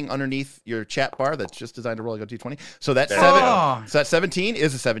whole thing underneath your chat bar that's just designed to roll a d20. So that's 7. Oh. So that 17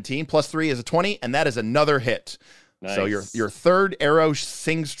 is a 17 plus 3 is a 20, and that is another hit. Nice. So your third arrow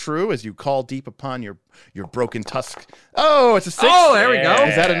sings true as you call deep upon your broken tusk. Oh, it's a 6. Oh, there we go.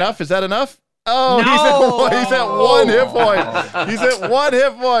 Is that enough? Is that enough? Oh, No. he's at 1 hit point. He's at 1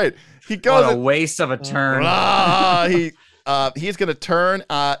 hit point. He goes. What a waste of a turn. He's going to turn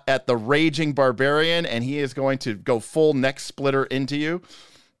at the raging barbarian, and he is going to go full neck splitter into you.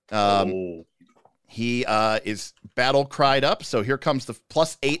 He is battle cried up, so here comes the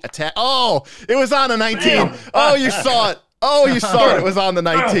 +8 attack. Oh, it was on a 19. Damn. Oh, you saw it. Oh, you saw it. It was on the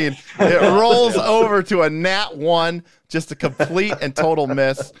 19. It rolls over to a nat 1, just a complete and total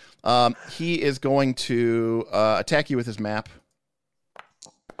miss. He is going to attack you with his map.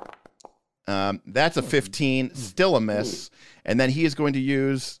 That's a 15, still a miss. And then he is going to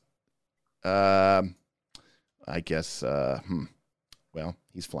use, I guess, well,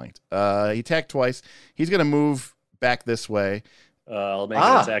 he's flanked. He attacked twice. He's going to move back this way. I'll make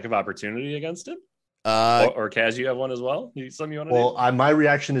an attack of opportunity against him. Or Kaz, you have one as well? Something you want to do? Well, my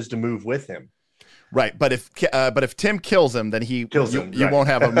reaction is to move with him. Right, but if Tim kills him, then you right. won't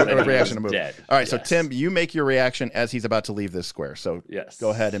have a Then he reaction is to move. dead. All right, so Yes. Tim, you make your reaction as he's about to leave this square. So Yes. go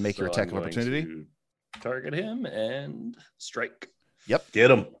ahead and make your attack I'm of going opportunity. to target him and strike.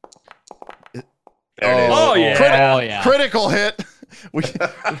 Get him. There it is. Oh, yeah. Oh yeah. Critical hit.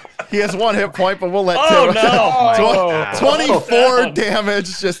 He has 1 hit point, but we'll let Oh, Tim. no. 24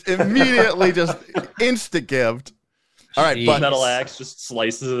 damage, just immediately, just insta-gived. All right, but Metal axe just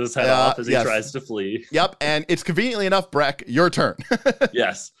slices his head off as he yes. tries to flee. Yep, and it's conveniently enough, Breck, your turn.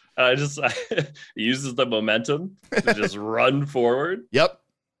 Yes. He uses the momentum to just run forward. Yep.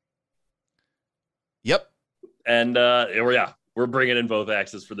 And we're bringing in both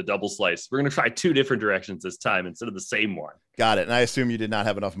axes for the double slice. We're going to try 2 different directions this time instead of the same one. Got it. And I assume you did not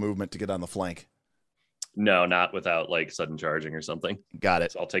have enough movement to get on the flank. No, not without like sudden charging or something. Got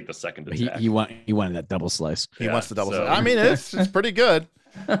it. So I'll take the second But attack. he wanted that double slice. He Yeah, wants the double. so- I mean, it's pretty good.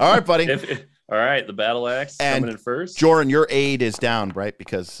 All right, buddy. All right, the battle axe And coming in first. Joran, your aid is down, right?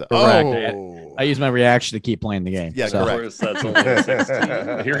 Because Correct. oh, I use my reaction to keep playing the game. Yeah, so. Of correct. course, that's only a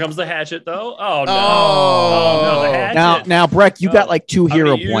 16. Here comes the hatchet, though. Oh no! Oh. No, the hatchet. Now, Breck, you got like 2 I'm hero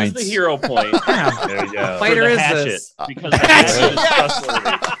gonna use points. the hero point. There you go. Fighter For the is hatchet, this? because the hatchet is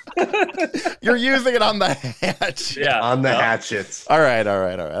trustworthy. you're using it on the hatch. Yeah, On the yeah. hatchets. All right.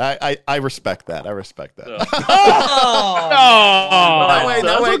 I respect that. So-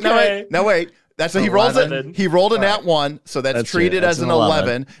 Oh! No, wait. That's he rolls it. 11. He rolled a nat 1, so that's treated That's as an an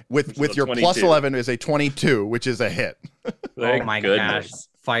 11. With So your 22. plus 11 is a 22, which is a hit. Thank Oh my goodness. gosh.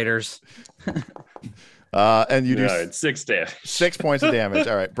 Fighters. And you do All right, 6 damage. 6 points of damage.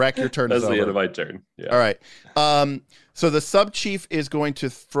 All right, Breck, your turn That's is the end over. of my turn. Yeah. All right. So the sub chief is going to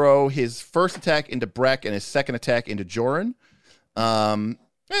throw his first attack into Breck and his second attack into Joran. No,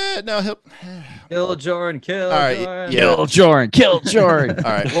 he'll. Kill Jordan. Kill All right, Jordan. yeah. Kill Jordan.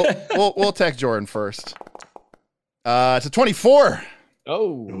 All right, we'll attack Joran first. It's a 24.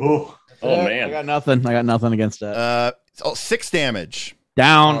 Oh. Ooh. Oh I man. got nothing against that. 6 damage.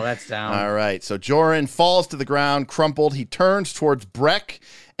 Down. Oh, that's down. All right, so Joran falls to the ground, crumpled. He turns towards Breck,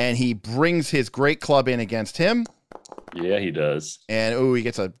 and he brings his great club in against him. Yeah, he does. And he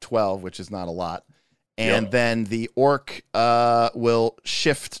gets a 12, which is not a lot. And Yep. then the orc will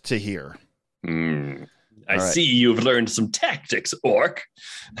shift to here. I All right. see you've learned some tactics, orc.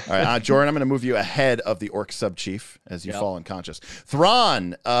 All right, Joran, I'm going to move you ahead of the orc sub chief as you Yep. fall unconscious.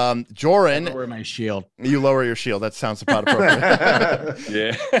 Thrawn, Joran, Lower my shield. you lower your shield. That sounds about appropriate.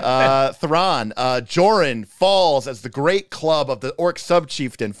 Yeah. Thrawn, Joran falls as the great club of the orc sub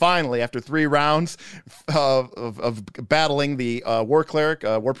chieftain. Finally, after 3 rounds of battling the war cleric,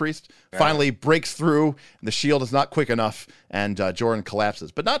 war priest, finally breaks through. And the shield is not quick enough, and Joran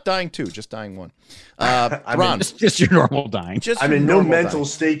collapses, but not dying 2, just dying 1. Thrawn, Just your normal dying. just I'm your in no normal mental dying.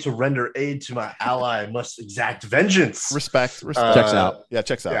 state to render aid to my ally. I must exact vengeance. Respect. Checks out. Yeah,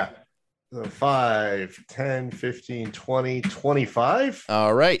 checks out. Yeah. So 5, 10, 15, 20, 25.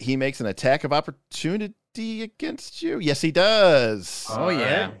 All right, he makes an attack of opportunity. 20 against you? Yes, he does. Oh,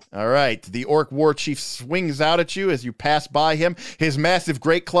 yeah. All right. The Orc War Chief swings out at you as you pass by him. His massive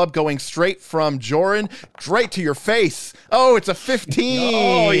great club going straight from Joran, straight to your face. Oh, it's a 15.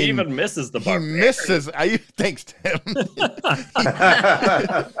 Oh, he even misses the He barbarian. misses. Thanks, Tim.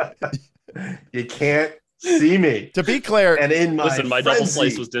 You can't see me. To be clear, And in my Listen, my double frenzy-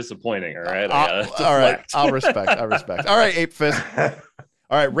 slice was disappointing. All right. all right. I'll respect. All right, Ape Fist.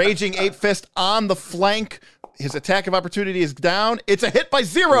 All right, Raging Ape Fist on the flank. His attack of opportunity is down. It's a hit by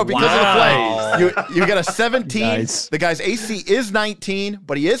 0 because of the flank. You get a 17. Nice. The guy's AC is 19,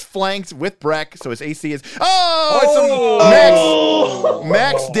 but he is flanked with Breck, so his AC is it's a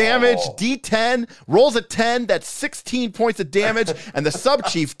max damage. D10 rolls a 10. That's 16 points of damage, and the sub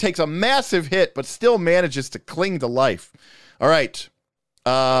chief takes a massive hit, but still manages to cling to life. All right,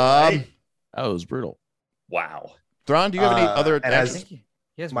 That was brutal. Wow. Thrawn, do you have any other and as- actions?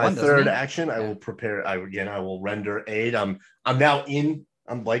 He has My one, doesn't third he? action, I will prepare. I will render aid. I'm now in.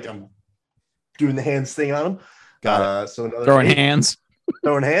 I'm doing the hands thing on him. Got So another Throwing 8. hands.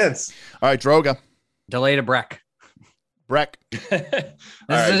 Throwing hands. All right, Droga, Delay to Breck. Breck.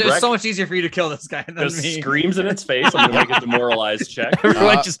 It's so much easier for you to kill this guy than Just me. screams in its face. I'm going to make a demoralized check.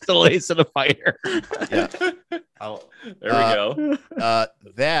 Everyone just delays to the fighter. Yeah. There we go.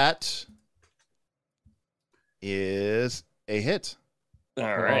 That is a hit.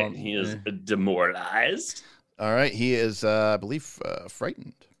 All right. He is demoralized. All right, he is, I believe,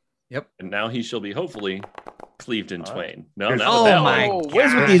 frightened. And now he shall be hopefully cleaved in twain. No, Here's- not Oh that my one. God.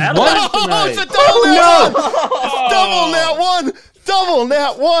 Where's with these That'll- ones Oh, it's a tonight? double nat one! It's double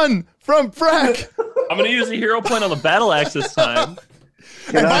nat one! Double nat one from Breck. I'm going to use a hero point on the battle axe this time.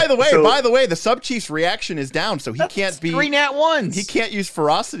 And by the way, the sub chief's reaction is down, so he can't be. 3 nat ones. He can't use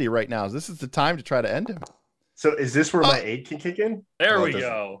ferocity right now. This is the time to try to end him. So is this where my aid can kick in? There Well, we it doesn't.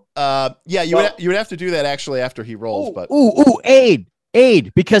 go. Yeah, you would have to do that actually after he rolls, but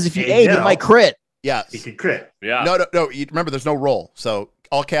Aid. Because if you Aid you now. might crit. yeah. He can crit. Yeah. No. Remember, there's no roll, so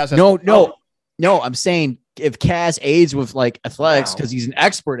all Kaz has. No. I'm saying if Kaz aids with like athletics Wow. because he's an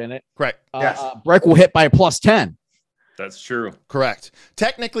expert in it, Correct. Yes. Breck will hit by a +10. That's true. Correct.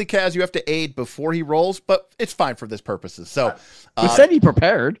 Technically, Kaz, you have to aid before he rolls, but it's fine for this purposes. So, Who said he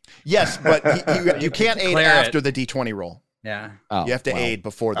prepared? yes, but you can't aid declare after it. the D20 roll. Yeah. Oh, You have to wow. aid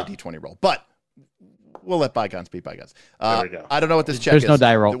before the D20 roll. But we'll let bygones be bygones. There we go. I don't know what this check There's is. no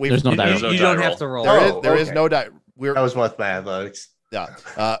die roll. We've- There's no You, die There's roll. no you die don't roll. have to roll. There is okay. no die. We're That was with my athletics.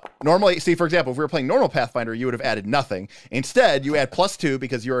 yeah. Normally, see, for example, if we were playing normal Pathfinder, you would have added nothing. Instead, you add +2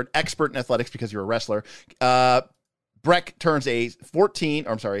 because you're an expert in athletics because you're a wrestler. Breck turns a 14.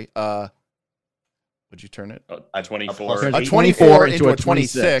 Or I'm sorry. Would you turn it? A 24. A A 24 into a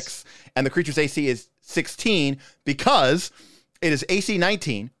 26, and the creature's AC is 16 because it is AC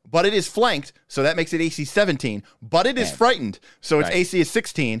 19, but it is flanked, so that makes it AC 17, but it is Right. frightened, so its Right. AC is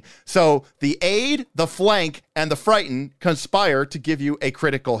 16. So the aid, the flank, and the frighten conspire to give you a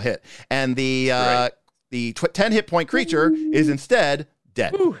critical hit, and the Right. 10 hit point creature is instead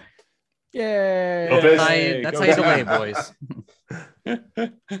dead. Yay. Go fish. That's how you delay, boys.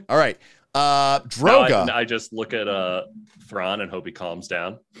 All right, Now Droga. I just look at Thrawn and hope he calms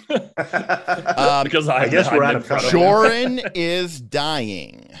down. Um, Because I guess we're out in of front time. him. Joran is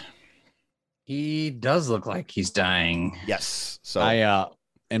dying. He does look like he's dying. Yes. So I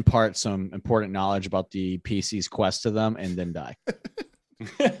impart some important knowledge about the PC's quest to them and then die.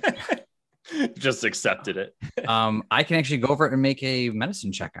 Just accepted it. I can actually go over it and make a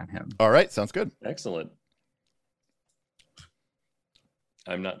medicine check on him. all right, sounds good. Excellent.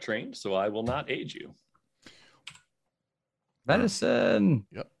 I'm not trained, so I will not aid you. Medicine.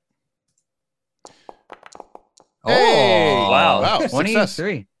 Yep. Oh, Hey! wow. Wow, success.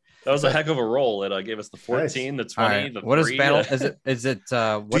 23. That was a heck of a roll. It gave us the 14, the 20, All right. the What is 3. battle? Is it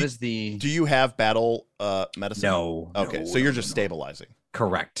what is the Do you have battle medicine? no? Okay, no, so you're no, just no. stabilizing.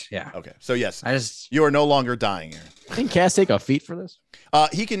 Correct. Yeah. Okay, so yes, I just you are no longer dying, Aaron. Can Cass take a feat for this?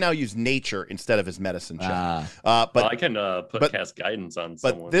 He can now use nature instead of his medicine check. But But I can but- cast guidance on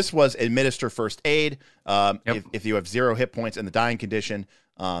someone. but this was administer first aid. Yep. If you have 0 hit points in the dying condition,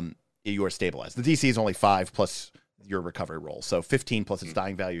 you are stabilized. The DC is only 5 plus your recovery roll, so 15 plus its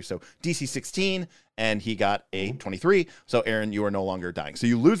dying value. So DC 16, and he got a 23. So Aaron, you are no longer dying. So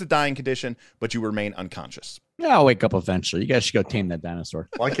you lose the dying condition, but you remain unconscious. Yeah, I'll wake up eventually. You guys should go tame that dinosaur.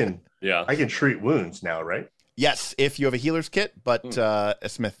 Well, yeah. I can treat wounds now, right? Yes, if you have a healer's kit, but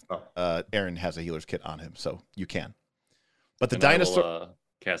Smith, Oh. Aaron has a healer's kit on him, so you can. But the And I dinosaur. will,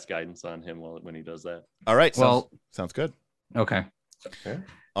 cast guidance on him when he does that. All right. Well- sounds good. okay.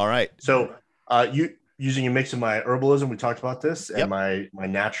 All right. So, you using a mix of my herbalism, we talked about this, and Yep. my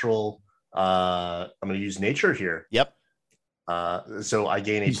natural I'm going to use nature here. Yep. So I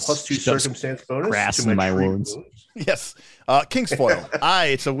gain a He's +2 just circumstance bonus grass to in my treat wounds. Yes. King's foil. Aye,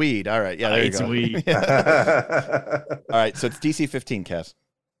 it's a weed. All right. Yeah, there you It's go. a weed. All right. So it's DC 15, Kaz.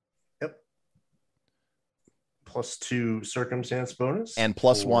 Yep. +2 circumstance bonus. And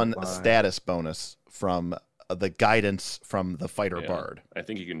for +1 my- status bonus from the guidance from the fighter Yeah. bard. I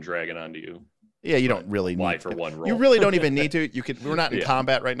think you can drag it onto you. Yeah, you don't really Why need for to. one roll? You really don't even need to. You could. We're not in Yeah.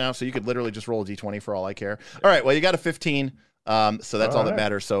 combat right now, so you could literally just roll a d20 for all I care. All right. Well, you got a 15. So that's all that Alright.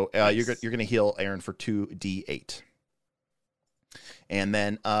 matters. So Nice. you're gonna heal Aaron for 2d8. And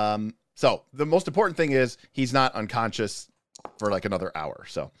then so the most important thing is he's not unconscious for like another hour.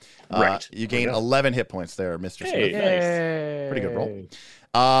 So Right. you gain go. 11 hit points there, Mr. Hey, Smith. nice. Pretty good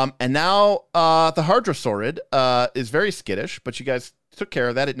roll. And now the Hardrosaurid is very skittish, but you guys took care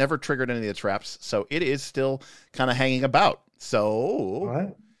of that. It never triggered any of the traps, so it is still kind of hanging about. So, All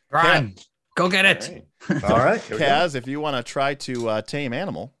right. Run, go get it. All right. Here we go. Kaz, if you want to try to tame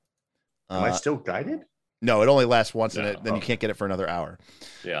animal, Am I still guided? no, it only lasts once, and No. then you can't get it for another hour.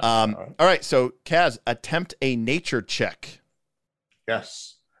 Yeah. All right, so Kaz, attempt a nature check.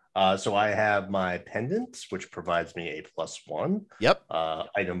 Yes. So I have my pendant, which provides me a +1 Yep,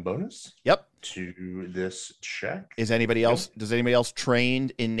 item bonus yep. to this check. Is anybody else? Does anybody else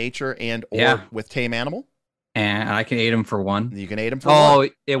trained in nature and or Yeah. with tame animal? And I can aid him for one. You can aid him for one.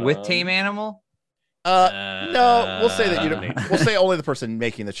 With tame animal? No, we'll say that you don't. nature. We'll say only the person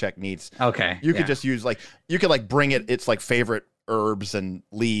making the check needs. Okay. You could yeah. just use you could bring it its favorite herbs and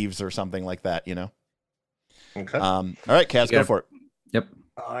leaves or something like that, Okay. All right, Kaz, You go got- for it. Yep.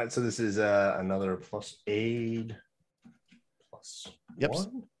 All right. So this is another plus aid +1. Yep.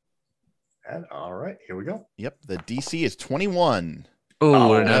 And all right. Here we go. Yep, the DC is 21.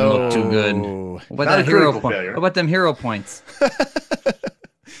 Oh, it doesn't look too good. No. What about Not a that hero critical point? failure. What about them hero points?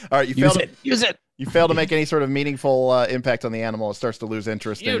 All right, you Use failed. it. Use it. You fail to make any sort of meaningful impact on the animal. It starts to lose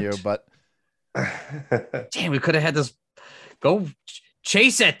interest in you. Shoot. But Damn, we could have had this. Go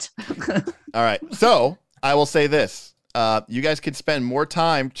chase it. all right, so I will say this: you guys can spend more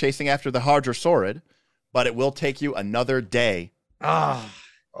time chasing after the Hardrosaurid, but it will take you another day. Ah.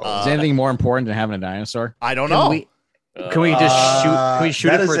 Is anything more important than having a dinosaur? I don't Can know. Can we just shoot? Can we shoot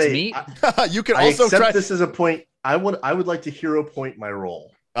that it for is its meat? You can I also accept try. this as a point. I would like to hero point my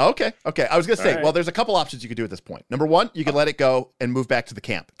roll. Okay. I was gonna say, All right. well, there's a couple options you could do at this point. Number one, you could let it go and move back to the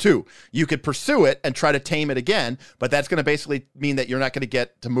camp. Two, you could pursue it and try to tame it again, but that's gonna basically mean that you're not gonna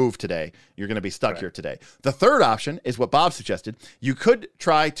get to move today. You're gonna be stuck here today. The third option is what Bob suggested. You could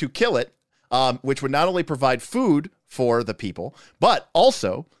try to kill it, which would not only provide food for the people, but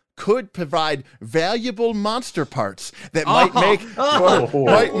also could provide valuable monster parts that might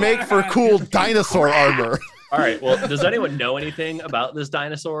make for cool dinosaur armor. All right. Well, does anyone know anything about this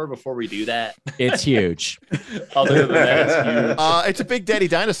dinosaur before we do that? It's huge. Other than that, it's huge. It's a big daddy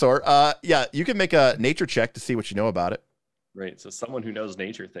dinosaur. Yeah, you can make a nature check to see what you know about it. Right. So someone who knows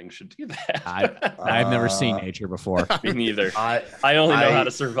nature things should do that. I've never seen nature before. Me neither. I I only know how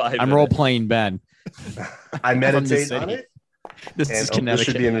to survive. I'm in role it. playing Ben. I meditate city. on it, This and is this should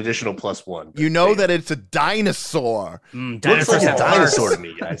Connecticut. be an additional +1. You know that it's a dinosaur. Looks Dinosaurs like a have dinosaur parts. to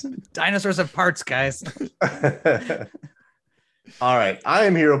me, guys. Dinosaurs have parts, guys. All right, I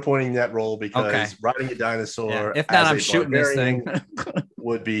am hero pointing that roll because Okay. riding a dinosaur, Yeah, if not, as I'm a shooting this thing. barbarian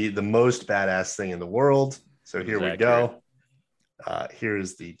would be the most badass thing in the world. So here we Exactly. go.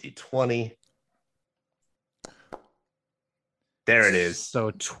 Here's the d20. There it is.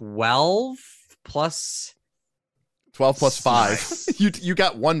 So 12 plus. 12 plus 5. Nice. You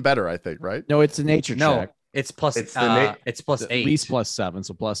got one better, I think, right? No, it's a nature No, check. it's plus. It's the It's plus At 8. least +7,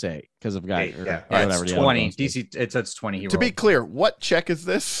 so +8 because of guy. Eight, or yeah. Yeah, whatever it's the other 20. bonus is. DC. It's 20. He To be rolled. clear, what check is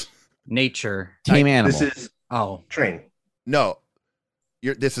this? Nature. Tame animal. This is Oh, train. No.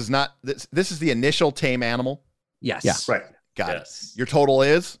 This is not this is the initial tame animal. yes. Yeah. Right. Got it. Yes. Your total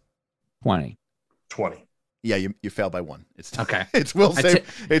is? 20. 20. Yeah, you failed by 1. It's Okay. It's will I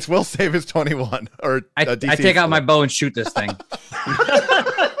save. It's will save is 21 or I DC take out is- my bow and shoot this thing.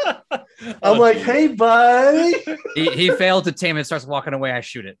 I'm like, hey, buddy. he failed to tame it. Starts walking away. I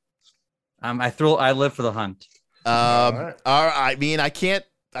shoot it. I live for the hunt. All right. I mean, I can't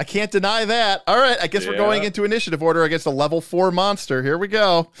deny that. All right, I guess we're going Yeah. into initiative order against a level 4 monster. Here we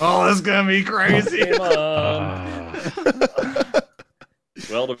go. Oh, this is gonna be crazy. Come on.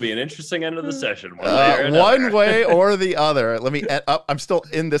 Well, it'll be an interesting end of the session. One way or another. One way or the other. Let me. I'm still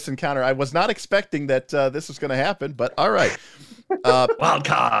in this encounter. I was not expecting that this was going to happen, but all right. Wild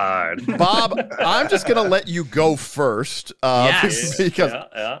card. Bob, I'm just going to let you go first Yes. because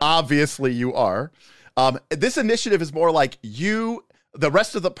Yeah. obviously you are. This initiative is more like you the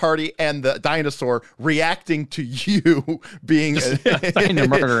rest of the party and the dinosaur reacting to you being Trying to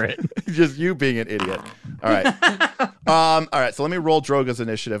murder it. just you being an idiot. All right. All right. So let me roll Droga's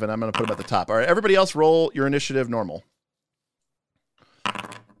initiative, and I'm going to put him at the top. All right. Everybody else, roll your initiative normal.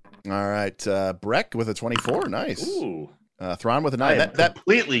 All right. Breck with a 24. Nice. Ooh. Thrawn with a 9. I am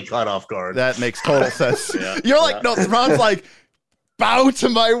completely caught off guard. That makes total sense. Yeah. You're like, no, Thrawn's like, bow to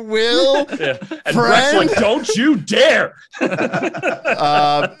my will. Yeah. And Friend? Breck's like, don't you dare.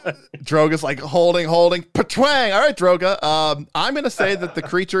 Droga's like holding. Patwang. All right, Droga. I'm going to say that the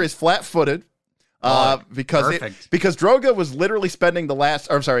creature is flat-footed. Because Droga was literally spending the last,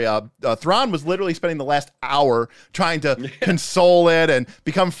 or I'm sorry, Thrawn was literally spending the last hour trying to console it and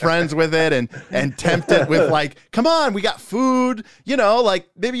become friends with it and tempt it with like, come on, we got food, you know, like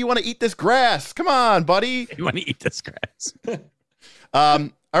maybe you want to eat this grass. Come on, buddy. You want to eat this grass?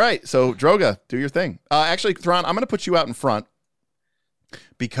 All right, so Droga, do your thing. Actually, Thrawn, I'm going to put you out in front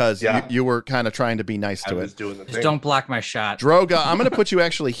because you were kind of trying to be nice to it. Just don't block my shot. Droga, I'm going to put you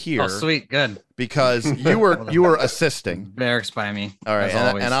actually here. Oh, sweet, good. Because you were assisting. Barracks by me. All right, as and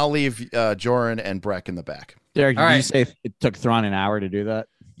always. I'll leave Joran and Breck in the back. Derek, All did you right. say it took Thrawn an hour to do that?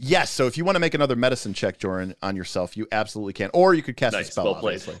 Yes, so if you want to make another medicine check, Joran, on yourself, you absolutely can. Or you could cast a Nice, spell, well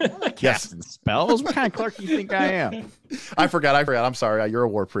played. obviously. Yes. Casting spells? What kind of clerk do you think I am? I forgot. I'm sorry. You're a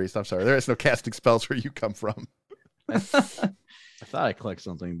war priest. I'm sorry. There is no casting spells where you come from. I thought I clicked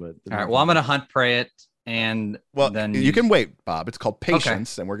something, but All right. Well, I'm gonna hunt prey it, and Well, then you can wait, Bob. It's called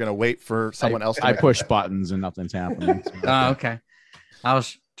patience, and we're going to wait for someone else to I make- push buttons and nothing's happening. Oh, okay. I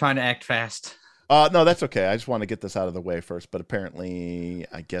was trying to act fast. No, that's okay. I just want to get this out of the way first, but apparently,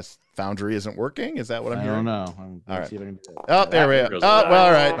 I guess Foundry isn't working. Is that what I'm I hearing? don't know. All right. See if I can do that. Oh, there we There go. goes Oh, the well,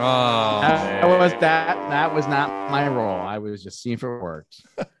 all right. Oh, That was not my role. I was just seeing if it worked.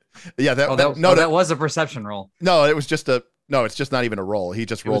 Yeah, that was a perception roll. no, it was just a no. It's just not even a roll. He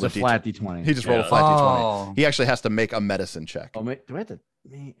just It was rolled a D20. flat D20. He just rolled a Yeah. flat Oh. D20. He actually has to make a medicine check. Oh, do I have to?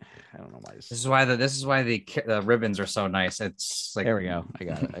 I don't know why. This is why the ribbons are so nice. It's like There we go. I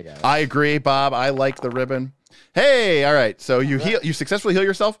got it. I agree, Bob. I like the ribbon. Hey, all right. So you successfully heal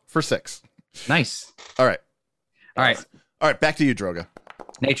yourself for 6. nice. All right. All right. All right. Back to you, Droga.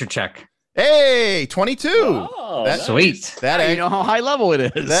 Nature check. Hey, 22. Oh, That- nice. Sweet. That you ac- know how high level it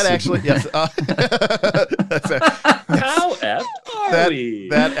is. that actually yes. How F are we?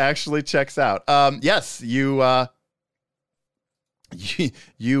 That actually checks out. Yes, you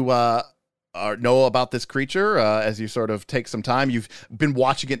know about this creature as you sort of take some time. You've been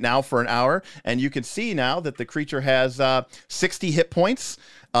watching it now for an hour, and you can see now that the creature has 60 hit points,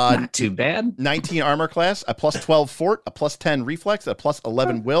 Not too bad. 19 armor class, a plus 12 fort, a plus 10 reflex, a plus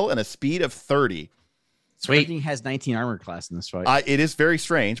 11 will, and a speed of 30. Sweet. Everything has 19 armor class in this fight. It is very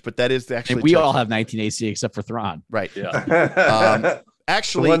strange, but that is actually and we checks all out. have 19 AC except for Thrawn. Right. Yeah.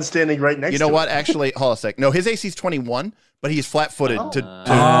 Actually, the one standing right next you know to what? it. Actually, hold on a sec. No, his AC is 21, but he's flat-footed Oh. to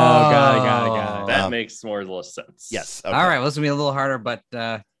got it. That makes more sense. yes. Okay. All right. Well, this is gonna be a little harder, but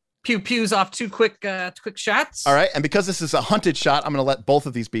pew pews off 2 quick shots. All right, and because this is a hunted shot, I'm going to let both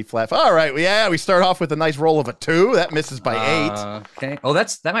of these be flat. All right, we start off with a nice roll of a 2. That misses by 8. Okay. Oh,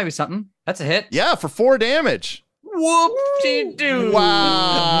 that might be something. That's a hit. Yeah, for 4 damage. Whoop-de-doo.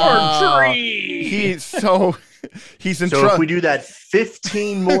 Wow. Archery. He's in So if trouble. we do that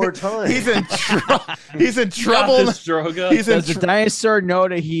 15 more times, He's in he's in Got trouble. this, Droga. He's in Does the dinosaur know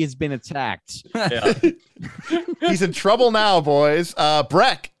that he has been attacked? Yeah. he's in trouble now, boys.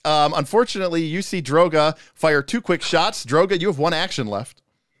 Breck, unfortunately, you see Droga fire 2 quick shots. Droga, you have 1 action left.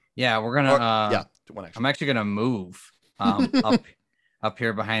 Yeah, we're gonna. Yeah, 1 action. I'm actually gonna move up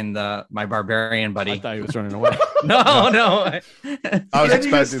here behind my barbarian I buddy. thought he was running away. No. I was can you gonna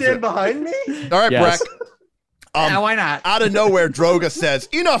expecting stand to. behind me? All right, Yes. Breck. Yeah, why not? Out of nowhere, Droga says,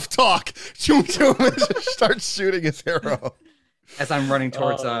 "Enough talk!" Choom choom, and just starts shooting his arrow. As I'm running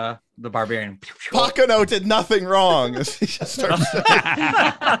towards the barbarian. Pakano did nothing wrong. He just starts.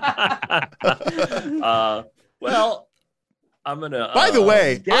 Well, I'm gonna. By the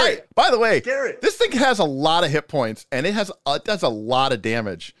way, Garrett. Garrett. this thing has a lot of hit points, and it does a lot of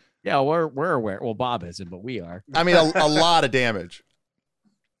damage. Yeah, we're aware. Well, Bob isn't, but we are. I mean, a lot of damage.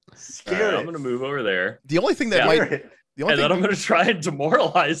 all right, I'm gonna move over there, The only thing that Yeah. might, Garrett. the only and then thing, I'm gonna try and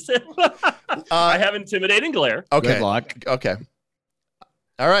demoralize it. I have intimidating glare. okay, Good luck. okay.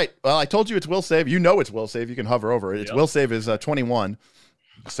 All right. Well, I told you it's will save. You know it's will save. You can hover over it. Its Yep. will save is 21.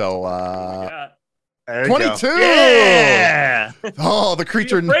 So Yeah. There you go. 22. Yeah. Oh, the Be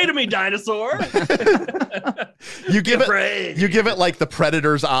creature. afraid of me, dinosaur. You give it. Afraid. You give it like the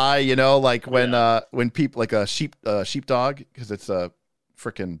predator's eye, you know, like when people like a sheepdog, because it's a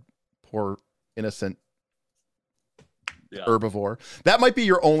freaking poor innocent Yeah. herbivore. That might be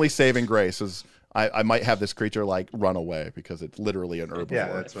your only saving grace. Is I might have this creature like run away because it's literally an herbivore.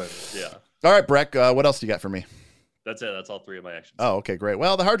 Yeah, that's right. Yeah. All right, Breck. What else do you got for me? That's it. That's all 3 of my actions. Oh, okay, great.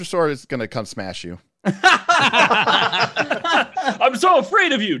 Well, the Hadrosaur is going to come smash you. I'm so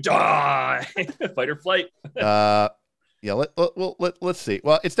afraid of you. Die. Fight or flight. Yeah. Let's see.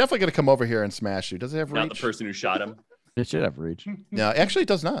 Well, it's definitely going to come over here and smash you. Does it have Not reach? the person who shot him. It should have reach. No, actually, it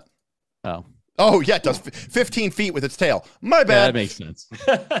does not. Oh, Oh, yeah, it does. 15 feet with its tail. My yeah, bad. that makes sense.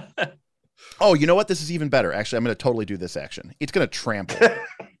 Oh, you know what? This is even better. Actually, I'm going to totally do this action. It's going to trample.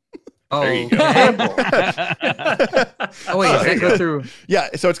 Oh, There you go. oh wait, does that go through? Yeah,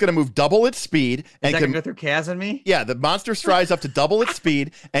 so it's going to move double its speed Is and that can gonna go through Kaz and me? yeah, the monster strides up to double its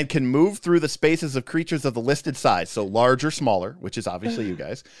speed and can move through the spaces of creatures of the listed size, so large or smaller, which is obviously you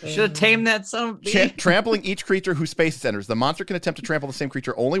guys. Should have tamed that son of a Trampling each creature whose space it enters. The monster can attempt to trample the same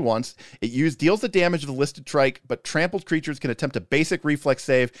creature only once. It deals the damage of the listed trike, but trampled creatures can attempt a basic reflex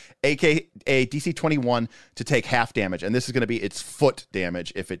save, aka DC 21, to take half damage, and this is going to be its foot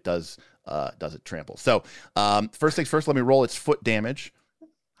damage if it does it trample. So first things first, let me roll its foot damage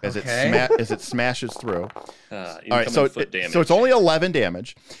as it smashes through. All right, so it's only 11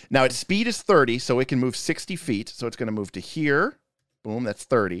 damage. Now its speed is 30, so it can move 60 feet. So it's going to move to here. Boom, that's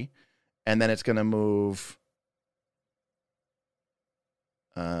 30. And then it's going to move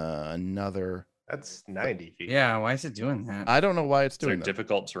another. That's 90 feet. Yeah, why is it doing that? I don't know why it's Is there doing that.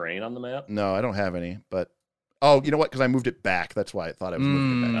 difficult terrain on the map? No, I don't have any, but oh, you know what? Because I moved it back. That's why I thought I was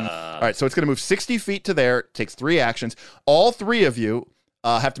moving it back. All right, so it's going to move 60 feet to there. It takes 3 actions. All 3 of you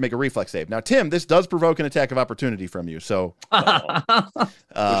have to make a reflex save. Now, Tim, this does provoke an attack of opportunity from you. So, Which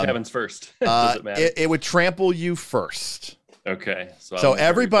happens first? Does it matter? it would trample you first. Okay. So So I'll make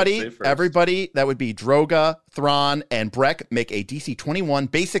a reflex save first. everybody, that would be Droga, Thrawn, and Breck, make a DC 21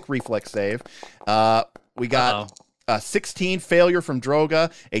 basic reflex save. We got a 16 failure from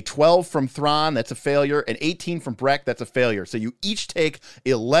Droga, a 12 from Thrawn, that's a failure, an 18 from Breck, that's a failure. So you each take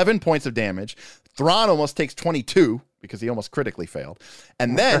 11 points of damage. Thrawn almost takes 22 because he almost critically failed.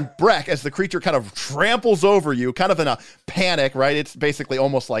 And then Breck, as the creature kind of tramples over you, kind of in a panic, right? It's basically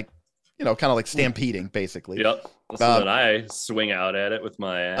almost like, kind of like stampeding, basically. Yep. So then I swing out at it with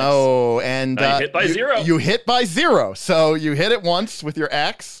my axe. Oh, and I hit by 0. You hit by 0. So you hit it once with your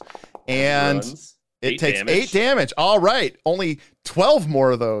axe, and Runs. it 8 takes damage. 8 damage. All right. Only 12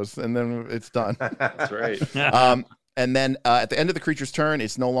 more of those, and then it's done. That's right. And then at the end of the creature's turn,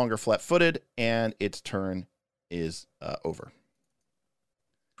 it's no longer flat-footed, and its turn is over.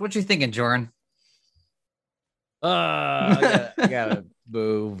 What you thinking, Jordan? I gotta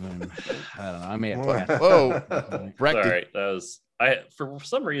move, and I don't know. I may have to. Whoa. Breck, All right. That was for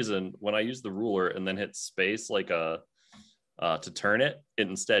some reason when I use the ruler and then hit space to turn it, it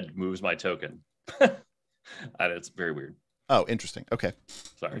instead moves my token. It's very weird. Oh, interesting. Okay.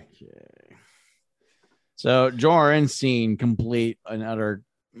 Sorry. Okay. So Joran's seen complete and utter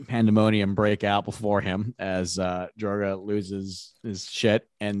pandemonium break out before him as Jorga loses his shit,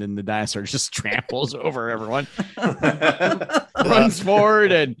 and then the dinosaur just tramples over everyone, runs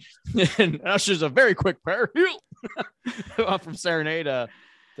forward, and ushers a very quick prayer heal from Serenade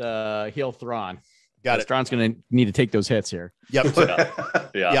to heal Thrawn. Got it. Thrawn's going to need to take those hits here. Yep.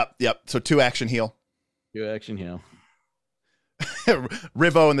 Yeah. Yep. So 2 action heal. 2 action heal.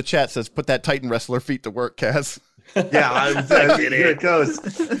 Rivo in the chat says, "Put that Titan wrestler feet to work, Kaz." Yeah, here it goes.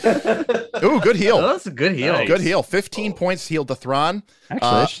 Ooh, good heal. Oh, that's a good heal. Nice. Good heal. 15 points healed to Thrawn. Actually,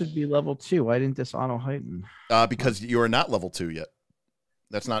 that should be level 2. Why didn't this auto heighten? Because you are not level 2 yet.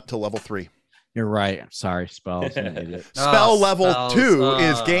 That's not till level 3. You're right. I'm sorry, spells. I'm an idiot. Spell level spells. 2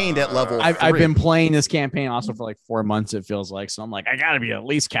 is gained at level 3. I've been playing this campaign also for like 4 months, it feels like. So I'm like, I gotta be at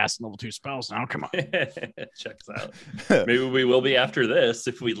least casting level 2 spells now. Come on. Checks out. Maybe we will be after this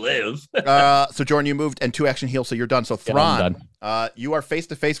if we live. So Jordan, you moved and 2 action heal, so you're done. So Yeah, I'm Thrawn, you are face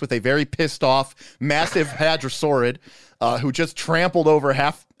to face with a very pissed off, massive Hadrosaurid who just trampled over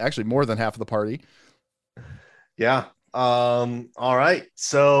more than half of the party. Yeah. All right.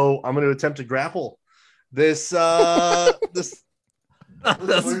 So I'm going to attempt to grapple this. This. That's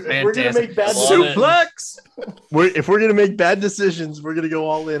We're gonna fantastic. make bad Love it. Suplex. If we're gonna make bad decisions, we're gonna go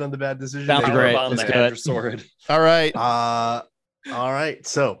all in on the bad decision. Sounds making. great. Bomb the Let's do it. Hadrosaurid. All right. All right.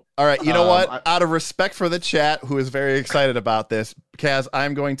 So All right. You know what? I- Out of respect for the chat, who is very excited about this, Kaz,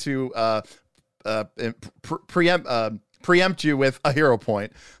 I'm going to preempt you with a hero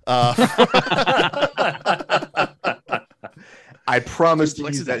point. I promise to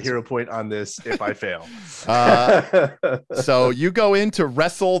Flex use it that out. hero point on this if I fail. So you go in to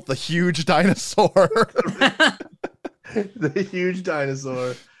wrestle the huge dinosaur. The huge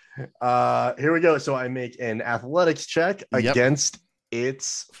dinosaur. Here we go. So I make an athletics check Yep. against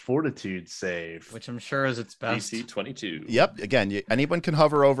its fortitude save. Which I'm sure is its best. DC 22. Yep. Again, anyone can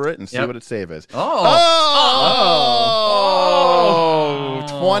hover over it and see Yep. what its save is. Oh.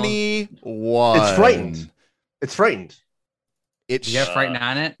 21. It's frightened. It's frightened. It Do you have frightened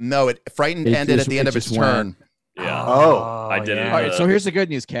on it? No, it frightened It ended just- at the end of it its just went. turn. Yeah. Oh. I did it. All right, so here's the good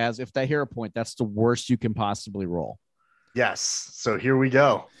news, Kaz. If that hero point, that's the worst you can possibly roll. Yes. So here we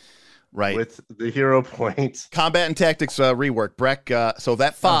go Right. with the hero point. Combat and tactics rework. Breck, so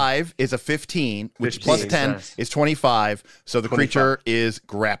that 5 is a 15, which 15, plus 10 yes. is 25. So the 25. creature is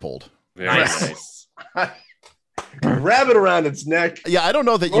grappled. Very Nice. nice. Grab it around its neck. Yeah, I don't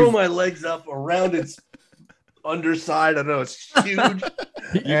know that Throw you. my legs up around its underside. I don't know. It's huge.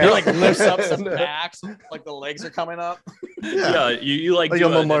 He like lifts up some backs, like the legs are coming up. Yeah, you like Like do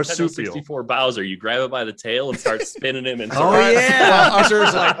I'm a a Nintendo marsupial. 64 Bowser. You grab it by the tail and start spinning him. And Oh, yeah. Well,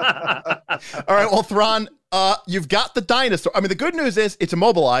 Usher's like, all right, well, Thrawn, you've got the dinosaur. I mean, the good news is it's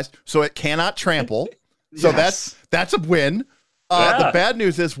immobilized, so it cannot trample. So Yes. that's a win. Yeah. The bad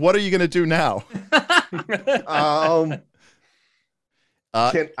news is, what are you going to do now?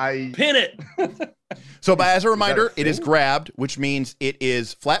 Can I? Pin it. So, as a reminder, a it is thing? grabbed, which means it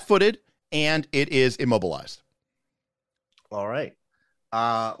is flat-footed and it is immobilized. All right.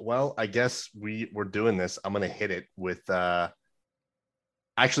 Well, I guess we're doing this. I'm gonna hit it with.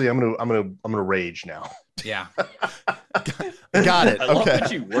 Actually, I'm gonna rage now. Yeah. Got it. I love Okay.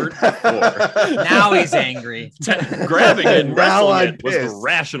 that you weren't before. Now he's angry. Grabbing it and Now wrestling I'm it was the pissed.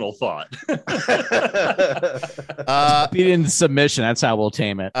 rational thought. Beat it into submission. That's how we'll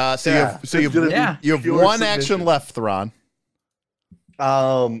tame it. So Yeah, you've it's gonna be Yeah. you have pure one submission. action left, Thrawn.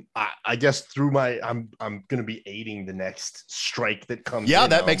 I guess through my I'm gonna be aiding the next strike that comes. Yeah, in,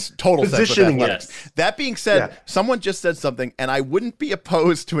 that makes total sense with positioning athletics. Yes. That being said, Yeah. someone just said something, and I wouldn't be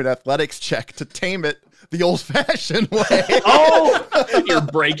opposed to an athletics check to tame it the old-fashioned way. Oh, You're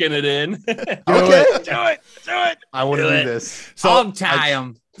breaking it in. okay. Do it. I want to Do do it. this. Hog tie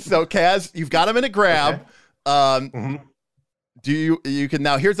him. So Kaz, you've got him in a grab. Mhm. Do you can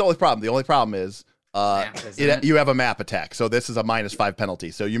now? Here's the only problem. The only problem is Map, isn't it? you have a map attack, so this is a -5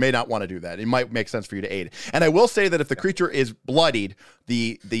 penalty. So you may not want to do that. It might make sense for you to aid. And I will say that if the creature is bloodied,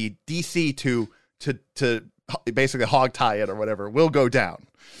 the DC to basically hog tie it or whatever will go down.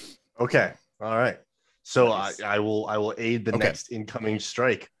 Okay. All right. So Nice. I will aid the Okay. next incoming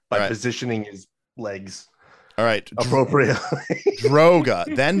strike by All right. positioning his legs All right, appropriately.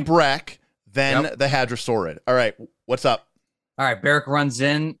 Droga, then Breck, then Yep. the Hadrosaurid. All right, what's up? All right. Barrick runs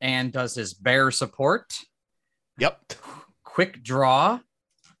in and does his bear support. Yep. Quick draw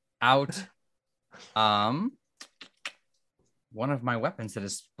out one of my weapons that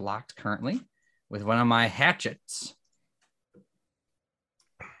is blocked currently with one of my hatchets.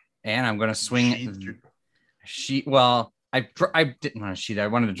 And I'm going to swing sheet. Well, I didn't want to sheet. I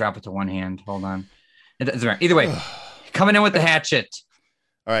wanted to drop it to one hand. Hold on. It doesn't matter. Either way, coming in with the hatchet.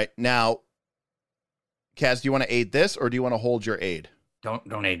 All right, now, Kaz, do you want to aid this or do you want to hold your aid?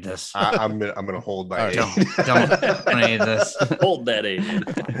 Don't aid this. I'm gonna hold my All right. aid. Don't aid this. Hold that aid.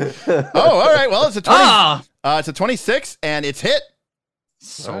 Oh, all right. Well, it's a 20. Ah, It's a 26, and it's hit.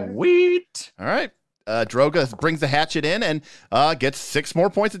 sweet. All right. Droga brings the hatchet in and gets 6 more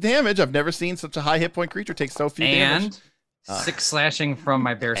points of damage. I've never seen such a high hit point creature take so few damage. And 6 slashing from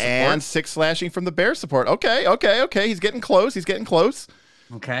my bear support. And 6 slashing from the bear support. Okay. He's getting close.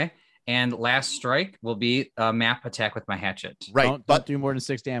 Okay. And last strike will be a map attack with my hatchet. Right. Don't But do more than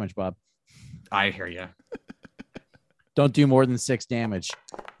 6 damage, Bob. I hear you. Don't do more than 6 damage.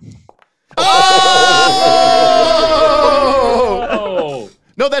 oh!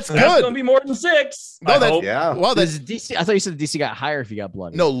 No, that's That's gonna good. be more than 6. No, I that's- hope. Yeah. Well, Does that's DC? I thought you said the DC got higher if you got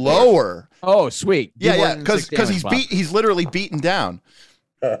bloody. no lower. Oh, sweet. Do more Yeah, than because 6 damage, he's Bob. he's literally beaten down.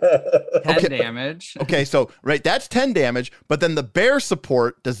 10 Okay. damage. Okay, so right, that's 10 damage, but then the bear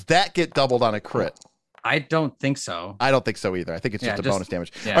support, does that get doubled on a crit? I don't think so. I don't think so either. I think it's Yeah, just a just- bonus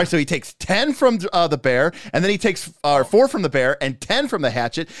damage. yeah. All right, so he takes 10 from the bear, and then he takes 4 from the bear and 10 from the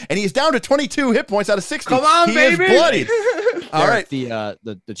hatchet, and he's down to 22 hit points out of 60. Come on, he baby! is bloodied. All right.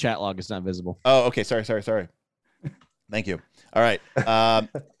 The chat log is not visible. Oh, okay. Sorry. Thank you. All right.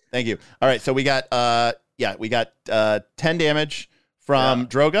 Thank you. All right. So we got 10 damage from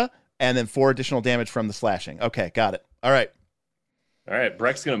Droga, and then 4 additional damage from the slashing. Okay, got it. All right. All right,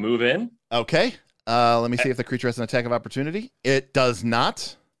 Breck's gonna move in. Okay. Let me see if the creature has an attack of opportunity. It does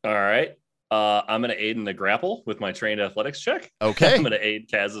not. All right. I'm gonna aid in the grapple with my trained athletics check. Okay. I'm gonna aid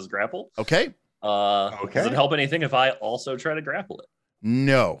Kaz's grapple. Okay. Does it help anything if I also try to grapple it?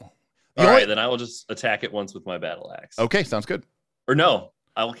 No. The All only- right, then I will just attack it once with my battle axe. Okay, sounds good. Or no,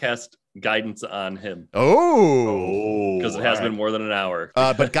 I'll cast guidance on him Oh, because it has been more than an hour.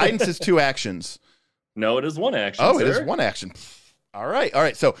 but guidance is 2 actions. No, it is 1 action. Oh, it is sir. 1 action. All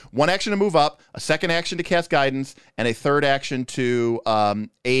right. So 1 action to move up, a 2nd action to cast guidance, and a 3rd action to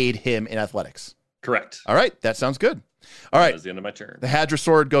aid him in athletics. Correct. All right, that sounds good. All right, That's the end of my turn. the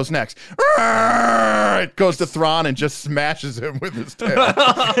Hadrosaur goes next. It goes to Thrawn and just smashes him with his tail.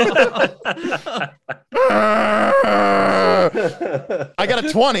 I got a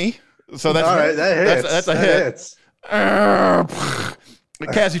 20, so that's all right. That hits. That's a That hit. hits.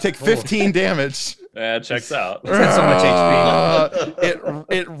 Kaz, you take 15 damage. Checks out. It's got so much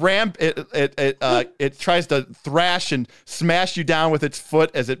HP. It tries to thrash and smash you down with its foot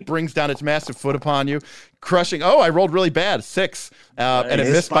as it brings down its massive foot upon you, crushing. Oh, I rolled really bad, 6, and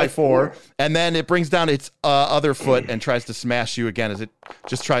it missed by 4. And then it brings down its other foot and tries to smash you again as it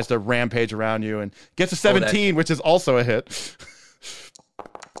just tries to rampage around you and gets a 17, which is also a hit.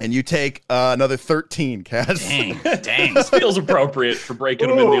 And you take another 13, Kaz. Dang. This feels appropriate for breaking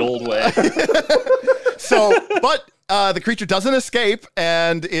him in the old way. So, but the creature doesn't escape,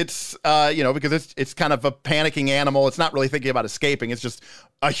 and it's because it's kind of a panicking animal. It's not really thinking about escaping. It's just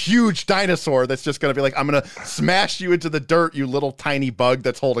a huge dinosaur that's just going to be like, I'm going to smash you into the dirt, you little tiny bug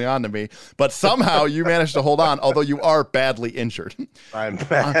that's holding on to me. But somehow you managed to hold on, although you are badly injured. I'm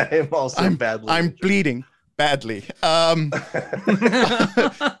also badly. I'm injured. bleeding badly.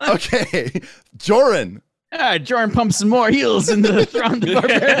 Okay, Joran. Jordan pumps some more heals into Thrawn the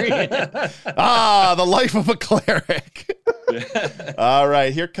Barbarian. The life of a cleric. All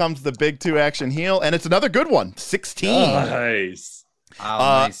right, here comes the big 2 action heal, and it's another good one. 16. Nice.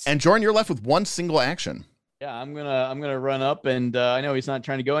 Nice. And Jordan, you're left with 1 single action. Yeah, I'm gonna run up, and I know he's not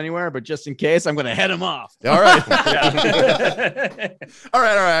trying to go anywhere, but just in case, I'm gonna head him off. All right. Yeah. All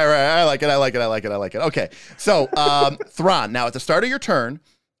right. I like it. Okay. So, Thrawn, now at the start of your turn,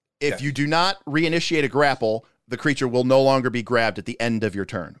 if you do not reinitiate a grapple, the creature will no longer be grabbed at the end of your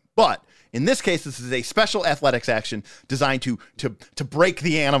turn. But in this case, this is a special athletics action designed to break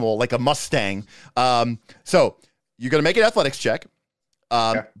the animal like a Mustang. So you're going to make an athletics check.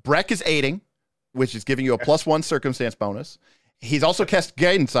 Breck is aiding, which is giving you a +1 circumstance bonus. He's also cast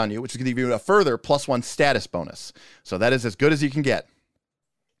guidance on you, which is going to give you a further +1 status bonus. So that is as good as you can get.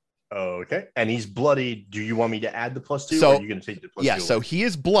 Okay. And he's bloody. Do you want me to add the +2? So or are you going to take the +2? Yeah, so he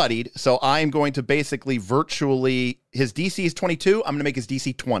is bloodied. So I'm going to basically virtually, his DC is 22. I'm going to make his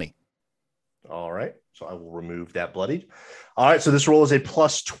DC 20. All right. So I will remove that bloodied. All right. So this roll is a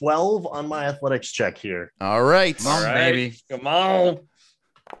 +12 on my athletics check here. All right. Come on, All right. baby. Come on.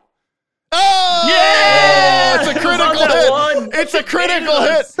 Oh! Yeah! It's a It was on critical that hit. one. It's a critical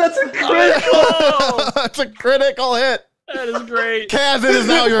hit. That's a critical. Oh, It's a critical hit. that is great. Kaz, it is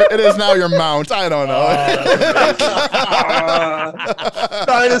now your mount. I don't know.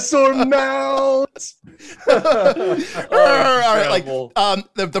 Dinosaur mount. All right, like incredible.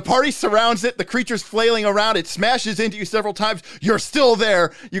 the party surrounds it. The creature's flailing around. It smashes into you several times. You're still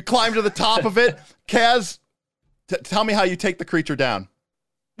there. You climb to the top of it. Kaz, tell me how you take the creature down.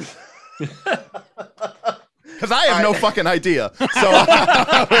 Because I have no fucking idea. So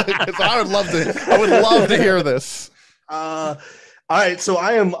I would love to hear this. All right, so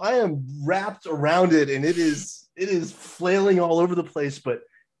I am wrapped around it, and it is flailing all over the place. But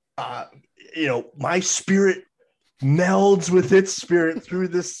my spirit melds with its spirit through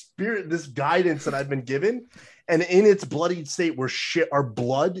this guidance that I've been given, and in its bloodied state, where our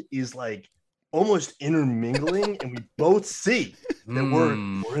blood is like almost intermingling, and we both see that we're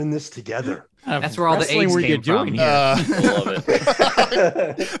in this together. That's where all the AIDS were you came from. doing here? Love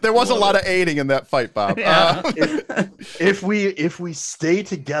it. There was a lot of aiding in that fight, Bob. Yeah. If we stay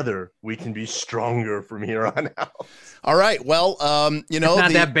together, we can be stronger from here on out. All right. Well,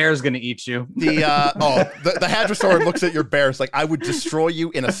 That bear's gonna eat you. the Hadrosaur looks at your bear. It's like, I would destroy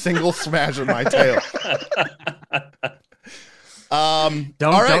you in a single smash with my tail.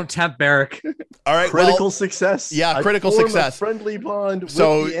 Don't tempt Barrack. All right. Critical success. yeah, I critical form success. A friendly bond with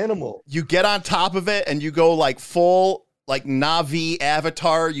So- the animal. You get on top of it and you go like full like Navi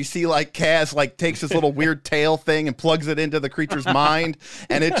avatar. You see like Kaz like takes his little weird tail thing and plugs it into the creature's mind,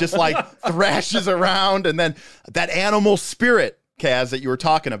 and it just like thrashes around, and then that animal spirit, Kaz, that you were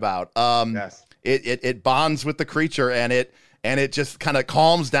talking about. Yes. It bonds with the creature, and it just kind of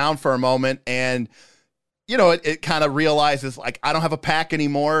calms down for a moment, and it kind of realizes like, I don't have a pack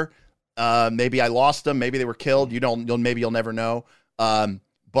anymore. Maybe I lost them. Maybe they were killed. Maybe you'll never know.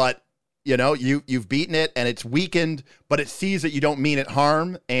 But you've beaten it, and it's weakened, but it sees that you don't mean it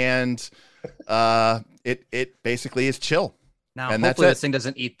harm, and it basically is chill. Now, And that's hopefully it. this thing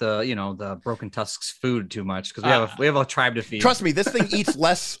doesn't eat the broken tusks food too much because we have a tribe to feed. Trust me, this thing eats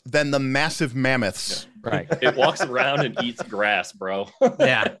less than the massive mammoths. Right. It walks around and eats grass, bro.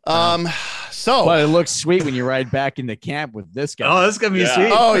 Yeah. So But it looks sweet when you ride back into camp with this guy. Oh, this is gonna be Yeah.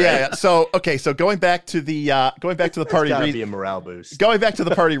 sweet. Oh yeah. So going back to the party. Gotta be a morale boost. Going back to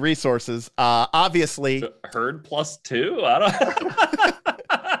the party resources. Obviously, Herd +2. I don't.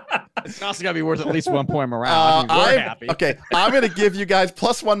 It's also gotta be worth at least 1 point morale. I mean, we're happy. Okay, I'm going to give you guys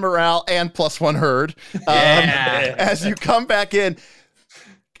 +1 morale and +1 herd. Yeah. As you come back in,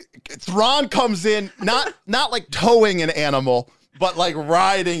 Thrawn comes in, not like towing an animal, but like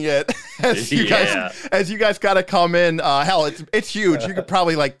riding it. As you guys got to come in. Hell, it's huge. You could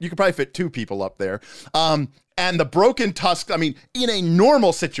probably fit 2 people up there. And the broken tusks, I mean, in a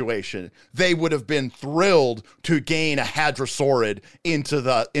normal situation, they would have been thrilled to gain a Hadrosaurid into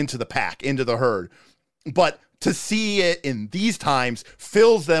the pack, into the herd. But to see it in these times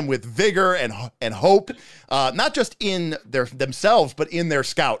fills them with vigor and hope, not just in themselves, but in their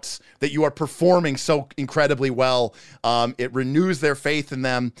scouts, that you are performing so incredibly well. It renews their faith in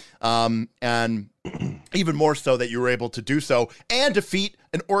them, and even more so that you were able to do so and defeat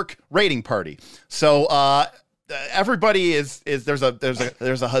an orc raiding party. So everybody there's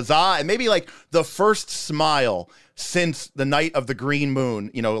a huzzah, and maybe like the first smile since the night of the green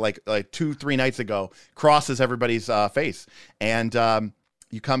moon, like 2-3 nights ago, crosses everybody's face, and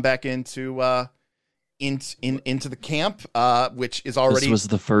you come back into the camp, which is already. This was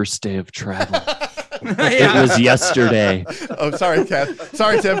the first day of travel. Yeah. It was yesterday. Oh, sorry, Kat.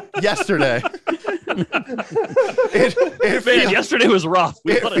 Sorry, Tim. Yesterday. Man, yesterday was rough.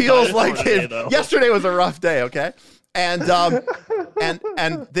 We It got a feels dinosaur like today, though. yesterday was a rough day. Okay, and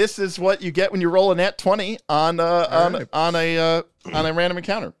this is what you get when you roll a nat 20 on a random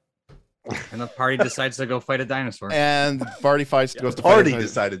encounter. And the party decides to go fight a dinosaur. And the party goes to fight. Party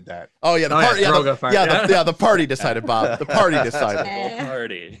decided that. Oh yeah, the Oh, yeah, party. Drogo fight. The party decided, Bob. The party decided. Whole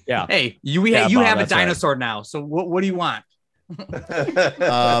party. Yeah. Hey, you Yeah, have Bob, a that's right. dinosaur now. So what do you want?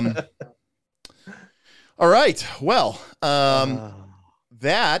 All right. Well,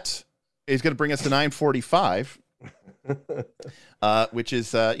 that is going to bring us to 9:45, which is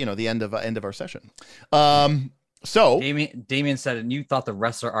the end of our session. So Damien said, and you thought the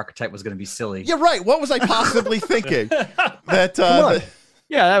wrestler archetype was going to be silly. yeah, right. What was I possibly thinking? That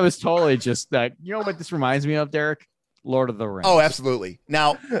Yeah, that was totally just that. You know what this reminds me of, Derek? Lord of the Rings. Oh, absolutely.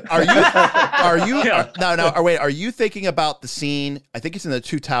 Now, are you thinking about the scene? I think it's in the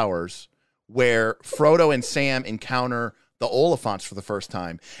Two Towers where Frodo and Sam encounter the Oliphants for the first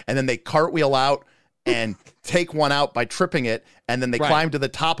time, and then they cartwheel out and take one out by tripping it, and then they climb to the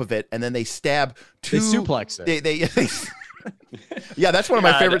top of it, and then they stab two. They suplex it. Yeah, that's one of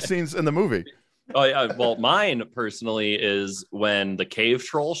my favorite scenes in the movie. Oh yeah, well, mine personally is when the cave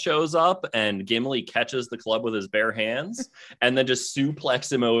troll shows up and Gimli catches the club with his bare hands and then just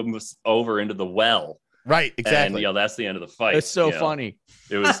suplex him over into the well. Right, exactly. And that's the end of the fight. It's so funny.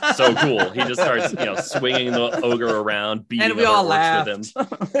 It was so cool. He just starts, swinging the ogre around, beating And we all other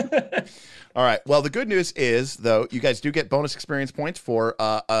orcs with him. All right. Well, the good news is, though, you guys do get bonus experience points for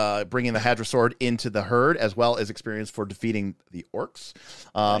bringing the Hadrosaurid into the herd, as well as experience for defeating the orcs,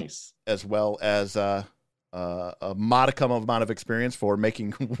 Nice. as well as a modicum amount of experience for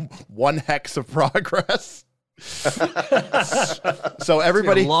making 1 hex of progress. So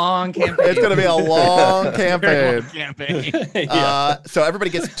everybody, Long campaign. it's going to be a long campaign. Campaign. So everybody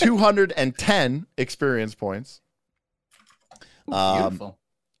gets 210 experience points. Beautiful.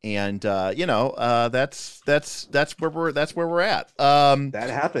 And that's where we're at. That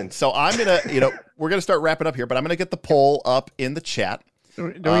happened. So I'm gonna, we're gonna start wrapping up here, but I'm gonna get the poll up in the chat. Do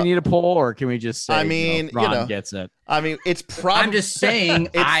we need a poll, or can we just say? I mean, Ron gets it. I mean, it's probably. I'm just saying,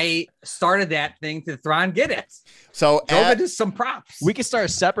 I started that thing to Thrawn get it. So Drove it to some props. We could start a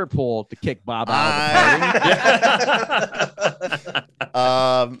separate poll to kick Bob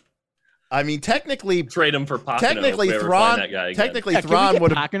out. I mean, technically, Trade him for Pocono. technically, if we ever find Thrawn, that guy again. technically, Yeah, can Thrawn we would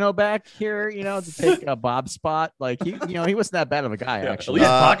get have. Pocono back here, to take Bob's spot? Like he wasn't that bad of a guy, At actually. least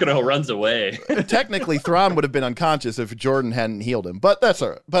Pocono runs away. Technically, Thrawn would have been unconscious if Jordan hadn't healed him. But that's all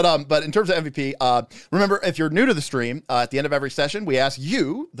right. But in terms of MVP, remember, if you're new to the stream, at the end of every session, we ask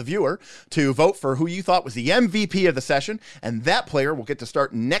you, the viewer, to vote for who you thought was the MVP of the session, and that player will get to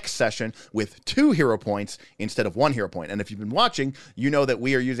start next session with 2 hero points instead of 1 hero point. And if you've been watching, you know that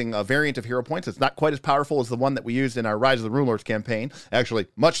we are using a variant of hero points. It's not quite as powerful as the one that we used in our Rise of the Rune Lords campaign. Actually,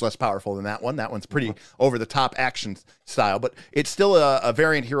 much less powerful than that one. That one's pretty over-the-top action style, but it's still a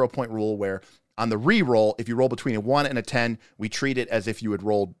variant hero point rule where On the re-roll, if you roll between a 1 and a 10, we treat it as if you had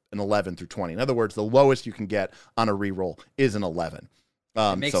rolled an 11 through 20. In other words, the lowest you can get on a re-roll is an 11.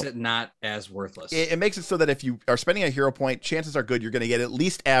 It makes it not as worthless. It makes it so that if you are spending a hero point, chances are good you're going to get at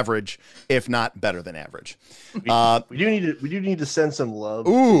least average, if not better than average. We do need to send some love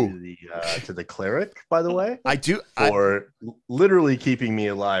to the cleric, by the way. I do for literally keeping me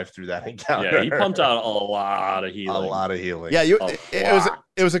alive through that encounter. Yeah, he pumped out a lot of healing. A lot of healing. Yeah,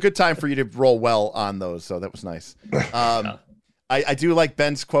 it was a good time for you to roll well on those, so that was nice. I do like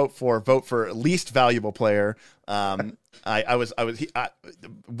Ben's quote for vote for least valuable player. William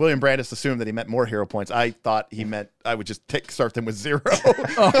Brandis assumed that he meant more hero points. I thought he meant I would just start them with 0.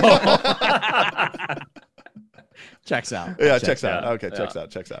 Checks out. Yeah, checks out. Okay,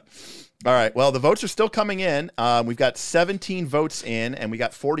 checks out. All right. Well, the votes are still coming in. We've got 17 votes in, and we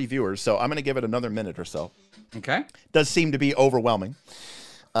got 40 viewers. So I'm going to give it another minute or so. Okay. Does seem to be overwhelming.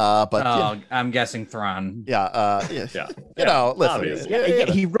 But I'm guessing Thrawn. Yeah. You know,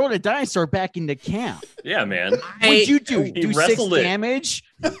 listen. He rode a dinosaur back into camp. Yeah, man. What'd you do? He Do 6 wrestled it. damage?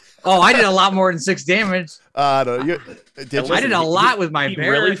 Oh, I did a lot more than 6 damage. No, I did a lot with my He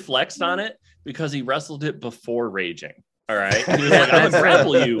bear. really flexed on it because he wrestled it before raging. All right. He was like, I'm going to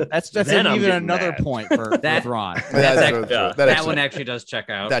grapple you. That's then I'm even getting another mad. point for That- Thrawn. That one actually does check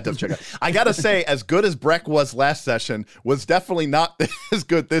out. That does check out. I gotta say, as good as Breck was last session, was definitely not as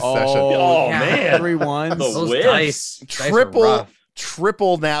good this session. Oh, yeah. man. Everyone. The Those dice were rough.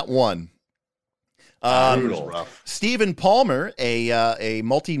 Triple nat 1. Brutal. Stephen Palmer, a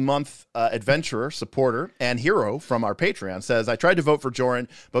multi-month adventurer, supporter, and hero from our Patreon, says, I tried to vote for Joran,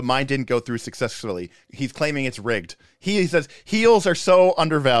 but mine didn't go through successfully. He's claiming it's rigged. He says, heals are so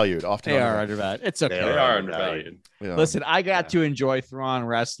undervalued. Often They are undervalued. It's okay. They are undervalued. Yeah. Listen, I got to enjoy Thrawn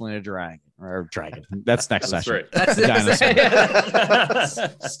wrestling a dragon. That's next That's session. right. That's Dinosaur.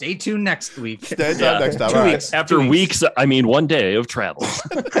 it. Stay tuned next week. Stay tuned next time. 2 All right. weeks. After weeks, I mean 1 day of travel.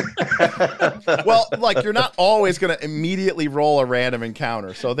 Well, like, you're not always going to immediately roll a random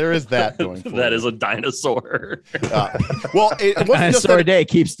encounter. So there is that going for That you. is a dinosaur. Well, it wasn't just Dinosaur that. Day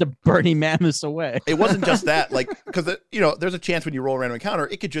keeps the burning mammoths away. It wasn't just that, like, because, there's a chance when you roll a random encounter,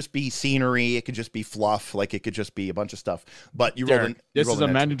 it could just be scenery, it could just be fluff, like, it could just be a bunch of stuff. But you roll Derek, this is a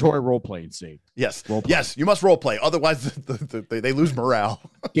mandatory role-playing scene. Yes, Roleplay. yes, you must role play, otherwise they lose morale.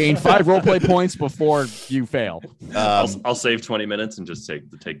 Gain 5 roleplay points before you fail. I'll save 20 minutes and just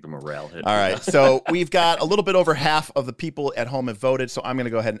take the morale hit. All right, so we've got a little bit over half of the people at home have voted, so I'm going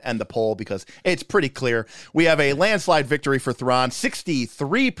to go ahead and end the poll because it's pretty clear. We have a landslide victory for Thrawn,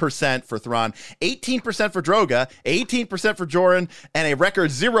 63% for Thrawn, 18% for Droga, 18% for Joran, and a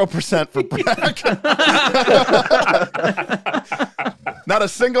record 0% for Brack. Not a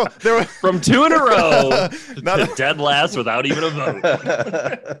single. There was From 2 in a row Not to dead last without even a vote.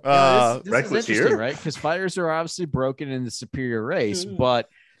 This Rex is was interesting, here? right? Because fighters are obviously broken in the superior race, but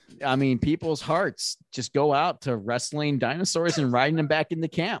I mean, people's hearts just go out to wrestling dinosaurs and riding them back into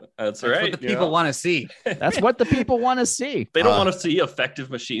camp. That's That's right. what the people want to see. That's what the people want to see. They don't want to see effective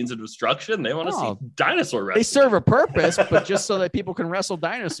machines of destruction. They want to No. see dinosaur They wrestling. serve a purpose, but just so that people can wrestle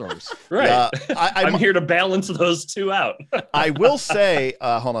dinosaurs. Right. I'm I'm here to balance those two out. I will say,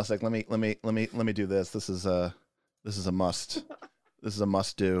 hold on a sec. Let me do this. This is a must. This is a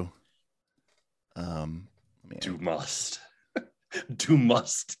must do. Do must. Do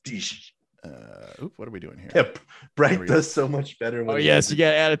must. What are we doing here? Yep. Breck does so much better. Oh, yes, you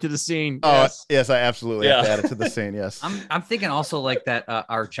got to add it to the scene. Oh, Yes. yes, I absolutely have to Yeah. add it to the scene. Yes. I'm thinking also like that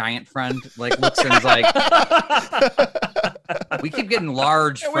our giant friend like looks and is like, we keep getting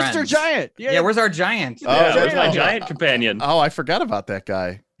large Hey, friends. where's your giant? Yeah, where's our giant? Oh, Yeah, where's my yeah. giant companion? Oh, I forgot about that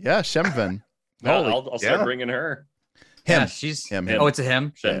guy. Yeah, Shemvin. No, Holy- I'll start yeah. bringing her. Yeah, Him. she's. Him. Oh, it's a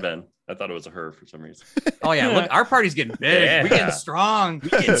him. Shenben. I thought it was a her for some reason. Oh yeah, look, our party's getting big. Yeah. We're getting strong.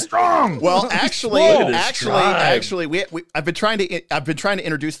 We're getting strong. Well, actually, Look at this tribe. I've been trying to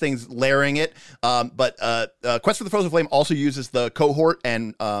introduce things layering it. But Quest for the Frozen Flame also uses the cohort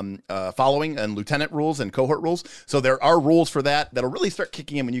and following and lieutenant rules and cohort rules. So there are rules for that'll really start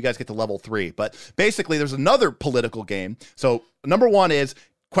kicking in when you guys get to level 3. But basically, there's another political game. So number 1 is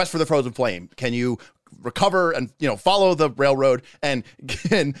Quest for the Frozen Flame. Can you recover and follow the railroad and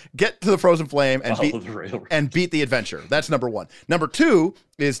get to the frozen flame and Follow the railroad. beat the adventure? That's number 1. Number 2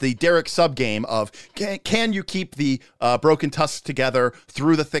 is the Derek sub game of can you keep the broken tusks together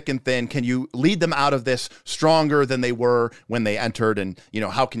through the thick and thin? Can you lead them out of this stronger than they were when they entered? And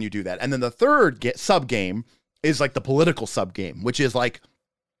how can you do that? And then the third sub game is like the political sub game, which is like,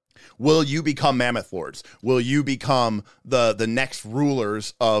 will you become Mammoth Lords? Will you become the next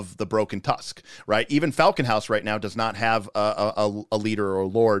rulers of the Broken Tusk, right? Even Falcon House right now does not have a leader or a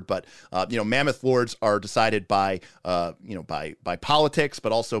lord, but Mammoth Lords are decided by by politics,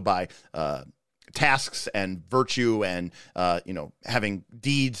 but also by tasks and virtue and having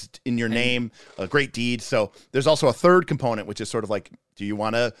deeds in your name, great deeds. So there's also a third component, which is sort of like, do you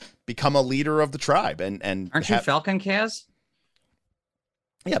want to become a leader of the tribe? And aren't you Falcon, Kaz?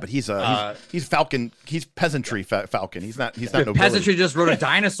 Yeah, but he's Falcon. He's peasantry Falcon. He's not nobility. Peasantry just rode a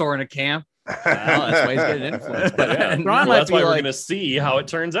dinosaur in a camp. Well, that's why he's getting influence. But that's why we're going to see how it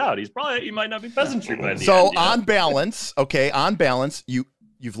turns out. He might not be peasantry by the end. So on balance,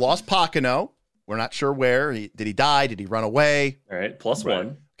 you've lost Pocono. We're not sure where. Did he die? Did he run away? All right,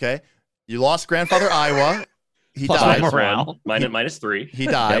 +1. Okay. You lost Grandfather Iowa. He Plus died. morale. -3. He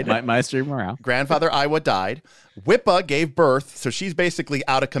died. Yep, minus 3 morale. Grandfather Iowa died. Whippa gave birth, so she's basically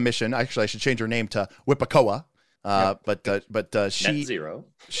out of commission. Actually, I should change her name to Whippacoa. But she Net 0.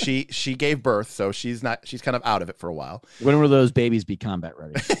 she gave birth, so she's kind of out of it for a while. When will those babies be combat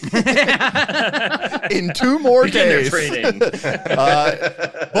ready? In 2 more days. Training.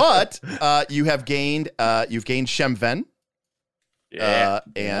 But you've gained Shemven.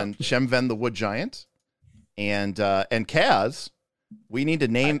 And Shemven the Wood Giant. And Kaz, we need to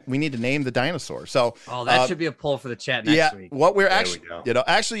name the dinosaur. So that should be a poll for the chat next week. What we're actually, we'll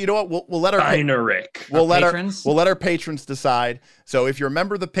let our We'll let our patrons decide. So if you're a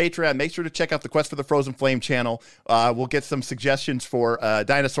member of the Patreon, make sure to check out the Quest for the Frozen Flame channel. We'll get some suggestions for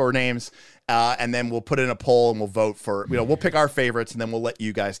dinosaur names, and then we'll put in a poll and we'll vote for. We'll pick our favorites, and then we'll let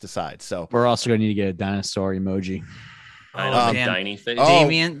you guys decide. So we're also going to need to get a dinosaur emoji. Tiny face.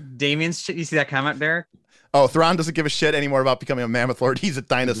 Damien's. You see that comment, Derek? Oh, Thrawn doesn't give a shit anymore about becoming a Mammoth Lord. He's a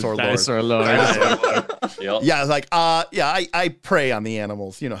dinosaur lord. Dinosaur lord. Yep. Yeah, like, I prey on the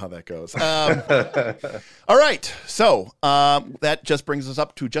animals. You know how that goes. All right. So that just brings us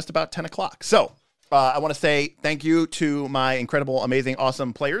up to just about 10 o'clock. So I want to say thank you to my incredible, amazing,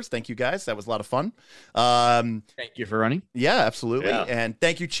 awesome players. Thank you, guys. That was a lot of fun. Thank you for running. Yeah, absolutely. Yeah. And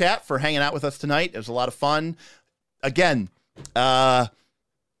thank you, chat, for hanging out with us tonight. It was a lot of fun. Again,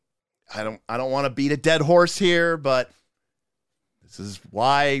 I don't want to beat a dead horse here, but this is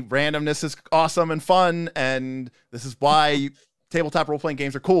why randomness is awesome and fun, and this is why tabletop role-playing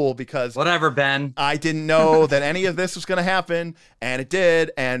games are cool, because whatever, Ben. I didn't know that any of this was going to happen, and it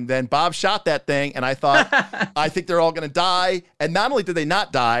did, and then Bob shot that thing, and I thought, I think they're all going to die, and not only did they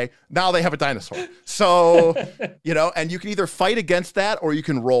not die, now they have a dinosaur. So, and you can either fight against that, or you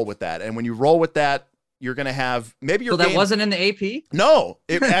can roll with that, and when you roll with that, you're going to have maybe your So that game... wasn't in the AP? No,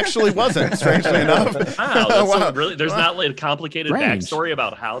 it actually wasn't, strangely enough. Wow, that's so really, there's not like a complicated Strange. backstory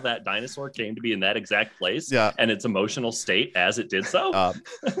about how that dinosaur came to be in that exact place and its emotional state as it did so.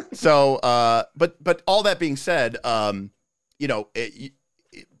 But all that being said, you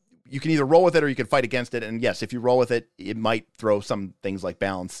can either roll with it or you can fight against it. And yes, if you roll with it, it might throw some things like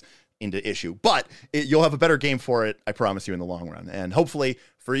balance into issue, but you'll have a better game for it, I promise you, in the long run. And hopefully,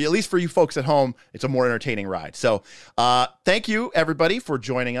 at least for you folks at home, it's a more entertaining ride. So thank you, everybody, for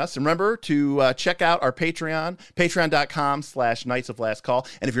joining us. And remember to check out our Patreon, patreon.com/Knights of Last Call.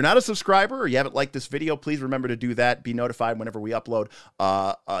 And if you're not a subscriber or you haven't liked this video, please remember to do that. Be notified whenever we upload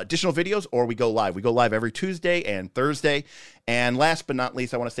additional videos or we go live. We go live every Tuesday and Thursday. And last but not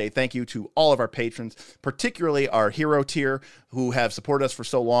least, I want to say thank you to all of our patrons, particularly our hero tier, who have supported us for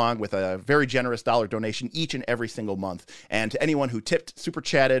so long with a very generous dollar donation each and every single month. And to anyone who tipped, super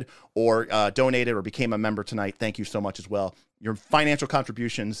chatted, or donated or became a member tonight, thank you so much as well. Your financial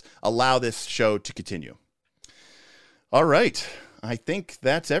contributions allow this show to continue. All right. I think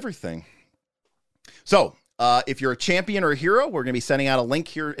that's everything. So if you're a champion or a hero, we're going to be sending out a link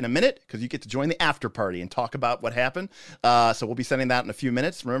here in a minute because you get to join the after party and talk about what happened. So we'll be sending that in a few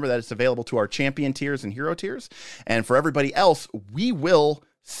minutes. Remember that it's available to our champion tiers and hero tiers. And for everybody else, we will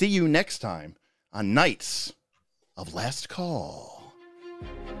see you next time on Knights of Last Call.